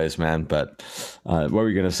anyways, man, but what were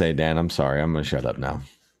you going to say, Dan? I'm sorry. I'm going to shut up now.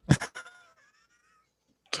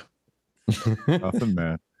 Nothing,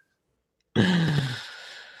 man.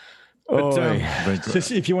 But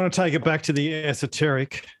just, if you want to take it back to the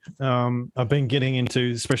esoteric, I've been getting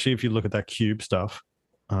into, especially if you look at that cube stuff,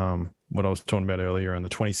 what I was talking about earlier, and the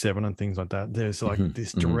 27 and things like that. There's like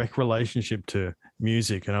this direct relationship to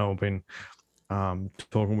music. And I've been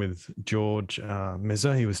talking with George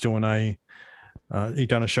Meza. He was doing he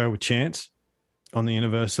done a show with Chance on the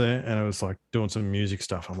Universe there, and it was like doing some music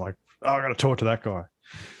stuff. I'm like, I got to talk to that guy.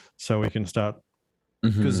 So we can start,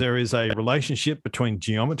 because there is a relationship between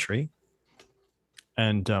geometry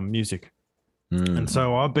and music. And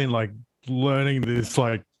so I've been like learning this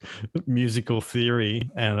like musical theory,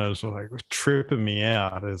 and it was like tripping me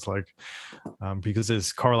out. It's like, because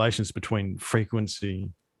there's correlations between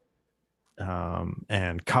frequency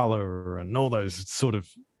and color and all those sort of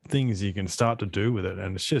things you can start to do with it.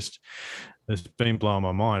 And it's been blowing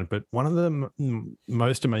my mind. But one of the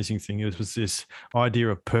most amazing things was this idea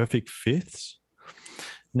of perfect fifths.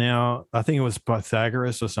 Now, I think it was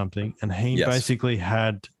Pythagoras or something, and he basically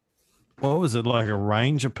had, what was it, like a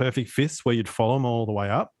range of perfect fifths where you'd follow them all the way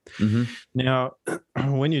up. Now,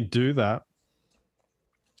 when you do that,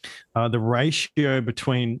 the ratio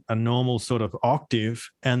between a normal sort of octave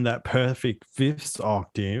and that perfect fifths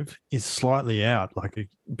octave is slightly out. Like,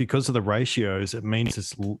 because of the ratios, it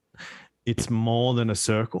means it's more than a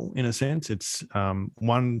circle in a sense. It's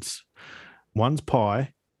one's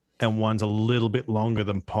pi and one's a little bit longer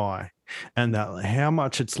than pi, and that how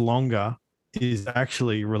much it's longer is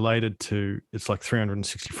actually related to, it's like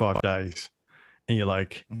 365 days. And you're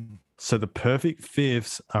like, so the perfect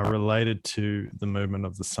fifths are related to the movement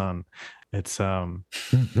of the sun. It's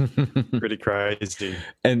pretty crazy.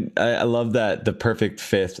 And I love that the perfect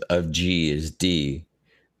fifth of G is D.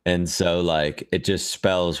 And so like it just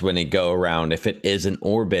spells when you go around, if it is an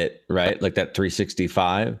orbit, right? Like that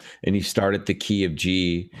 365, and you start at the key of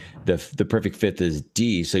G, the perfect fifth is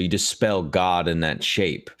D. So you just spell God in that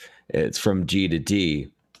shape. It's from G to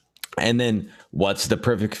D. And then what's the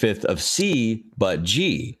perfect fifth of C but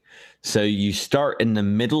G? So you start in the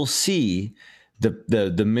middle C.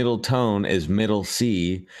 The middle tone is middle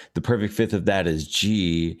C. The perfect fifth of that is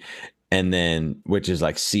G. And then, which is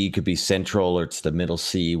like C could be central or it's the middle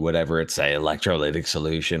C, whatever. It's a electrolytic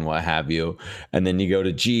solution, what have you. And then you go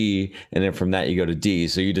to G, and then from that you go to D.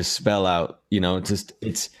 So you just spell out,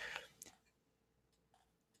 it's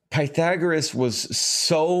Pythagoras was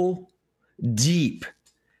so deep,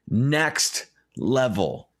 next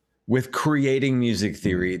level with creating music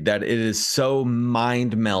theory that it is so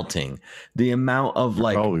mind melting. The amount of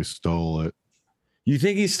like, Probably stole it. you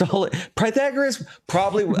think he stole it? Pythagoras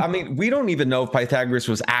probably. I mean, we don't even know if Pythagoras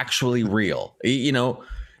was actually real. He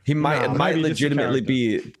might legitimately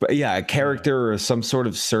be, a character or some sort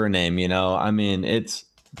of surname. I mean, it's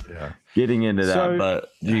getting into that. But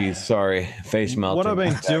geez, sorry, face melting. What I've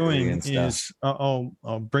been doing is I'll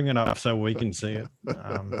bring it up so we can see it.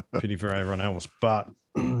 Pity for everyone else, but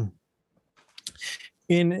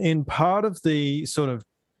in part of the sort of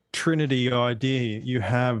Trinity idea, you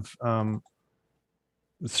have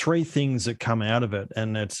three things that come out of it,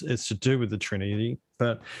 and it's to do with the Trinity.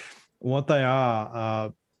 But what they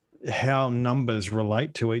are how numbers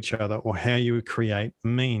relate to each other, or how you create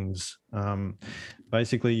means.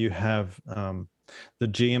 Basically, you have the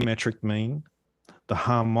geometric mean, the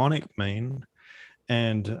harmonic mean,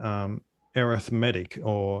 and arithmetic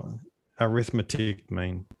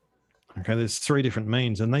mean. Okay, there's three different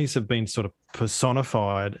means, and these have been sort of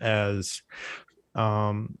personified as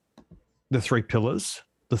the three pillars.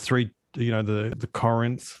 The three, the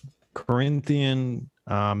Corinthian,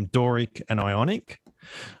 Doric, and Ionic.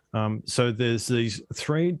 So there's these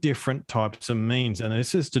three different types of means, and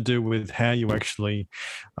this is to do with how you actually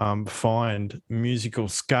find musical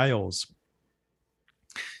scales.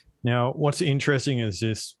 Now, what's interesting is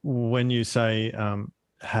this: when you say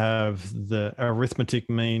have the arithmetic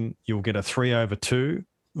mean, you'll get a 3/2,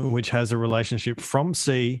 which has a relationship from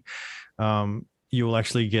C. You will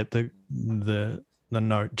actually get the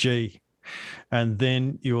note G, and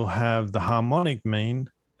then you'll have the harmonic mean,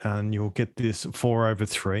 and you'll get this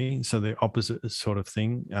 4/3, so the opposite sort of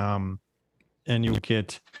thing, and you'll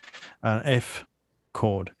get an F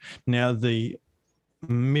chord. Now the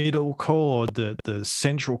middle chord, the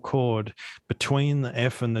central chord between the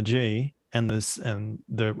F and the G, and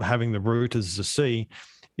having the root as the C,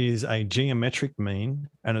 is a geometric mean,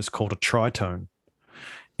 and it's called a tritone.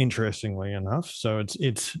 Interestingly enough, so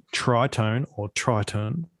it's tritone or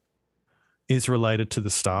tritone is related to the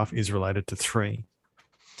staff, is related to 3,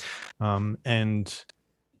 and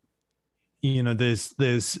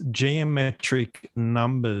there's geometric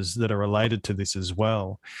numbers that are related to this as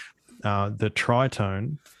well. The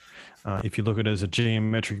tritone, if you look at it as a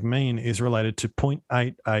geometric mean, is related to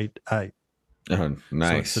 0.888. Oh,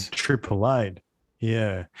 nice. So it's a 888.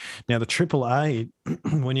 Yeah. Now the 888,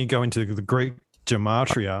 when you go into the Greek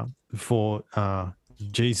gematria for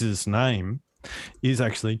Jesus' name, is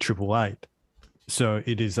actually 888. So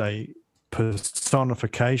it is a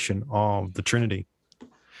personification of the Trinity.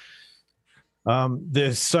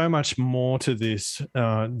 There's so much more to this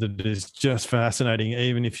that is just fascinating,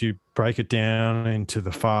 even if you break it down into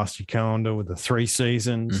the fast calendar with the 3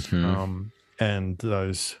 seasons, and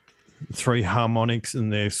those 3 harmonics,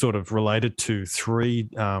 and they're sort of related to 3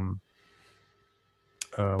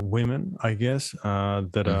 women, I guess,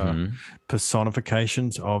 that are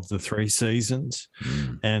personifications of the 3 seasons,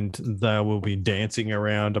 and they will be dancing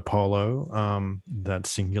around Apollo, that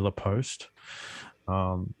singular post.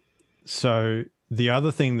 So the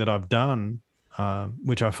other thing that I've done,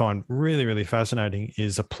 which I find really, really fascinating,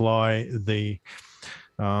 is apply the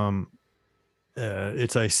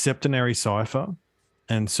it's a septenary cipher.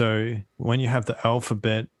 And so when you have the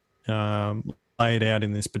alphabet laid out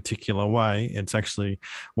in this particular way, it's actually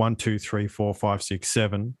 1, 2, 3, 4, 5, 6,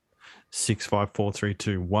 7, 6, 5, 4, 3,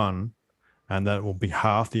 2, 1, and that will be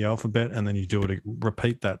half the alphabet. And then you do it,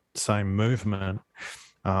 repeat that same movement.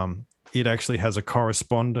 It actually has a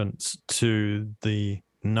correspondence to the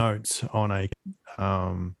notes on a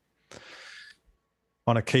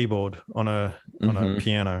keyboard, on a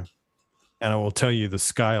piano. And it will tell you the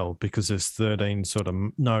scale, because there's 13 sort of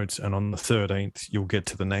notes, and on the 13th, you'll get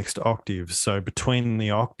to the next octave. So between the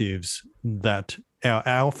octaves, that our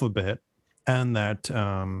alphabet and that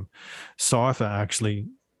cipher actually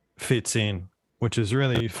fits in, which is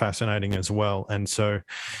really fascinating as well. And so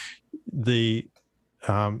the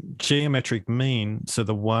geometric mean, so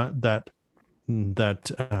the one that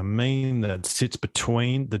mean that sits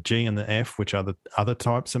between the G and the F, which are the other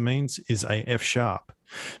types of means, is a F sharp.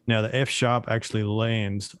 Now the F sharp actually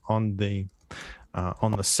lands on the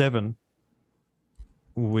 7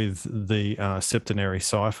 with the septenary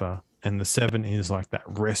cipher, and the 7 is like that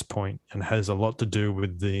rest point and has a lot to do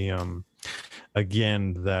with the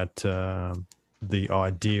again that the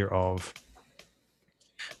idea of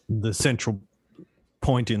the central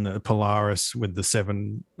point in the Polaris with the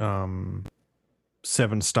 7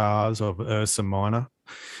 stars of Ursa Minor,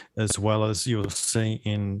 as well as you'll see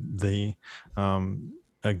in the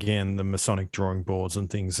again the Masonic drawing boards and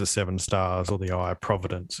things, the 7 stars or the Eye of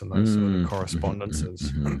Providence and those sort of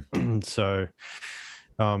correspondences. So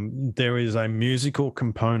there is a musical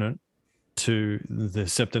component to the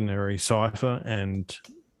septenary cipher and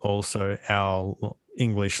also our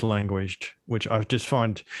English language, which I just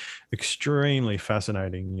find extremely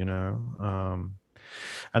fascinating, you know.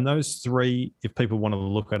 And those 3, if people want to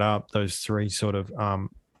look it up, those 3 sort of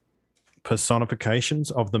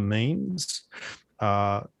personifications of the means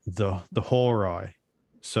are the Horai.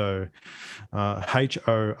 So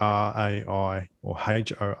Horai or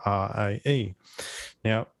Horae.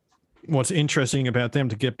 Now, what's interesting about them,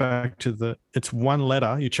 to get back to it's one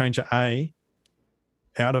letter, you change an A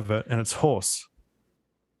out of it and it's horse.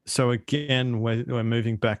 So again, we're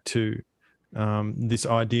moving back to this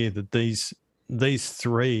idea that these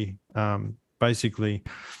 3 basically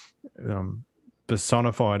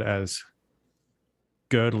personified as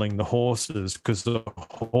girdling the horses, because the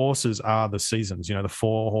horses are the seasons, you know, the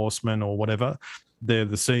 4 horsemen or whatever, they're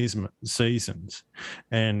the seasons.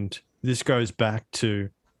 And this goes back to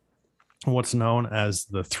what's known as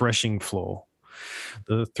the threshing floor.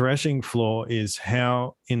 The threshing floor is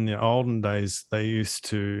how in the olden days they used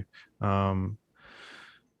to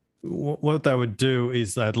what they would do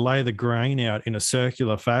is they'd lay the grain out in a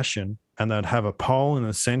circular fashion, and they'd have a pole in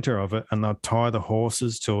the center of it, and they'd tie the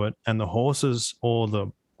horses to it, and the horses or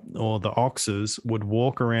the oxes would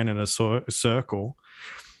walk around in a circle,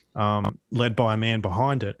 led by a man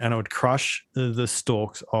behind it, and it would crush the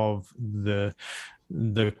stalks of the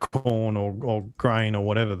corn or grain or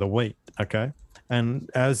whatever, the wheat. Okay.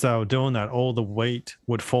 And as they were doing that, all the wheat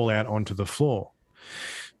would fall out onto the floor.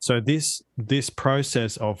 So this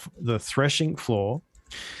process of the threshing floor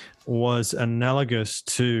was analogous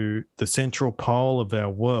to the central pole of our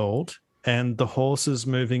world, and the horses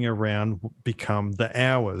moving around become the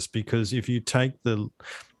hours, because if you take the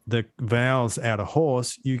vowels out of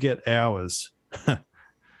horse, you get hours.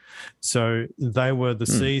 So they were the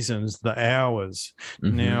seasons, the hours.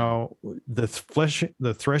 Now,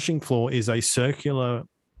 the threshing floor is a circular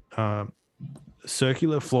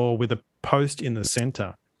floor with a post in the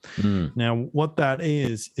center. Now, what that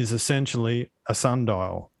is essentially a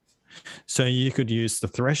sundial. So you could use the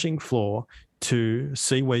threshing floor to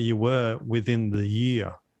see where you were within the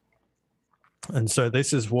year. And so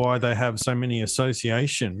this is why they have so many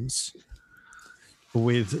associations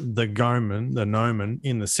with the gnomon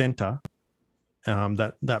in the center,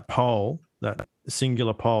 that pole, that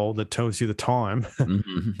singular pole that tells you the time,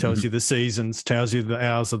 tells you the seasons, tells you the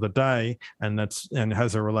hours of the day, and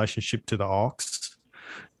has a relationship to the ox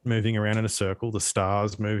moving around in a circle, the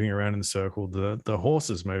stars moving around in a circle, the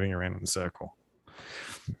horses moving around in a circle.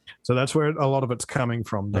 So that's where a lot of it's coming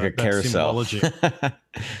from. Like a carousel. Symbology.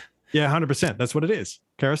 Yeah, 100%. That's what it is.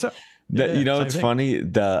 Carousel. You know, it's funny.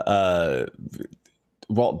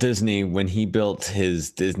 Walt Disney, when he built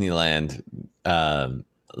his Disneyland,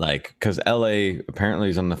 because LA apparently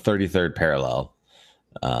is on the 33rd parallel,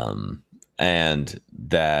 and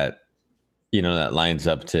that, you know, that lines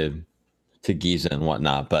up to Giza and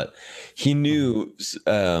whatnot. But he knew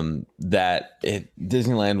that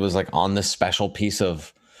Disneyland was like on this special piece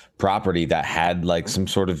of property that had like some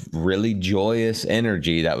sort of really joyous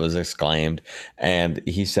energy that was exclaimed. And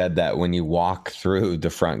he said that when you walk through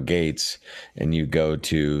the front gates and you go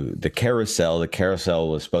to the carousel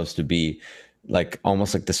was supposed to be like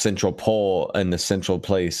almost like the central pole and the central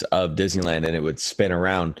place of Disneyland, and it would spin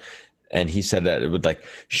around. And he said that it would like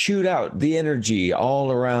shoot out the energy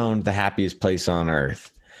all around the happiest place on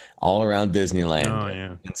earth, all around Disneyland. Oh,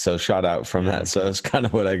 yeah. And so shot out from that. So it's kind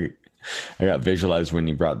of what I got visualized when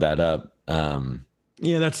you brought that up.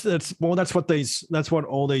 Yeah, that's what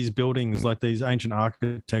all these buildings, like these ancient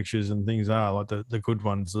architectures and things are, like the good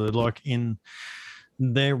ones.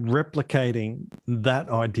 They're replicating that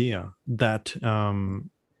idea that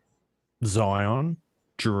Zion,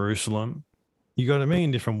 Jerusalem, you got a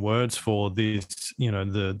million different words for this,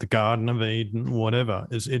 the Garden of Eden, whatever.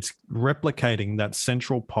 It's replicating that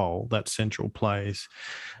central pole, that central place.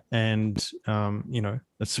 And,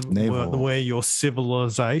 that's where your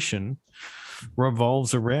civilization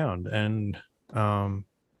revolves around. And,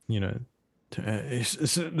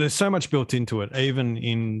 there's so much built into it, even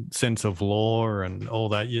in sense of lore and all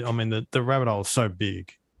that. I mean, the rabbit hole is so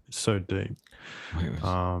big, so deep.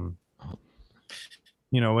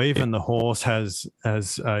 Even the horse has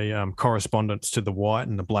a correspondence to the white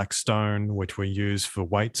and the black stone, which we use for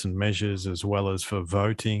weights and measures as well as for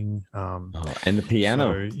voting. And the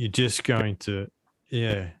piano. So you're just going to,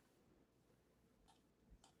 yeah.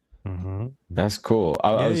 Mm-hmm. That's cool.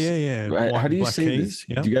 Yeah. How do you say this?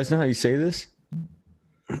 Yeah. Do you guys know how you say this?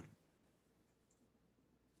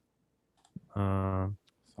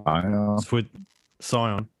 It's with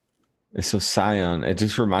Sion. So Sion, it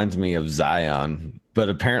just reminds me of Zion, but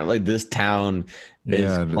apparently this town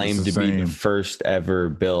is claimed to be the first ever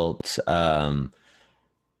built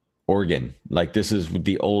organ. Like this is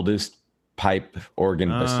the oldest pipe organ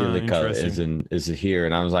basilica is here.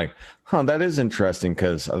 And I was like, that is interesting,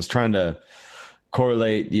 because I was trying to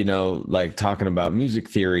correlate, like talking about music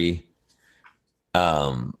theory,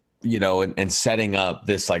 and setting up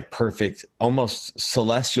this like perfect, almost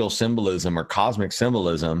celestial symbolism or cosmic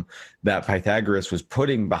symbolism that Pythagoras was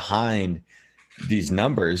putting behind these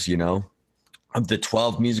numbers, of the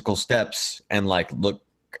 12 musical steps. And like, look,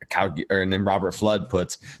 and then Robert Flood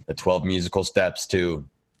puts the 12 musical steps to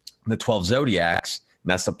the 12 zodiacs.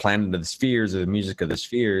 And that's the planet of the spheres, or the music of the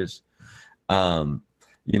spheres. But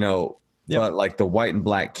like the white and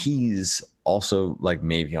black keys also like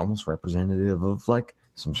maybe almost representative of like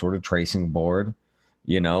some sort of tracing board,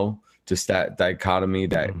 just that dichotomy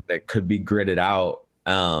that could be gridded out.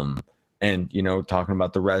 And, talking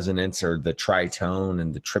about the resonance or the tritone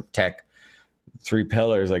and the triptych, 3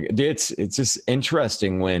 pillars, like it's just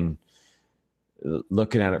interesting when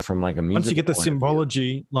looking at it from like a music. Once you get the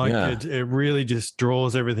symbology, it really just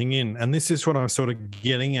draws everything in. And this is what I'm sort of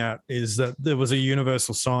getting at, is that there was a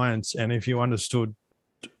universal science. And if you understood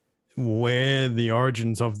where the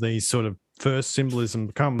origins of these sort of first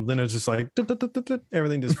symbolism come, then it's just like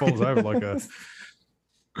everything just falls over like a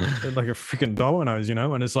freaking dominoes,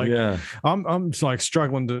 and it's like I'm just like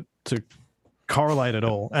struggling to correlate it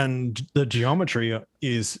all. And the geometry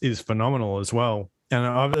is phenomenal as well. And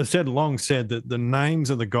I've long said that the names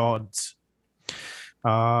of the gods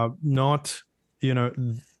are not,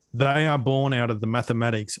 they are born out of the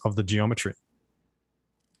mathematics of the geometry.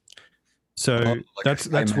 So that's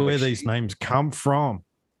where these names come from.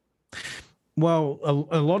 Well,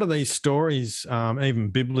 a lot of these stories,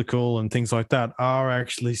 even biblical and things like that, are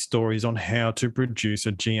actually stories on how to produce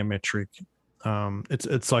a geometric.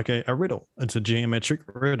 It's like a riddle. It's a geometric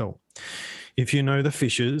riddle. If you know the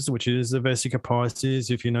fishes, which is the Vesica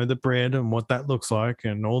Piscis, if you know the bread and what that looks like,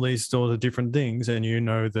 and all these sorts of different things, and you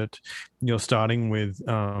know that you're starting with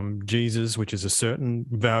Jesus, which is a certain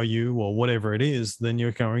value or whatever it is, then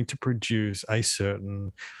you're going to produce a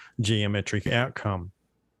certain geometric outcome.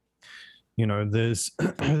 There's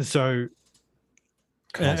so,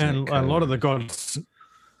 and a lot of the gods.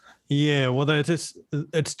 Yeah, well, it's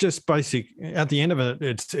just basic. At the end of it,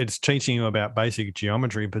 it's teaching you about basic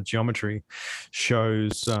geometry, but geometry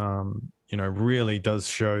shows, really does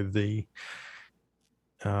show the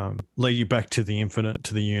lead you back to the infinite,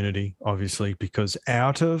 to the unity, obviously, because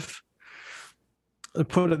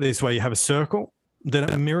put it this way, you have a circle, then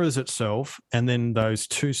it mirrors itself, and then those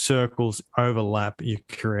 2 circles overlap. You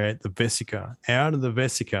create the vesica. Out of the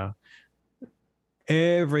vesica,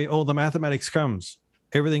 all the mathematics comes.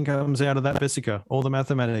 Everything comes out of that vesica, all the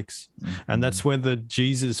mathematics. Mm-hmm. And that's where the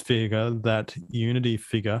Jesus figure, that unity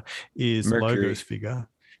figure, is Logos figure.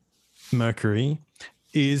 Mercury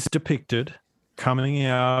is depicted coming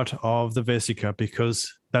out of the vesica,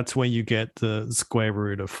 because that's where you get the square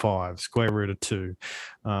root of 5, square root of 2.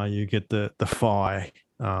 You get the phi,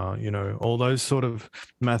 all those sort of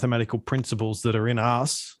mathematical principles that are in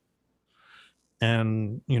us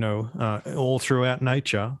and, all throughout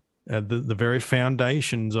nature. The very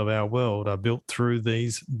foundations of our world are built through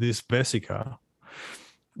this vesica.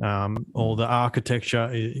 All the architecture,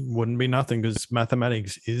 it wouldn't be nothing, because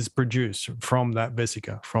mathematics is produced from that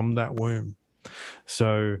vesica, from that womb.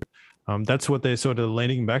 So that's what they're sort of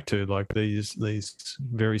leaning back to, like these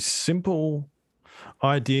very simple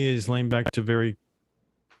ideas lean back to very,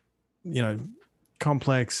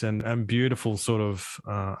 complex and beautiful sort of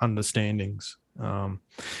understandings.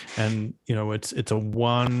 And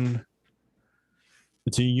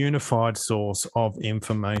it's a unified source of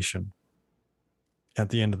information at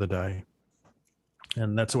the end of the day.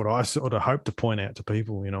 And that's what I sort of hope to point out to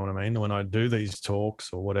people, you know what I mean? When I do these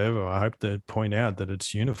talks or whatever, I hope to point out that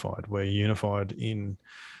it's unified. We're unified in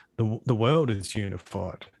the world is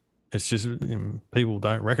unified. It's just people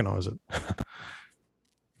don't recognize it,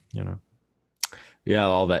 you know? Yeah,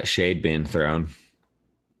 all that shade being thrown.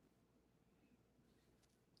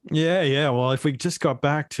 Yeah. Well, if we just got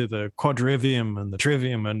back to the quadrivium and the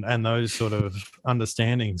trivium and those sort of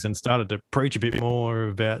understandings and started to preach a bit more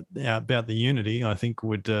about the unity, I think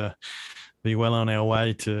would be well on our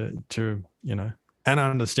way to you know, and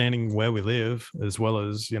understanding where we live, as well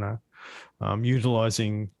as, you know,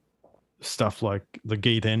 utilizing stuff like the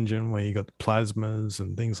Geet engine where you got the plasmas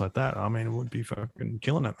and things like that. I mean, it would be fucking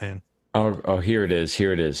killing it, man. Oh, here it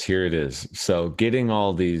is. So getting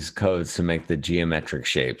all these codes to make the geometric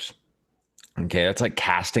shapes. Okay, that's like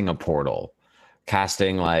casting a portal,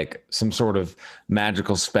 casting like some sort of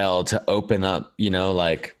magical spell to open up, you know,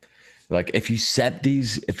 like if you set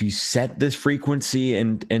this frequency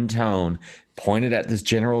and tone pointed at this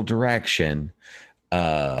general direction,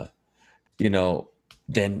 you know,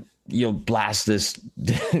 then you'll blast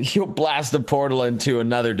the portal into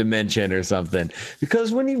another dimension or something.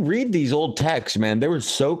 Because when you read these old texts, man, they were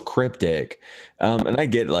so cryptic. And I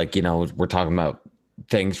get, like, you know, we're talking about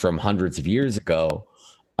things from hundreds of years ago.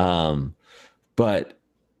 But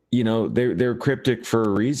you know, they're cryptic for a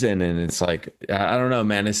reason. And it's like, I don't know,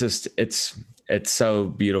 man, it's so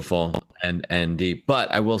beautiful and deep. But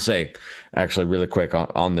I will say, actually, really quick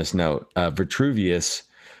on this note, Vitruvius,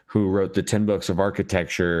 who wrote the 10 books of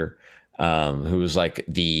architecture, who was like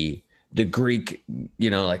the Greek, you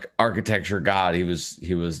know, like architecture god. He was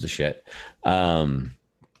the shit.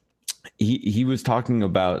 He was talking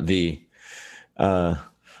about the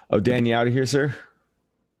Dan, you out of here, sir?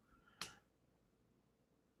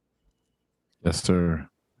 Yes, sir.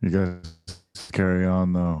 You guys carry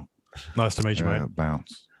on, though. Nice to meet you, mate.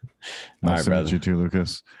 Bounce. All Nice right, to brother. meet you too,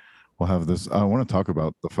 Lucas. We'll have this. I want to talk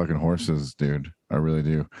about the fucking horses, dude. I really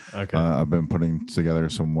do. Okay. I've been putting together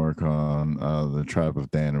some work on the tribe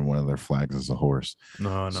of Dan, and one of their flags is a horse.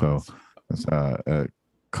 No. So it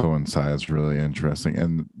coincides, really interesting.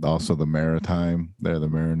 And also the maritime, they're the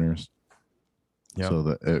mariners. Yep. So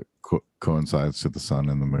that it coincides to the sun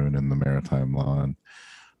and the moon and the maritime law and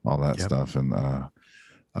all that stuff. And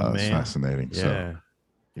it's fascinating. Yeah. So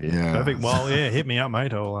yeah. Perfect. Well, yeah, hit me up,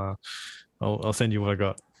 mate. I'll send you what I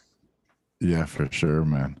got. Yeah, for sure,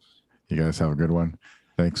 man. You guys have a good one.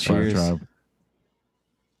 Thanks, Fire Cheers. Tribe.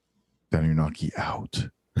 Danunoki out.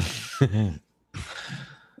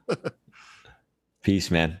 Peace,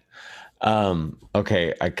 man.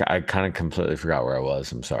 Okay, I kind of completely forgot where I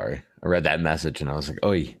was. I'm sorry. I read that message and I was like,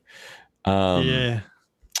 "Oi." Yeah.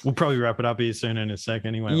 We'll probably wrap it up here soon in a sec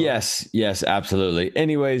anyway. Yes, absolutely.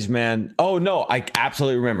 Anyways, man. Oh no, I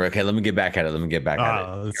absolutely remember. Okay, let me get back at it. Here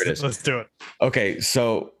it is. Let's do it. Okay,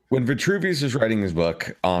 so when Vitruvius was writing his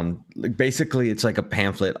book on, like, basically it's like a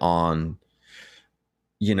pamphlet on,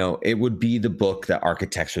 you know, it would be the book that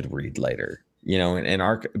architects would read later. You know,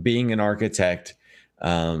 and being an architect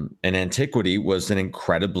in antiquity was an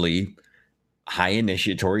incredibly high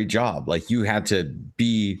initiatory job. Like, you had to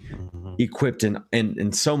be equipped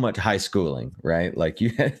in so much high schooling, right? Like, you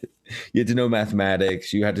had to know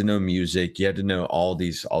mathematics, you had to know music, you had to know all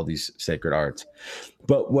these sacred arts.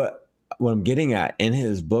 But what I'm getting at in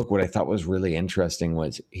his book, what I thought was really interesting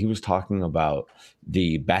was he was talking about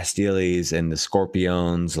the Bastiles and the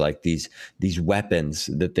Scorpions, like these weapons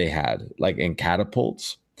that they had, like in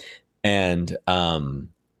catapults. And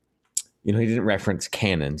you know, he didn't reference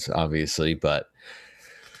cannons, obviously, but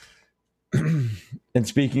and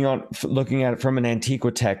looking at it from an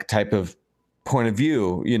Antiquitech type of point of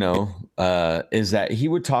view, you know, is that he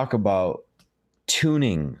would talk about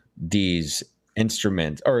tuning these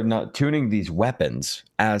instruments, or not tuning these weapons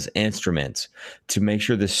as instruments, to make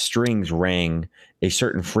sure the strings rang a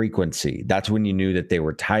certain frequency. That's when you knew that they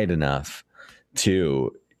were tight enough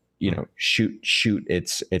to, you know, shoot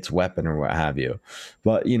its weapon or what have you.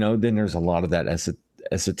 But, you know, then there's a lot of that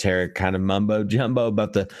esoteric kind of mumbo jumbo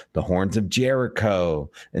about the horns of Jericho,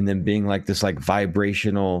 and then being like this like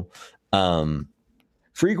vibrational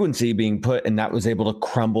frequency being put, and that was able to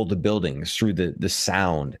crumble the buildings through the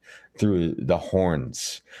sound, through the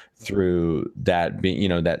horns, through that being, you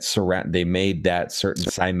know, that surround, they made that certain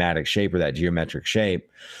cymatic shape or that geometric shape.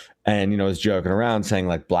 And, you know, I was joking around saying,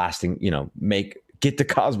 like, blasting, you know, get the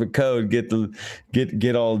cosmic code, get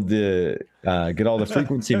all the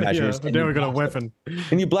frequency measures. Yeah, then we got a weapon.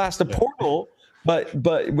 And you blast a portal But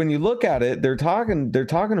when you look at it, they're talking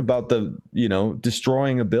about the,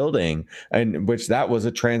 destroying a building, and which that was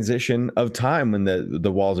a transition of time when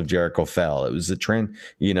the walls of Jericho fell. It was a trend,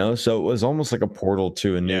 so it was almost like a portal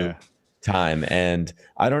to a new time. And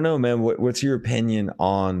I don't know, man, what's your opinion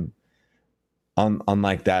on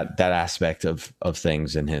like that aspect of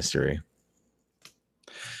things in history?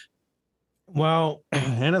 Well,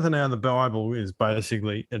 anything out of the Bible is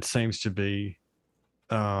basically, it seems to be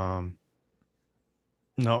not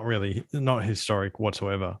historic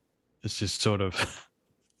whatsoever. It's just sort of,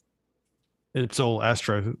 it's all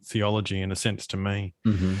astrotheology in a sense to me.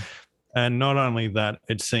 Mm-hmm. And not only that,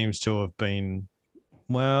 it seems to have been,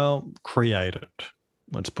 created.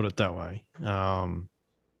 Let's put it that way.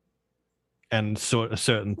 And sort of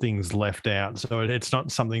certain things left out. So it's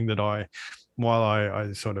not something that while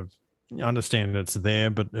I sort of understand it's there,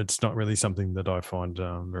 but it's not really something that I find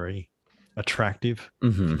very attractive for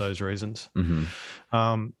those reasons.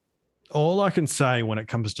 All I can say when it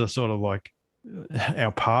comes to sort of like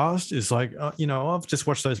our past is like, I've just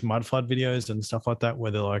watched those mud flood videos and stuff like that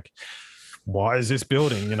where they're like, why is this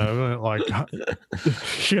building, like,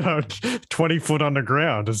 20 foot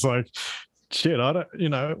underground? It's like, shit, I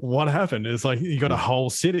don't, what happened? It's like you got a whole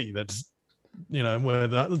city that's, where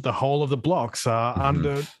the whole of the blocks are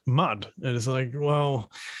under mud. And it's like, well,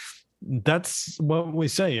 that's what we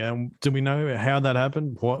see. And do we know how that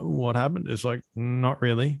happened? What happened? It's like, not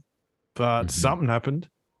really, but something happened.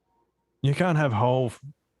 You can't have whole,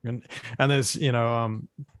 and there's,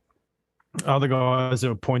 other guys that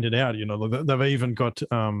have pointed out, they've even got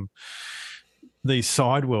these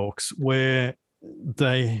sidewalks where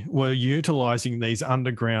they were utilizing these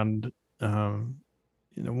underground,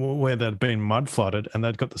 where they'd been mud flooded, and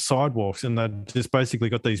they'd got the sidewalks, and they'd just basically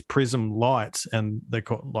got these prism lights, and they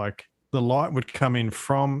got like the light would come in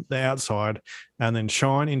from the outside and then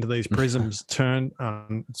shine into these prisms, turn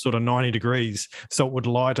sort of 90 degrees, so it would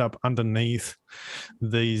light up underneath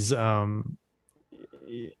these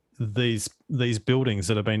buildings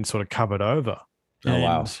that have been sort of covered over.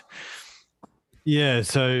 Wow. Yeah,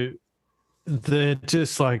 so they're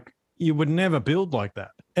just like, you would never build like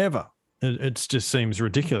that ever. It just seems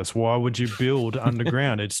ridiculous. Why would you build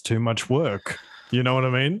underground? It's too much work. You know what I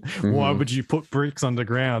mean? Why would you put bricks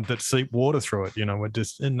underground that seep water through it?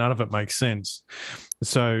 None of it makes sense.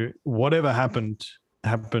 So whatever happened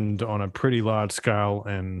on a pretty large scale,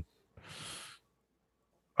 and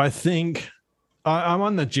I think I'm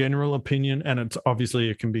on the general opinion, and it's obviously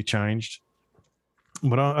it can be changed,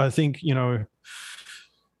 but I think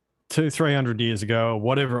 200-300 years ago,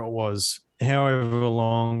 whatever it was, however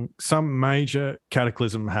long, some major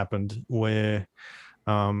cataclysm happened where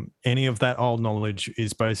any of that old knowledge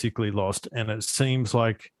is basically lost, and it seems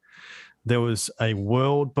like there was a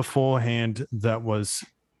world beforehand that was,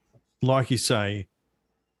 like you say,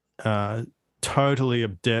 totally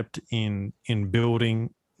adept in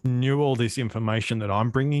building, knew all this information that I'm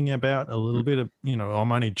bringing about, a little bit of,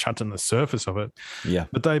 I'm only touching the surface of it. Yeah.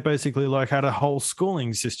 But they basically like had a whole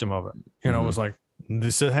schooling system of it. It was like,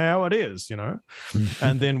 this is how it is,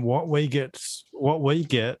 and then what we get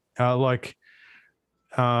are like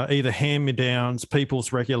either hand-me-downs,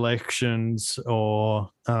 people's recollections, or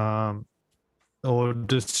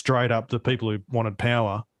just straight up the people who wanted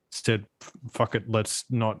power said, fuck it, let's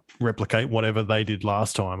not replicate whatever they did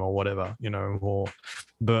last time or whatever, or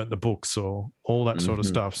burnt the books or all that sort of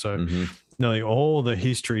stuff. So nearly all the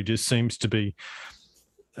history just seems to be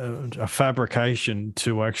a fabrication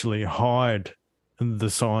to actually hide the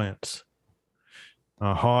science,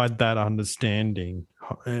 hide that understanding.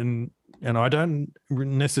 And I don't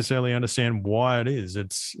necessarily understand why it is.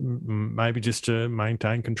 It's maybe just to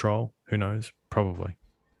maintain control. Who knows? Probably.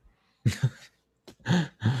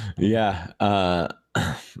 Yeah. I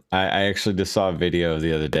actually just saw a video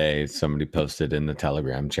the other day. Somebody posted in the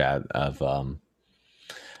Telegram chat of a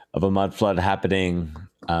mud flood happening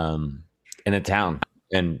in a town.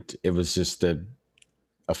 And it was just a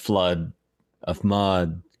flood of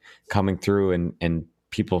mud coming through and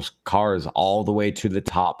people's cars all the way to the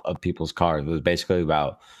top of people's cars. It was basically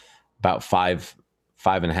about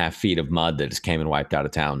 5.5 feet of mud that just came and wiped out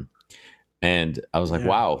of town. And I was like,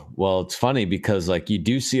 wow. Well, it's funny because like you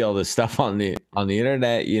do see all this stuff on the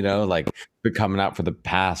internet, like been coming out for the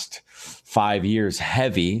past 5 years,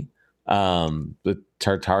 heavy, the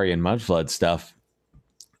Tartarian mud flood stuff.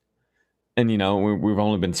 And, we've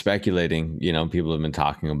only been speculating, people have been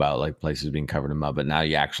talking about like places being covered in mud, but now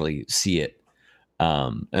you actually see it.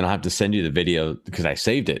 And I'll have to send you the video because I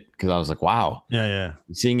saved it because I was like, wow, Yeah.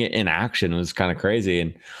 seeing it in action was kind of crazy.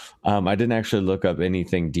 And I didn't actually look up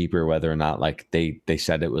anything deeper, whether or not like they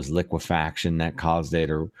said it was liquefaction that caused it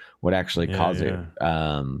or what actually caused it,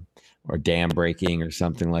 or dam breaking or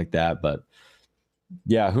something like that. But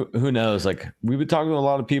yeah, who knows? Like we've been talking to a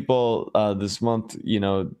lot of people this month, you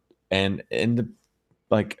know, and the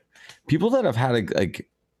like people that have had like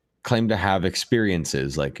claim to have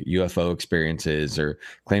experiences like UFO experiences or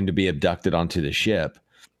claim to be abducted onto the ship.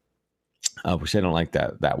 Which I don't like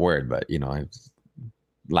that word, but you know, I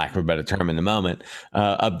lack of a better term in the moment,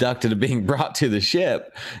 abducted and being brought to the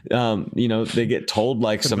ship. You know, they get told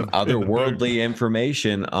like some otherworldly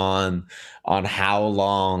information on how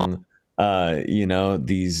long, you know,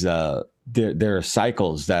 these there are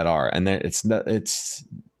cycles that are, and it's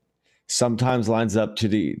sometimes lines up to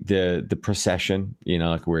the precession, you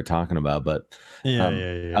know, like we were talking about, but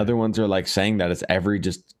other ones are like saying that it's every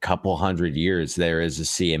just couple hundred years there is a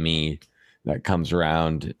CME that comes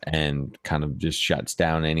around and kind of just shuts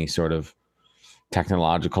down any sort of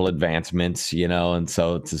technological advancements, you know, and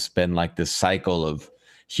so it's just been like this cycle of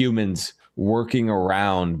humans working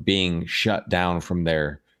around being shut down from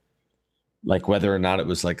their, like whether or not it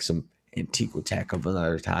was like some Antiquitech of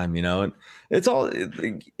another time, you know, and it's all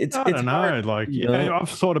it's I don't know, hard, like you know? I've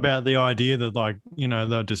thought about the idea that like, you know,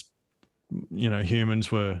 they're just, you know,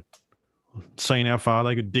 humans were seeing how far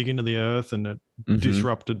they could dig into the earth and it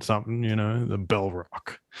disrupted something, you know, the Bell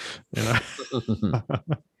Rock, you know.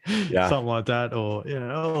 Yeah, something like that, or you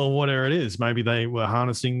know, or whatever it is. Maybe they were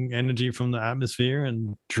harnessing energy from the atmosphere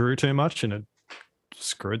and drew too much and it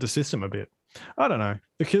screwed the system a bit. I don't know,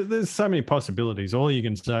 because there's so many possibilities. All you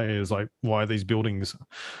can say is like, why are these buildings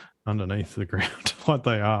underneath the ground like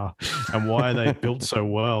they are, and why are they built so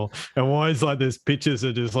well, and why is like there's pictures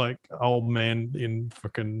of just like old men in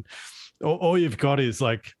fucking, all you've got is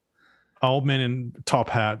like old men in top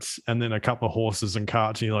hats and then a couple of horses and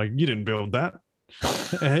carts, and you're like, you didn't build that.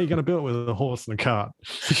 How are you going to build it with a horse and a cart?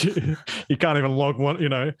 You can't even log one, you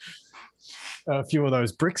know, a few of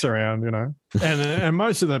those bricks around, you know, and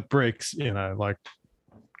most of the bricks, you know, like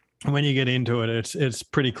when you get into it, it's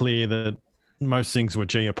pretty clear that most things were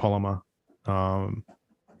geopolymer.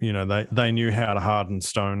 You know, they knew how to harden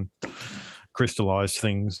stone, crystallize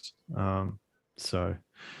things. So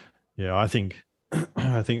yeah, I think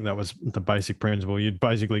that was the basic principle. You'd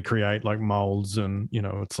basically create like molds, and you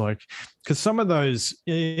know, it's like, because some of those,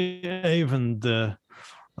 even the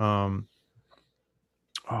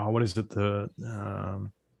what is it, the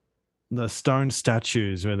stone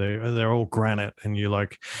statues where they're all granite, and you're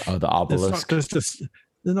like, the obelisk.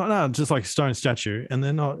 They're not just like a stone statue, and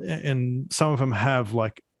they're not, and some of them have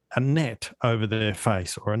like a net over their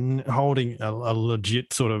face or holding a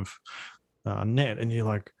legit sort of net, and you're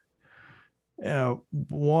like,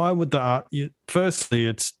 why would the art? Firstly,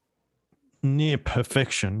 it's near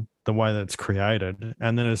perfection the way that it's created,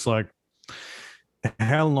 and then it's like,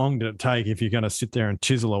 how long did it take if you're going to sit there and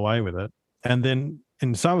chisel away with it? And then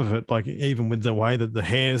in some of it, like even with the way that the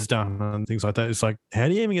hair's done and things like that, it's like, how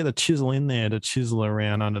do you even get the chisel in there to chisel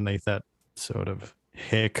around underneath that sort of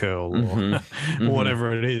hair curl or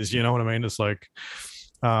whatever it is? You know what I mean? It's like,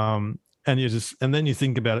 and then you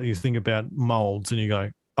think about it. You think about molds, and you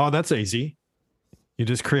go, oh, that's easy. You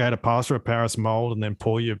just create a plaster of Paris mold and then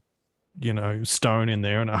pour your, you know, stone in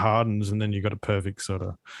there and it hardens, and then you've got a perfect sort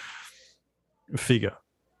of figure.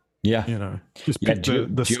 Yeah, you know, just pick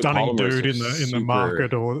the stunning dude in the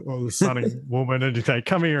market or the stunning woman, and you say,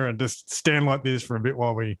 come here and just stand like this for a bit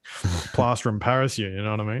while we plaster and Paris you. You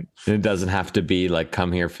know what I mean? And it doesn't have to be like,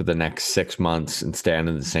 come here for the next 6 months and stand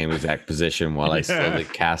in the same exact position while I slowly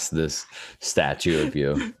cast this statue of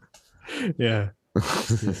you. Yeah.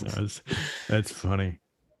 That's funny.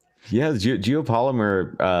 Yeah,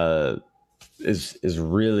 geopolymer is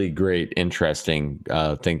really great, interesting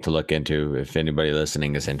thing to look into if anybody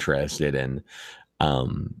listening is interested in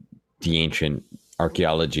the ancient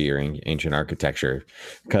archaeology or ancient architecture,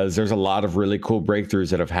 because there's a lot of really cool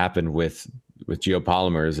breakthroughs that have happened with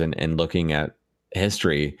geopolymers and looking at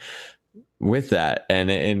history with that,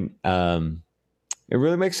 and it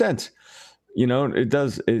really makes sense. You know, it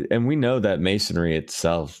does, and we know that masonry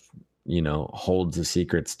itself, you know, holds the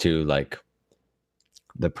secrets to like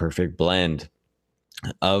the perfect blend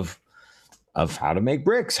of how to make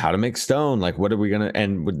bricks, how to make stone. Like, what are we gonna?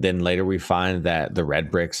 And then later we find that the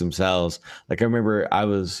red bricks themselves. Like, I remember I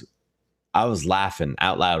was laughing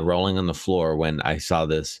out loud, rolling on the floor when I saw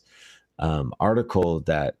this article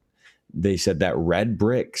that they said that red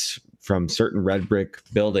bricks from certain red brick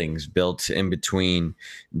buildings built in between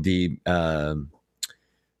the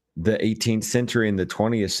 18th century and the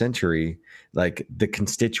 20th century, like the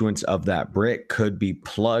constituents of that brick could be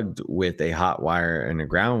plugged with a hot wire and a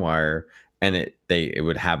ground wire, and it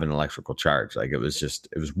would have an electrical charge. Like it was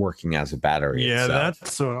working as a battery. Yeah, itself.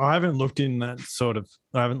 that's sort of, I haven't looked in that sort of,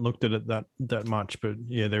 I haven't looked at it that much, but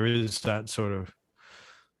yeah, there is that sort of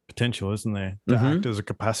potential, isn't there, to act as a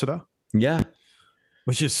capacitor? Yeah.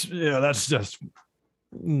 Which is, that's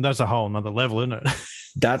a whole nother level, isn't it?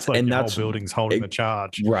 That's like and your that's whole building's holding the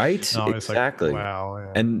charge, right? No, Exactly. Like, wow.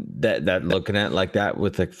 Yeah. And that looking at like that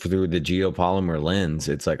with like through the geopolymer lens,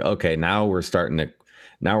 it's like, okay, now we're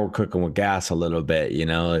cooking with gas a little bit.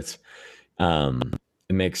 It's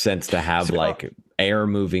it makes sense to have like air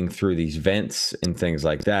moving through these vents and things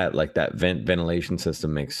like that. Like that ventilation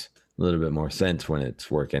system makes a little bit more sense when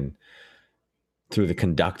it's working through the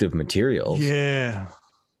conductive materials.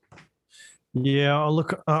 Yeah,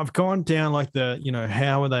 look, I've gone down like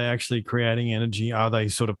how are they actually creating energy? Are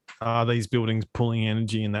these buildings pulling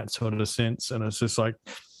energy in that sort of sense? And it's just like,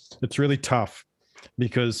 it's really tough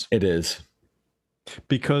because it is.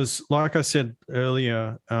 Because like I said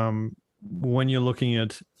earlier, when you're looking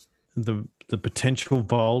at the potential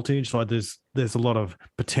voltage, like there's a lot of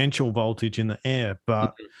potential voltage in the air,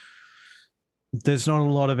 but there's not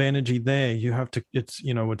a lot of energy there. You have to, it's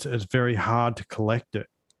very hard to collect it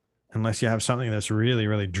unless you have something that's really,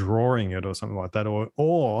 really drawing it or something like that. Or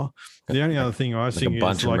the only other thing I was thinking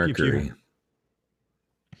is like mercury.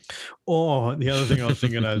 Or the other thing I was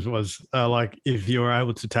thinking of was like if you were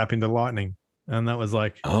able to tap into lightning, and that was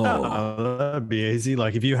like, oh, that'd be easy.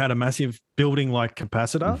 Like if you had a massive building like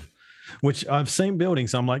capacitor, which I've seen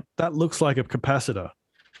buildings, I'm like, that looks like a capacitor.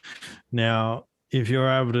 Now, if you're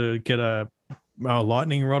able to get a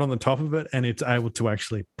lightning rod on the top of it and it's able to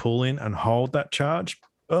actually pull in and hold that charge,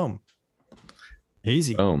 boom,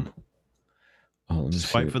 easy. Boom.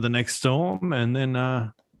 Just wait for the next storm and then,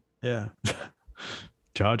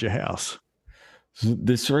 charge your house. So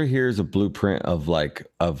this right here is a blueprint of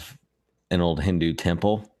an old Hindu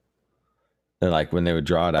temple, and like when they would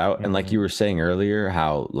draw it out, and like you were saying earlier,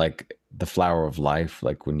 how like the flower of life,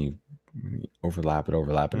 like when you overlap it,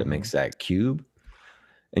 it makes that cube,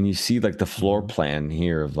 and you see like the floor plan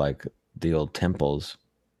here of like the old temples,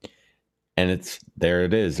 and it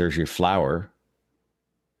is. There's your flower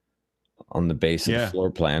on the base of the floor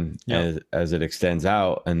plan as it extends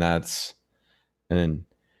out, but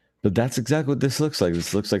that's exactly what this looks like.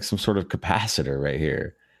 This looks like some sort of capacitor right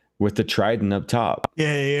here, with the trident up top.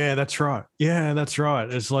 Yeah, that's right. Yeah, that's right.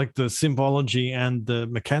 It's like the symbology and the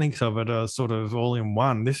mechanics of it are sort of all in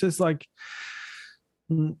one. This is like,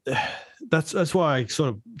 that's why I sort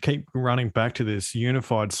of keep running back to this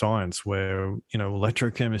unified science where,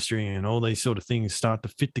 electrochemistry and all these sort of things start to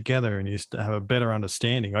fit together and you have a better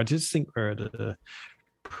understanding. I just think we're at a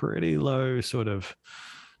pretty low sort of,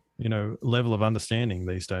 level of understanding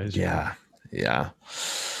these days. Yeah.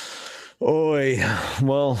 Oi,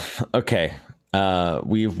 well, okay.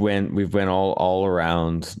 We've went all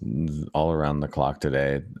around the clock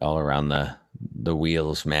today, all around the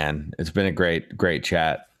wheels, man. It's been a great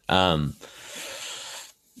chat.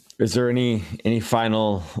 Is there any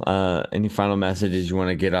final messages you want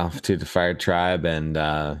to get off to the Fire Tribe and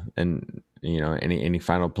any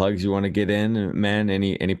final plugs you want to get in, man?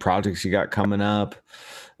 Any projects you got coming up?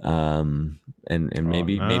 And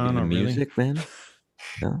maybe the music, really. Man.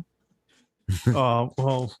 No.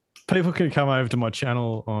 Well, people can come over to my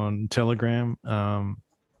channel on Telegram.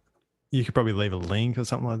 You could probably leave a link or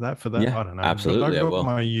something like that for that. Yeah, I don't know. Absolutely. I've got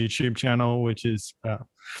my YouTube channel, which is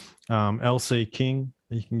LC King.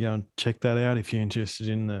 You can go and check that out if you're interested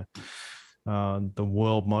in the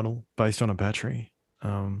world model based on a battery.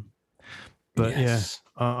 But yes.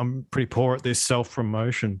 I'm pretty poor at this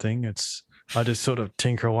self-promotion thing. I just sort of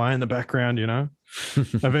tinker away in the background,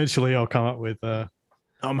 Eventually I'll come up with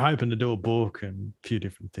I'm hoping to do a book and a few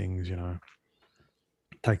different things, It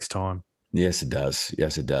takes time. Yes, it does.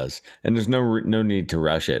 And there's no need to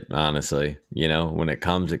rush it, honestly. When it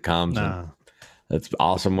comes, it comes. Nah. It's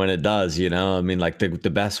awesome when it does, I mean, like the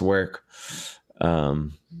best work,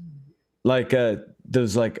 there's like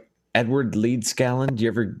Edward Leedskalnin. Do you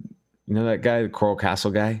ever, that guy, the Coral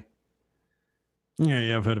Castle guy?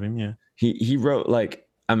 Yeah, I've heard of him. Yeah. He wrote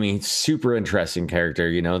super interesting character,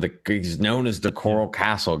 he's known as the Coral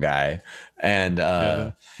Castle guy, and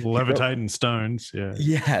levitating stones. Yeah.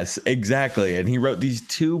 Yes, exactly. And he wrote these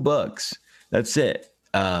 2 books. That's it.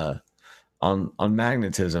 On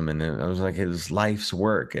magnetism, and I was like his life's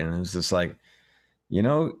work, and it was just like,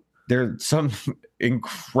 there's some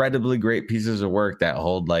incredibly great pieces of work that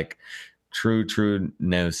hold like true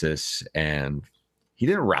gnosis, and he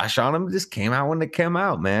didn't rush on them. It just came out when it came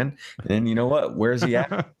out, man. And you know what? Where's he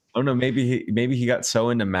at? Oh no, maybe he got so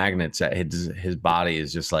into magnets that his body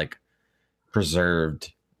is just like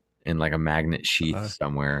preserved in like a magnet sheath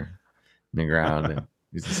somewhere in the ground. And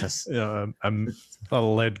he's just a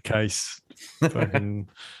lead case fucking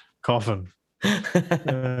coffin.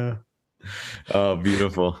 Oh,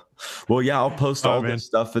 beautiful. Well, yeah, I'll post all this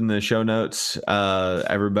stuff in the show notes.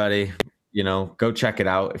 Everybody, go check it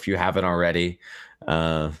out if you haven't already.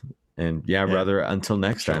 And yeah, brother, until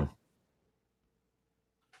next time.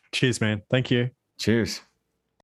 Cheers, man. Thank you. Cheers.